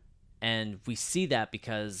 Yeah. And we see that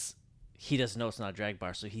because he doesn't know it's not a drag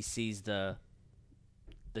bar, so he sees the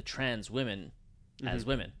trans women as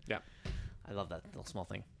women. Yeah. I love that little small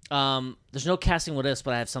thing. There's no casting with this,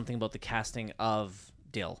 but I have something about the casting of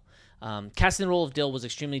Dill. Casting the role of Dill was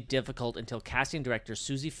extremely difficult until casting director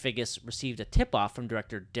Susie Figgis received a tip-off from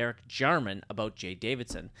director Derek Jarman about Jay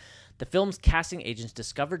Davidson. The film's casting agents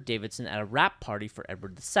discovered Davidson at a wrap party for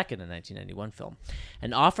Edward II, a 1991 film,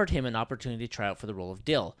 and offered him an opportunity to try out for the role of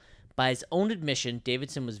Dill. By his own admission,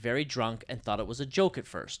 Davidson was very drunk and thought it was a joke at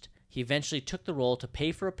first. He eventually took the role to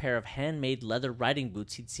pay for a pair of handmade leather riding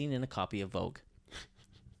boots he'd seen in a copy of Vogue.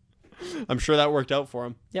 I'm sure that worked out for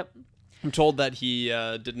him. Yep. I'm told that he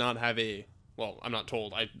did not have a Well, I'm not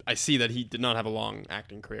told. I see that he did not have a long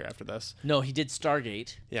acting career after this. No, he did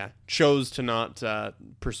Stargate. Yeah, chose to not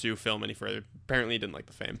pursue film any further. Apparently, he didn't like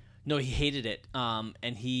the fame. No, he hated it.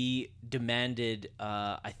 And he demanded.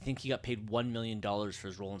 I think he got paid $1 million for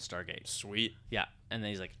his role in Stargate. Sweet. Yeah, and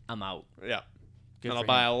then he's like, "I'm out." Yeah. Good and I'll for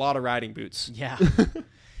buy him. a lot of riding boots. Yeah.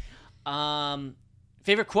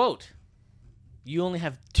 Favorite quote? You only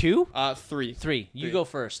have 2? 3. 3. You go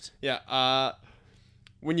first. Yeah.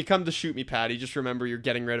 When you come to shoot me, Patty, just remember you're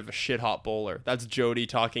getting rid of a shit-hot bowler. That's Jody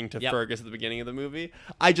talking to Fergus at the beginning of the movie.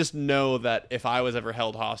 I just know that if I was ever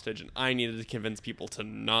held hostage and I needed to convince people to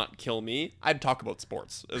not kill me, I'd talk about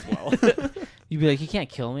sports as well. You'd be like, "You can't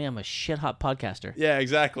kill me. I'm a shit hot podcaster." Yeah,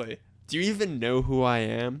 exactly. Do you even know who I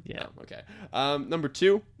am? Yeah. Oh, okay. Number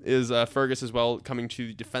 2 is Fergus as well, coming to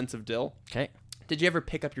the defense of Dill. Okay. Did you ever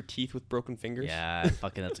pick up your teeth with broken fingers? Yeah,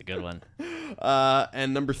 fucking that's a good one.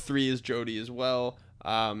 And number 3 is Jody as well.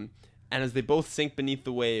 And as they both sink beneath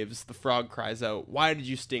the waves, the frog cries out, "Why did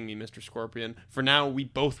you sting me, Mr. Scorpion? For now we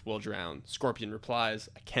both will drown." Scorpion replies,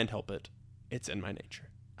 "I can't help it. It's in my nature."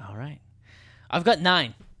 All right. I've got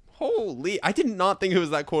 9. Holy, I did not think it was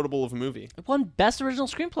that quotable of a movie. It won Best Original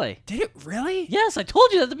Screenplay. Did it really? Yes, I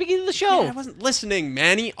told you at the beginning of the show. Yeah, I wasn't listening,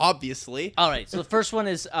 Manny, obviously. All right, so the first one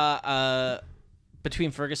is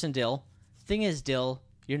between Fergus and Dill. Thing is, Dill,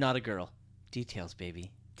 you're not a girl. Details,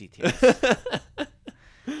 baby. Details.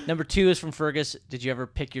 Number 2 is from Fergus. Did you ever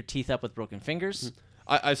pick your teeth up with broken fingers?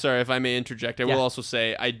 I sorry if I may interject. I will also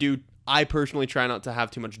say I personally try not to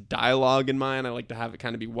have too much dialogue in mine. I like to have it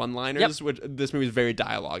kind of be one-liners, which this movie is very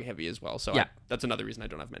dialogue heavy as well. So that's another reason I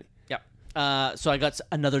don't have many. Yep. So I got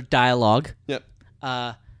another dialogue. Yep.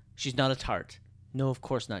 She's not a tart. No, of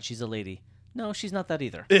course not. She's a lady. No, she's not that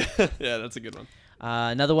either. Yeah, that's a good one.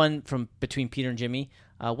 Another one from between Peter and Jimmy.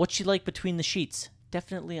 What's she like between the sheets?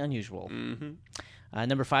 Definitely unusual. Mm-hmm.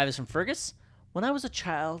 Number 5 is from Fergus. When I was a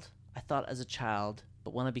child, I thought as a child,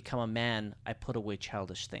 but when I become a man, I put away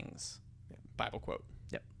childish things. Bible quote.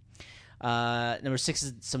 Yep. Number 6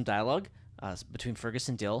 is some dialogue between Fergus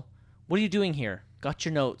and Dill. What are you doing here? Got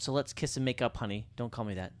your note, so let's kiss and make up, honey. Don't call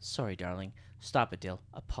me that. Sorry, darling. Stop it, Dill.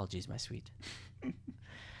 Apologies, my sweet.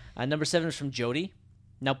 Number 7 is from Jody.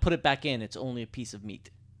 Now put it back in. It's only a piece of meat.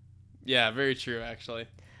 Yeah, very true, actually.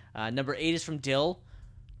 Number 8 is from Dill.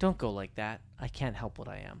 Don't go like that. I can't help what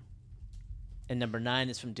I am. And number 9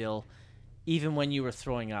 is from Dill. Even when you were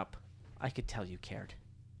throwing up, I could tell you cared.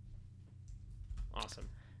 Awesome.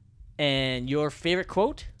 And your favorite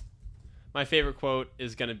quote? My favorite quote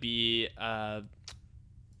is going to be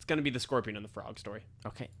it's going to be the Scorpion and the Frog story.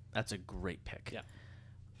 Okay, that's a great pick. Yeah.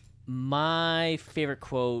 My favorite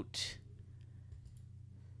quote,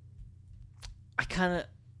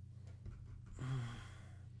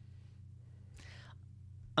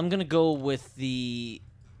 I'm going to go with the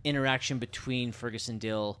interaction between Fergus and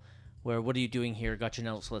Dill, where, what are you doing here? Got your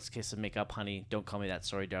notes, so let's kiss and make up, honey. Don't call me that.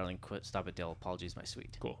 Sorry, darling. Quit. Stop it, Dill. Apologies, my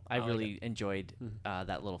sweet. Cool. I really enjoyed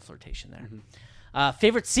that little flirtation there.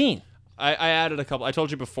 Favorite scene? I added a couple. I told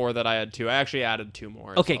you before that I had 2. I actually added 2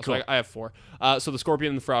 more. Okay, well. cool. So I have 4. So the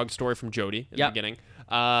Scorpion and the Frog story from Jody in the beginning.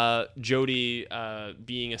 Jody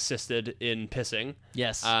being assisted in pissing.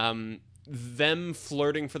 Yes. Them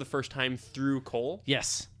flirting for the first time through coal.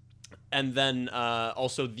 Yes. And then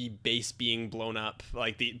also the base being blown up,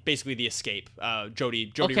 like basically the escape.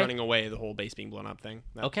 Jody running away, the whole base being blown up thing.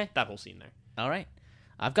 That whole scene there. All right.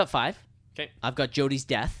 I've got 5. Okay. I've got Jody's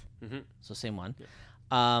death. Mm-hmm. So same one. Yeah.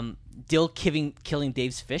 Dill killing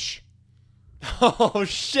Dave's fish. Oh,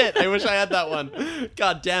 shit. I wish I had that one.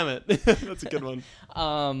 God damn it. That's a good one.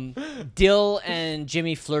 Dill and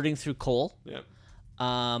Jimmy flirting through coal. Yeah.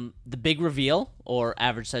 The big reveal, or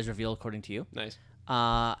average size reveal, according to you. Nice.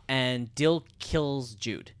 And Dill kills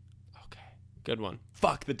Jude. Okay. Good one.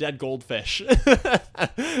 Fuck, the dead goldfish.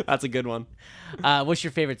 That's a good one. What's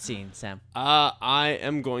your favorite scene, Sam? I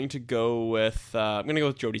am going to go with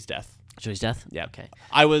Jody's death. Jody's death? Yeah. Okay.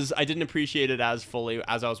 I didn't appreciate it as fully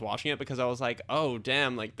as I was watching it, because I was like, oh,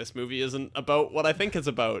 damn, like this movie isn't about what I think it's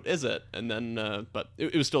about, is it? And then, but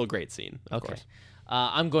it was still a great scene, of course.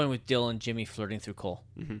 I'm going with Dill and Jimmy flirting through coal.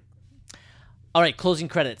 Mm-hmm. All right, closing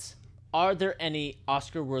credits. Are there any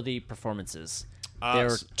Oscar-worthy performances? There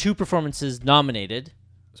are 2 performances nominated.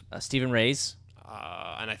 Stephen Ray's.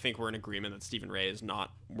 And I think we're in agreement that Stephen Ray is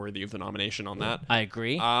not worthy of the nomination on that. I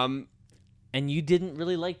agree. And you didn't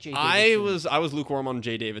really like Jay Davidson. I was lukewarm on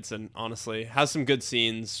Jay Davidson, honestly. Has some good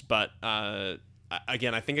scenes, but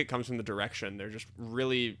again, I think it comes from the direction. They're just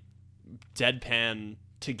really deadpan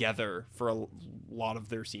together for a lot of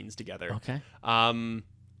their scenes together. Okay.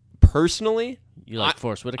 personally, You like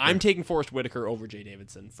Forrest Whitaker. I'm taking Forrest Whitaker over Jay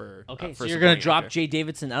Davidson for. Okay, for so you're going to supporting drop actor. Jay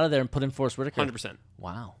Davidson out of there and put in Forrest Whitaker. 100%.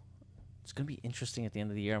 Wow. It's going to be interesting at the end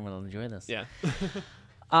of the year. I'm going to enjoy this. Yeah.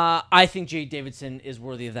 I think Jay Davidson is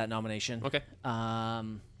worthy of that nomination. Okay. I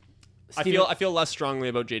I feel less strongly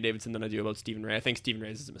about Jay Davidson than I do about Stephen Ray. I think Stephen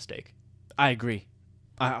Ray is a mistake. I agree.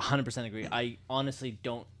 I 100% agree. I honestly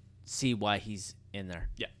don't see why he's in there.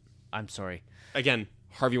 Yeah. I'm sorry. Again,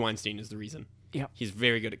 Harvey Weinstein is the reason. Yeah. He's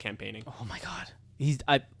very good at campaigning. Oh my God. He's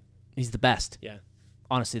the best. Yeah.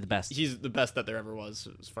 Honestly, the best. He's the best that there ever was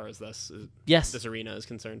as far as this arena is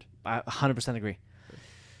concerned. I 100% agree.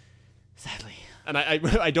 Sadly. And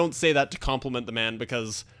I don't say that to compliment the man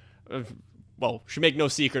because, should make no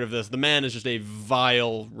secret of this. The man is just a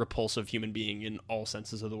vile, repulsive human being in all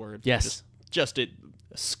senses of the word. Yes. Just a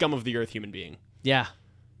scum of the earth human being. Yeah.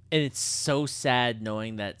 And it's so sad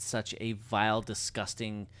knowing that such a vile,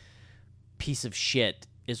 disgusting piece of shit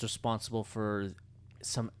is responsible for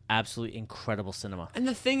some absolutely incredible cinema. And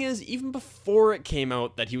the thing is, even before it came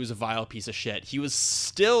out that he was a vile piece of shit, he was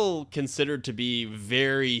still considered to be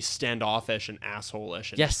very standoffish and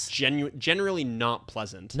asshole-ish. And yes. Generally not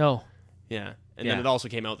pleasant. No. Yeah. And then it also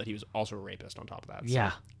came out that he was also a rapist on top of that. So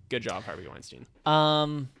yeah. Good job, Harvey Weinstein.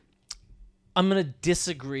 I'm going to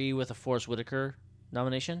disagree with a Forrest Whitaker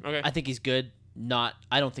nomination. Okay. I think he's good. I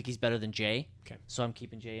don't think he's better than Jay. Okay. So I'm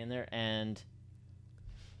keeping Jay in there. And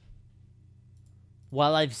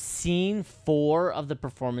while I've seen 4 of the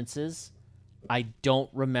performances, I don't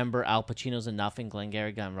remember Al Pacino's enough in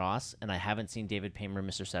Glengarry Glen Ross, and I haven't seen David Paymer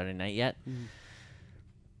Mr. Saturday Night yet.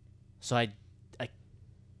 So I'm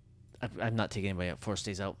not taking anybody out. Forrest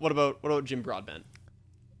stays out. What about Jim Broadbent?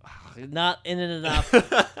 Not in it enough.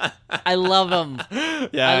 I love him.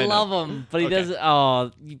 Yeah, I love him, but he doesn't.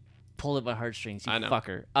 Oh, you pulled at my heartstrings, you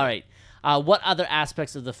fucker. All right. What other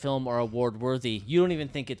aspects of the film are award worthy? You don't even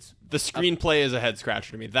think it's the screenplay is a head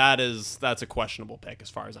scratcher to me. That's a questionable pick as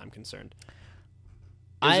far as I'm concerned.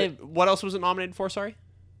 What else was it nominated for? Sorry.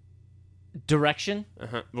 Direction.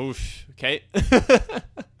 Oof. Okay.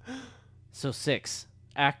 So 6: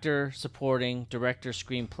 actor, supporting, director,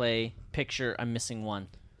 screenplay, picture. I'm missing one.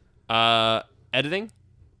 Editing.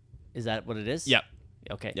 Is that what it is? Yep.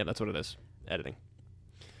 Okay. Yeah, that's what it is. Editing.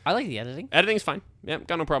 I like the editing. Editing's fine. Yeah,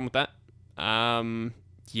 got no problem with that.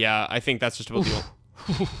 Yeah, I think that's just about the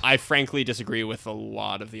only. I frankly disagree with a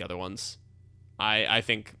lot of the other ones. I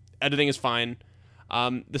think editing is fine.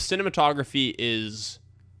 The cinematography is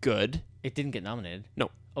good. It didn't get nominated. No.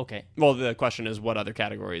 Okay. Well, the question is what other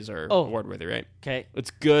categories are award worthy, right? Okay.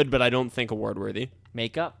 It's good, but I don't think award worthy.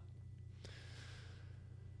 Makeup.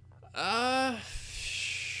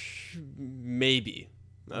 Maybe.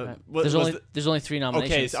 There's only 3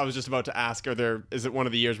 nominations. Okay, so I was just about to ask: is it one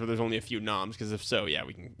of the years where there's only a few noms? Because if so, yeah,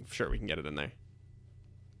 we can get it in there.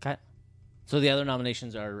 Okay. So the other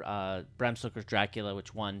nominations are Bram Stoker's Dracula,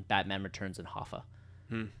 which won, Batman Returns, and Hoffa.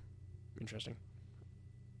 Interesting.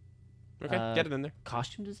 Okay, get it in there.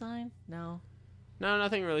 Costume design? No,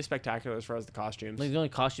 nothing really spectacular as far as the costumes. Like the only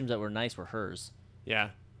costumes that were nice were hers.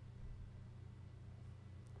 Yeah.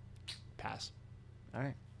 Pass. All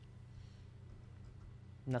right.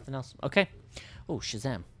 Nothing else. Okay. Oh,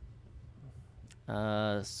 Shazam.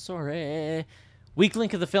 Sorry. Weak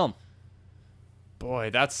link of the film.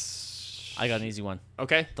 Boy, that's... I got an easy one.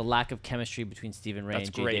 Okay. The lack of chemistry between Stephen Ray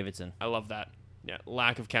and Jay Davidson. I love that. Yeah,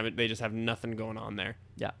 lack of chemistry. They just have nothing going on there.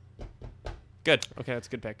 Yeah. Good. Okay, that's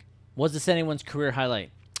a good pick. Was this anyone's career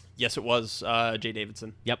highlight? Yes, it was Jay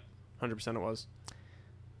Davidson. Yep. 100% it was.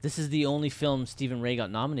 This is the only film Stephen Ray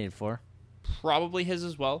got nominated for. Probably his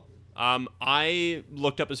as well. I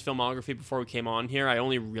looked up his filmography before we came on here. I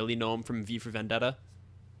only really know him from V for Vendetta.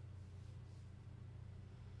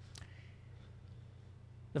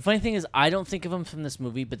 The funny thing is, I don't think of him from this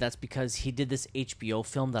movie, but that's because he did this HBO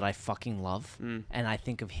film that I fucking love. And when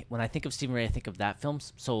I think of Stephen Ray, I think of that film.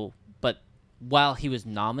 So, but while he was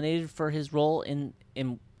nominated for his role in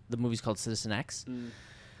the movie's called Citizen X,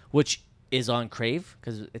 which is on Crave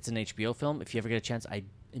because it's an HBO film. If you ever get a chance, I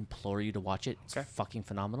implore you to watch it. It's fucking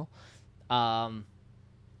phenomenal. I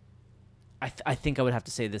think I would have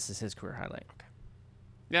to say this is his career highlight. Okay.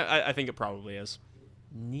 Yeah, I think it probably is.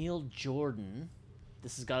 Neil Jordan.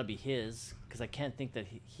 This has got to be his because I can't think that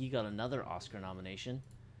he got another Oscar nomination.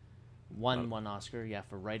 One Oscar,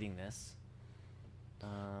 for writing this.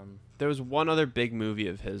 There was one other big movie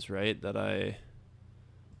of his, right? That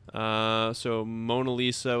so Mona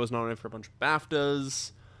Lisa was nominated for a bunch of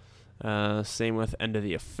BAFTAs. Same with End of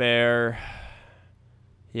the Affair.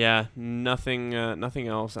 Yeah, nothing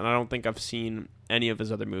else, and I don't think I've seen any of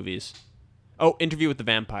his other movies. Oh, Interview with the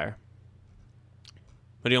Vampire.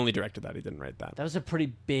 But he only directed that. He didn't write that. That was a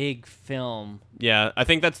pretty big film. Yeah, I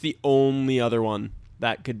think that's the only other one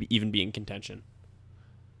that could even be in contention.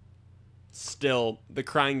 Still, The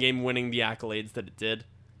Crying Game winning the accolades that it did,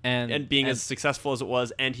 and being as successful as it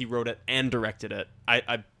was, and he wrote it and directed it,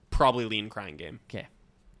 I probably lean Crying Game. Okay.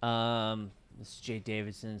 It's Jay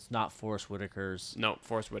Davidson's, not Forrest Whitaker's. No,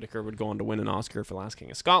 Forrest Whitaker would go on to win an Oscar for Last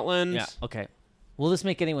King of Scotland. Yeah, okay. Will this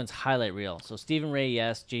make anyone's highlight reel? So Stephen Ray,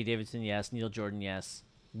 yes. Jay Davidson, yes. Neil Jordan, yes.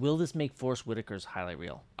 Will this make Forrest Whitaker's highlight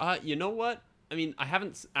reel? You know what? I mean, I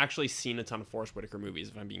haven't actually seen a ton of Forrest Whitaker movies,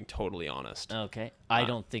 if I'm being totally honest. Okay. I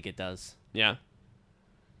don't think it does. Yeah.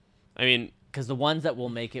 I mean... Because the ones that will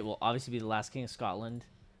make it will obviously be The Last King of Scotland.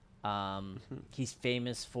 He's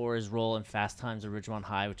famous for his role in Fast Times at Ridgemont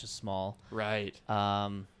High, which is small. Right.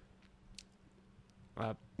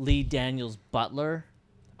 Lee Daniels Butler.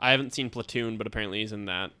 I haven't seen Platoon, but apparently he's in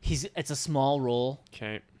that. It's a small role.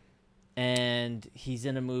 Okay. And he's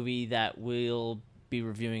in a movie that we'll be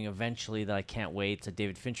reviewing eventually that I can't wait. It's a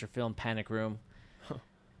David Fincher film, Panic Room.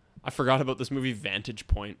 I forgot about this movie, Vantage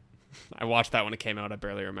Point. I watched that when it came out. I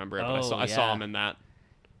barely remember it, but I saw him in that.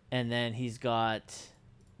 And then he's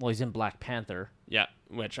in Black Panther. Yeah,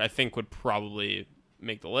 which I think would probably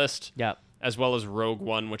make the list. Yeah. As well as Rogue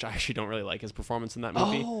One, which I actually don't really like his performance in that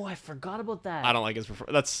movie. Oh, I forgot about that. I don't like his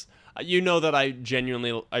performance. That's that I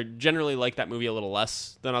generally like that movie a little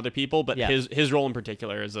less than other people, but his role in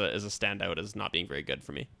particular is a standout as not being very good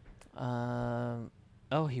for me. He was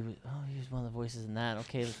one of the voices in that.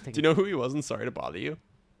 Okay, let's take. Do you know who he was in Sorry to Bother You?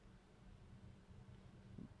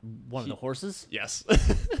 One of the horses? Yes.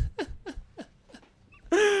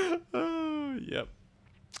 Yep.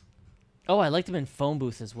 Oh, I liked him in Phone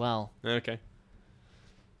Booth as well. Okay.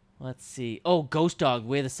 Let's see. Oh, Ghost Dog,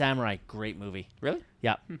 Way of the Samurai. Great movie. Really?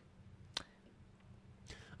 Yeah.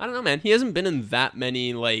 I don't know, man. He hasn't been in that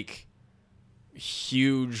many,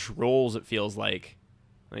 huge roles, it feels like.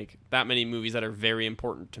 That many movies that are very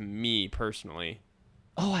important to me, personally.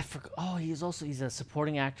 Oh, I forgot. Oh, he's a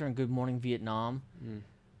supporting actor in Good Morning Vietnam. Mm.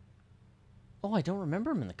 Oh, I don't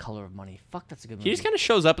remember him in The Color of Money. Fuck, that's a good movie. He just kind of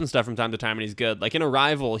shows up and stuff from time to time, and he's good. Like in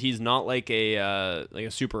Arrival, he's not like a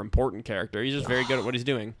super important character. He's just very good at what he's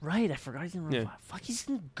doing. Right, I forgot he's in Arrival. Yeah. Fuck, he's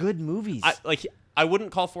in good movies. I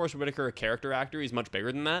wouldn't call Forrest Whitaker a character actor. He's much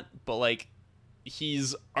bigger than that. But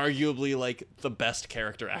he's arguably the best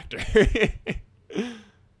character actor.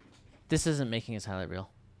 This isn't making his highlight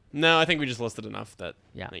reel. No, I think we just listed enough that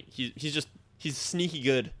he's he's sneaky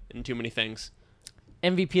good in too many things.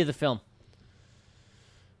 MVP of the film.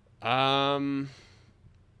 I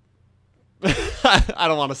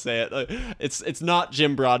don't want to say it. It's not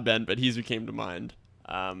Jim Broadbent, but he's who came to mind.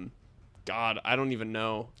 God, I don't even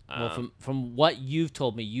know. Well, from what you've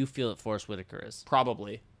told me, you feel that Forrest Whitaker is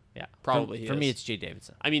probably. Yeah, probably. For me, it's Jay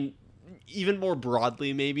Davidson. I mean, even more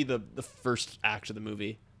broadly, maybe the first act of the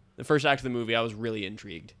movie. The first act of the movie, I was really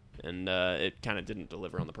intrigued, and it kind of didn't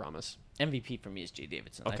deliver on the promise. MVP for me is Jay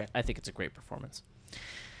Davidson. Okay, I think it's a great performance.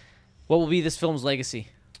 What will be this film's legacy?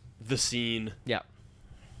 The scene. Yeah.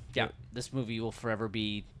 This movie will forever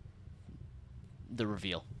be the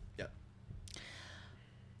reveal. Yeah.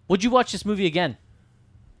 Would you watch this movie again?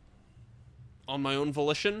 On my own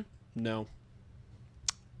volition? No.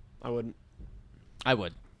 I wouldn't. I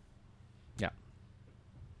would. Yeah.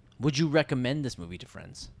 Would you recommend this movie to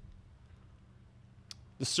friends?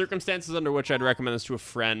 The circumstances under which I'd recommend this to a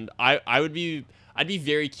friend, I'd be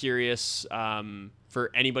very curious for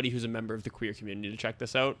anybody who's a member of the queer community to check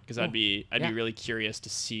this out, because I'd be really curious to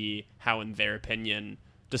see how, in their opinion,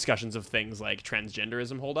 discussions of things like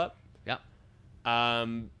transgenderism hold up. Yeah.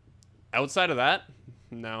 Outside of that,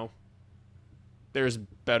 no. There's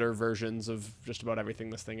better versions of just about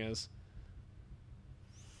everything this thing is.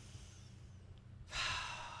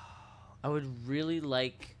 I would really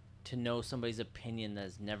like to know somebody's opinion that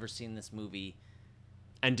has never seen this movie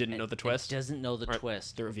and didn't know the twist. Doesn't know the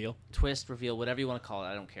twist. The reveal. Twist, reveal, whatever you want to call it.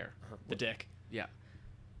 I don't care. The dick. Yeah.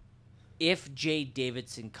 If Jay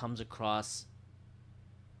Davidson comes across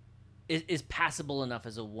is passable enough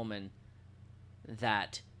as a woman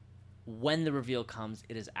that when the reveal comes,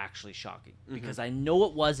 it is actually shocking. Mm-hmm. Because I know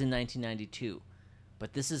it was in 1992,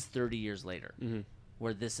 but this is 30 years later,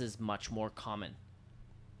 where this is much more common.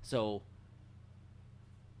 So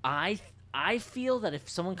I feel that if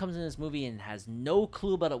someone comes in this movie and has no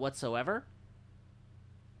clue about it whatsoever,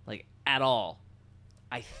 at all,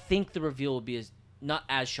 I think the reveal will be not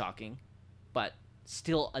as shocking, but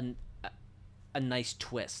still a nice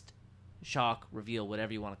twist. Shock, reveal,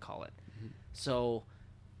 whatever you want to call it. Mm-hmm. So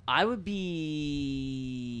I would be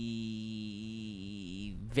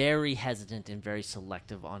very hesitant and very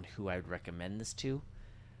selective on who I would recommend this to.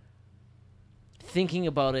 thinking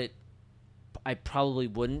about it, I probably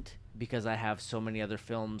wouldn't, because I have so many other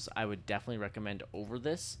films I would definitely recommend over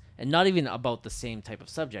this, and not even about the same type of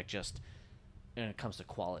subject, just when it comes to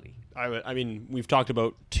quality. I mean, we've talked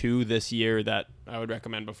about 2 this year that I would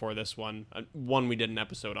recommend before this one. One we did an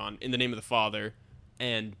episode on, In the Name of the Father,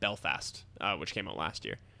 and Belfast, which came out last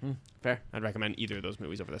year. Fair. I'd recommend either of those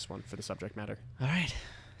movies over this one for the subject matter. All right.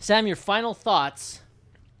 Sam, your final thoughts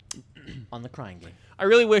on The Crying Game. I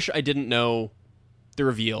really wish I didn't know the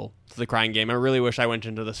reveal to The Crying Game. I really wish I went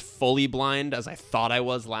into this fully blind as I thought I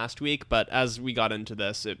was last week, but as we got into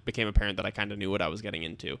this, it became apparent that I kind of knew what I was getting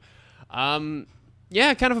into.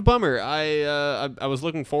 Yeah, kind of a bummer. I was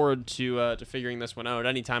looking forward to figuring this one out.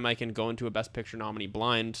 Anytime I can go into a Best Picture nominee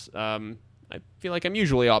blind, I feel like I'm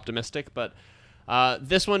usually optimistic, but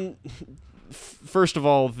this one, first of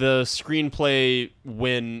all, the screenplay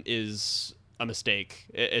win is a mistake.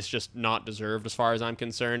 It's just not deserved as far as I'm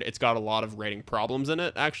concerned. It's got a lot of writing problems in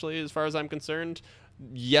it, actually, as far as I'm concerned.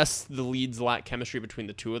 Yes, the leads lack chemistry between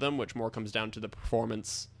the two of them, which more comes down to the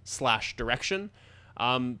performance/direction.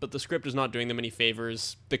 But the script is not doing them any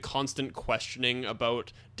favors. The constant questioning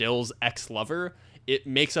about Dill's ex-lover, it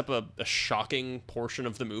makes up a shocking portion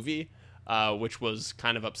of the movie, which was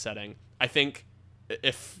kind of upsetting. I think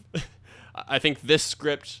this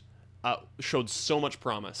script showed so much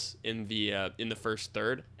promise in the first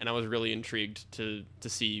third, and I was really intrigued to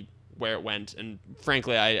see where it went. And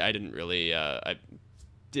frankly, I didn't really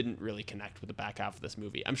connect with the back half of this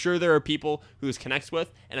movie. I'm sure there are people who this connects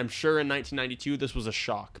with, and I'm sure in 1992 this was a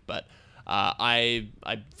shock, but I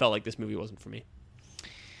felt like this movie wasn't for me.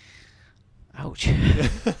 Ouch.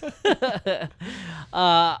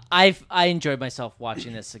 I enjoyed myself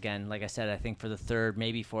watching this again. Like I said, I think for the third,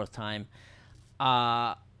 maybe fourth time.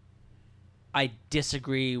 I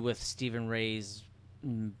disagree with Stephen Ray's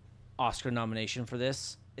Oscar nomination for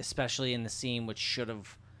this, especially in the scene which should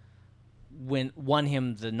have won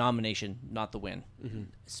him the nomination, not the win,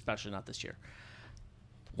 especially not this year.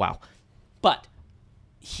 Wow. But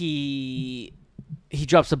he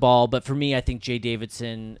drops the ball, but for me, I think Jay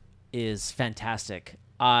Davidson is fantastic.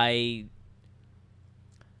 I'm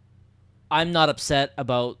not upset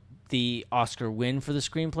about the Oscar win for the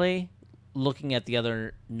screenplay. Looking at the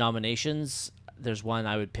other nominations, there's one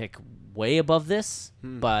I would pick way above this,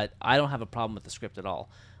 but I don't have a problem with the script at all.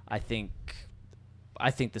 I think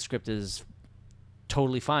the script is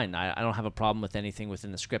totally fine. I don't have a problem with anything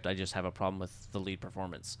within the script. I just have a problem with the lead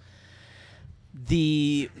performance.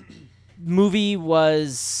 The movie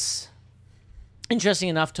was interesting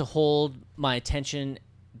enough to hold my attention,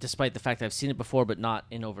 despite the fact that I've seen it before, but not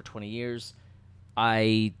in over 20 years.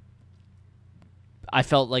 I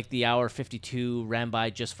felt like the hour 52 ran by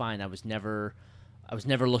just fine. I was never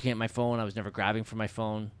looking at my phone. I was never grabbing for my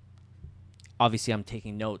phone. Obviously, I'm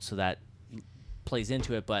taking notes, so that plays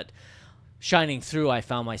into it. But shining through, I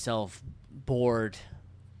found myself bored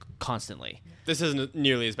constantly. This isn't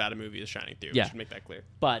nearly as bad a movie as Shining Through. Yeah. We should make that clear.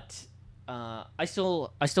 But I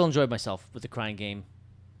still enjoyed myself with The Crying Game.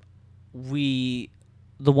 We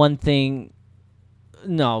talk about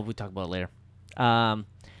it later. Time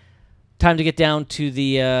to get down to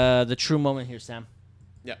the true moment here, Sam.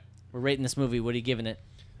 Yeah. We're rating this movie. What are you giving it?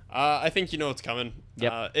 I think you know what's coming.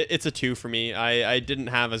 Yep. It's a 2 for me. I didn't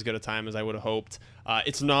have as good a time as I would have hoped.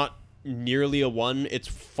 It's not nearly a 1. It's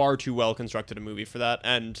far too well constructed a movie for that.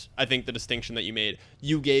 And I think the distinction that you made,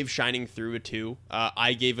 you gave Shining Through a 2.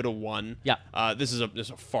 I gave it a 1. Yeah. This is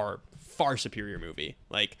a far superior movie.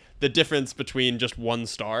 Like, the difference between just 1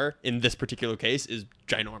 star in this particular case is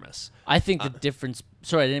ginormous. I think the difference.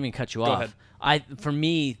 Sorry, I didn't even cut you off. ahead. For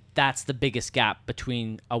me, that's the biggest gap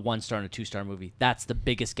between a 1-star and a 2-star movie. That's the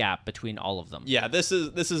biggest gap between all of them. Yeah, this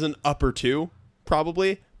is an upper 2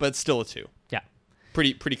 probably, but it's still a 2. Yeah.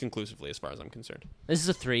 Pretty conclusively as far as I'm concerned. This is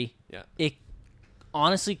a 3. Yeah. It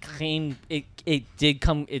honestly came. It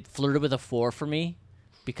flirted with a 4 for me,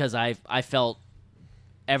 because I felt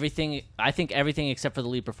everything. I think everything except for the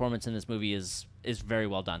lead performance in this movie is very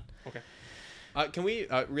well done. Okay. Can we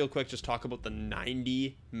real quick just talk about the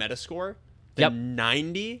 90 Metascore? The Yep.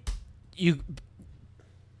 90.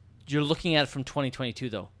 You're looking at it from 2022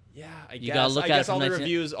 though. Yeah, I You guess. gotta look I at it guess from all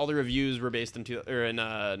the reviews were based in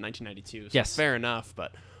 1992. So Yes. fair enough,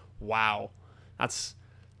 but wow, that's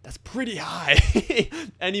pretty high.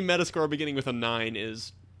 Any Metascore beginning with a 9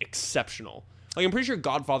 is exceptional. Like, I'm pretty sure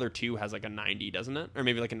Godfather 2 has like a 90, doesn't it? Or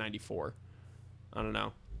maybe like a 94. I don't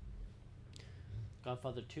know.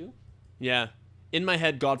 Godfather 2? Yeah. In my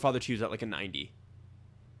head, Godfather 2 is at like a 90.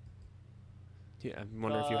 Yeah, I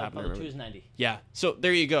wonder if you happen to Godfather remember. 2 is 90. Yeah. So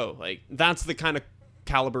there you go. Like, that's the kind of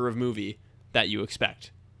caliber of movie that you expect.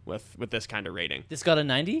 with this kind of rating. This got a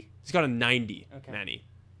 90? It's got a 90, Okay. Manny.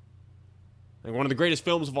 Like one of the greatest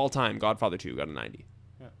films of all time, Godfather 2, got a 90.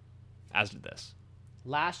 Yeah. As did this.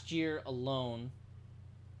 Last year alone,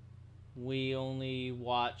 we only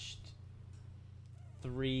watched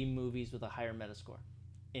 3 movies with a higher Metascore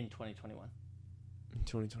in 2021. In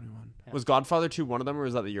 2021. Yeah. Was Godfather 2 one of them, or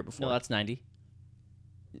was that the year before? No, that's 90.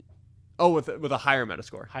 Oh, with a higher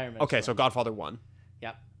Metascore. Higher Metascore. Okay, so Godfather 1.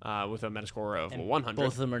 Yep. With a Metascore of And 100.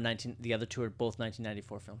 both of them are 19. The other 2 are both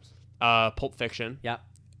 1994 films. Pulp Fiction. Yep.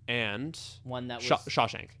 And One that was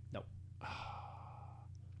Shawshank. No.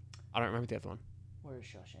 I don't remember the other one. Where is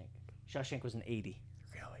Shawshank? Shawshank was an 80.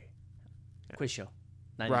 Really? Quiz show.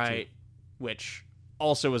 92. Right. Which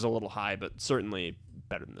also is a little high, but certainly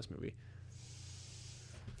better than this movie.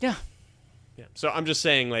 Yeah. Yeah. So I'm just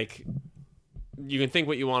saying, like, you can think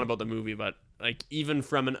what you want about the movie, but like even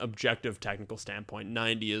from an objective technical standpoint,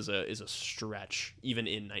 90 is a stretch, even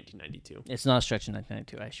in 1992. It's not a stretch in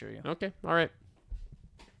 1992, I assure you. Okay. All right.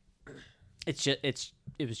 It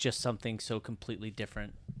was just something so completely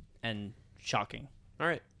different and shocking. All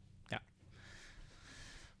right. Yeah.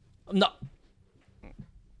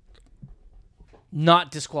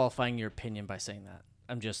 Not disqualifying your opinion by saying that.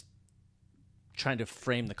 I'm just trying to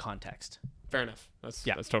frame the context. Fair enough. That's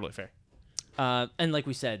totally fair. And like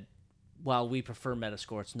we said, while we prefer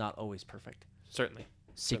Metascore, it's not always perfect. Certainly.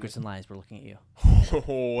 Secrets and Lies, we're looking at you.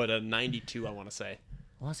 Oh, at a 92, I want to say.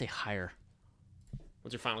 I want to say higher.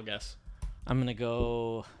 What's your final guess? I'm going to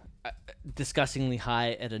go disgustingly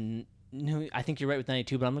high at I think you're right with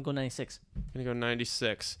 92, but I'm going to go 96. I'm going to go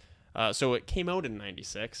 96. So it came out in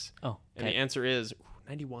 96. Oh, okay. And the answer is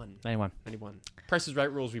 91. 91. 91. Price is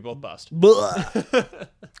Right rules, we both bust.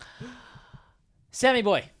 Sammy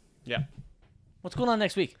boy. Yeah. What's going on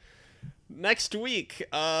next week? Next week,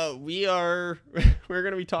 we're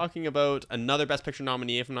going to be talking about another Best Picture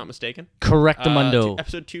nominee, if I'm not mistaken. Correctamundo.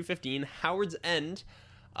 Episode 215, Howard's End.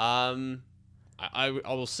 I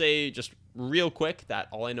will say just real quick that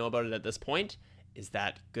all I know about it at this point is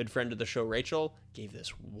that good friend of the show, Rachel, gave this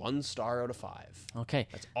 1 star out of 5. Okay.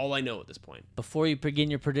 That's all I know at this point. Before you begin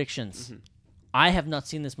your predictions, I have not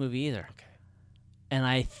seen this movie either. Okay.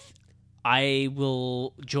 And I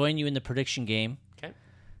will join you in the prediction game. Okay.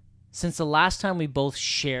 Since the last time we both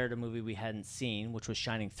shared a movie we hadn't seen, which was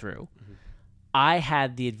Shining Through, I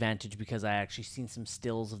had the advantage because I actually seen some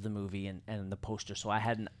stills of the movie and the poster, so I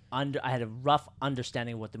had a rough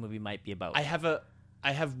understanding of what the movie might be about. I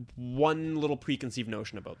have one little preconceived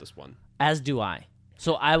notion about this one. As do I.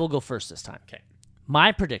 So I will go first this time. Okay.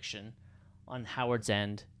 My prediction on Howard's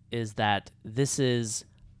End is that this is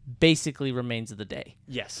basically Remains of the Day.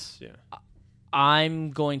 Yes. Yeah.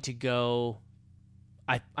 I'm going to go.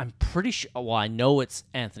 I'm pretty sure. Well, I know it's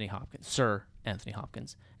Anthony Hopkins, Sir Anthony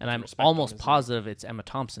Hopkins, and I'm almost positive it's Emma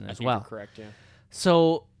Thompson as well. You're correct. Yeah.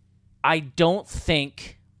 So I don't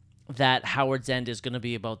think that Howard's End is going to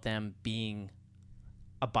be about them being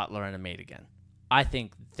a butler and a maid again. I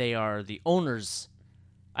think they are the owners.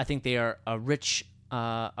 I think they are a rich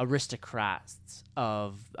aristocrats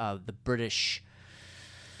of the British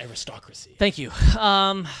aristocracy. Thank you.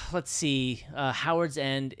 Let's see. Howard's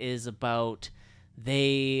End is about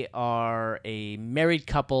they are a married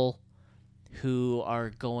couple who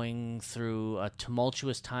are going through a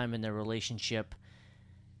tumultuous time in their relationship,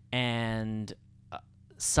 and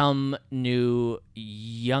some new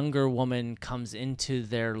younger woman comes into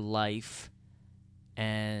their life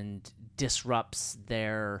and disrupts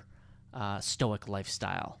their stoic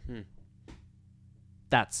lifestyle.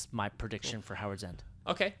 That's my prediction for Howard's End.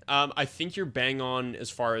 Okay. I think you're bang on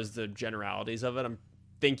as far as the generalities of it. I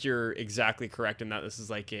think you're exactly correct in that this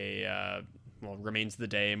is like a, Remains of the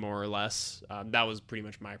Day, more or less. That was pretty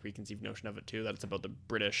much my preconceived notion of it, too, that it's about the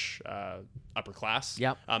British upper class.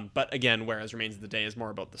 Yep. But again, whereas Remains of the Day is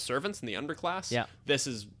more about the servants and the underclass, yep. This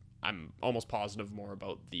is, I'm almost positive, more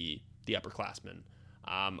about the upperclassmen.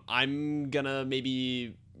 I'm going to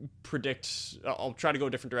maybe predict, I'll try to go a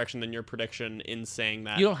different direction than your prediction in saying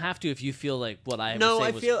that. You don't have to if you feel like what I No,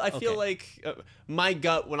 would say I was, feel like my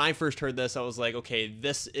gut, when I first heard this, I was like, okay,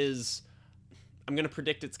 this is, I'm going to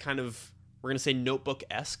predict it's kind of, we're going to say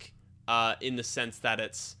Notebook-esque in the sense that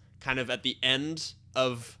it's kind of at the end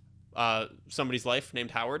of somebody's life named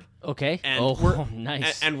Howard. Okay. And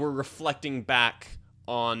nice. And we're reflecting back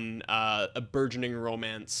on a burgeoning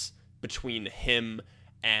romance between him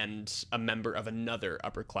and a member of another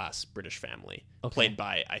upper-class British family, played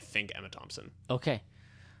by, I think, Emma Thompson. Okay.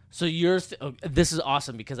 So this is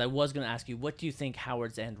awesome because I was going to ask you, what do you think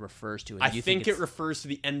Howard's End refers to? And I think it refers to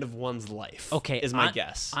the end of one's life. Okay, is my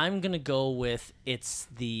guess. I'm going to go with it's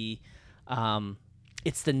the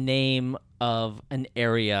name of an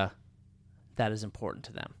area that is important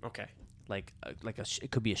to them. Okay.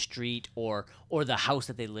 It could be a street or the house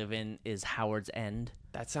that they live in is Howard's End.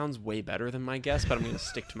 That sounds way better than my guess, but I'm going to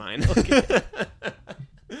stick to mine.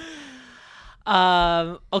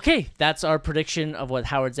 Okay, that's our prediction of what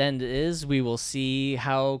Howard's End is. We will see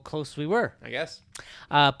how close we were. I guess.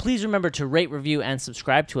 Please remember to rate, review, and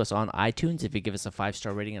subscribe to us on iTunes. If you give us a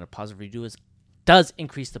 5-star rating and a positive review, does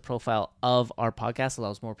increase the profile of our podcast,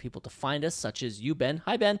 allows more people to find us, such as you, Ben.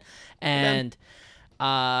 Hi, Ben. And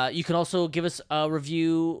you can also give us a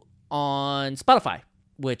review on Spotify,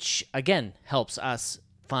 which, again, helps us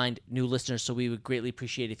find new listeners. So we would greatly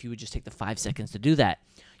appreciate if you would just take the 5 seconds to do that.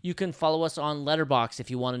 You can follow us on Letterboxd if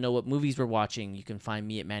you want to know what movies we're watching. You can find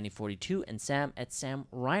me at Manny42 and Sam at Sam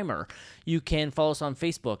Reimer. You can follow us on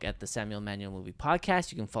Facebook at the Samuel Manuel Movie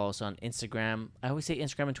Podcast. You can follow us on Instagram. I always say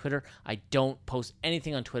Instagram and Twitter. I don't post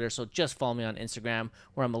anything on Twitter, so just follow me on Instagram,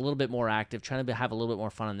 where I'm a little bit more active, trying to have a little bit more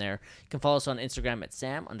fun on there. You can follow us on Instagram at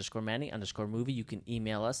Sam_Manny_movie. You can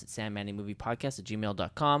email us at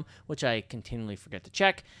sammanymoviepodcast@gmail.com, which I continually forget to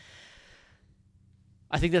check.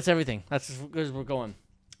 I think that's everything. That's as good as we're going.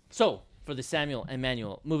 So, for the Samuel and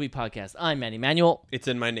Manuel Movie Podcast, I'm Manny Manuel. It's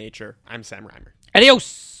in my nature. I'm Sam Reimer.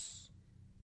 Adios!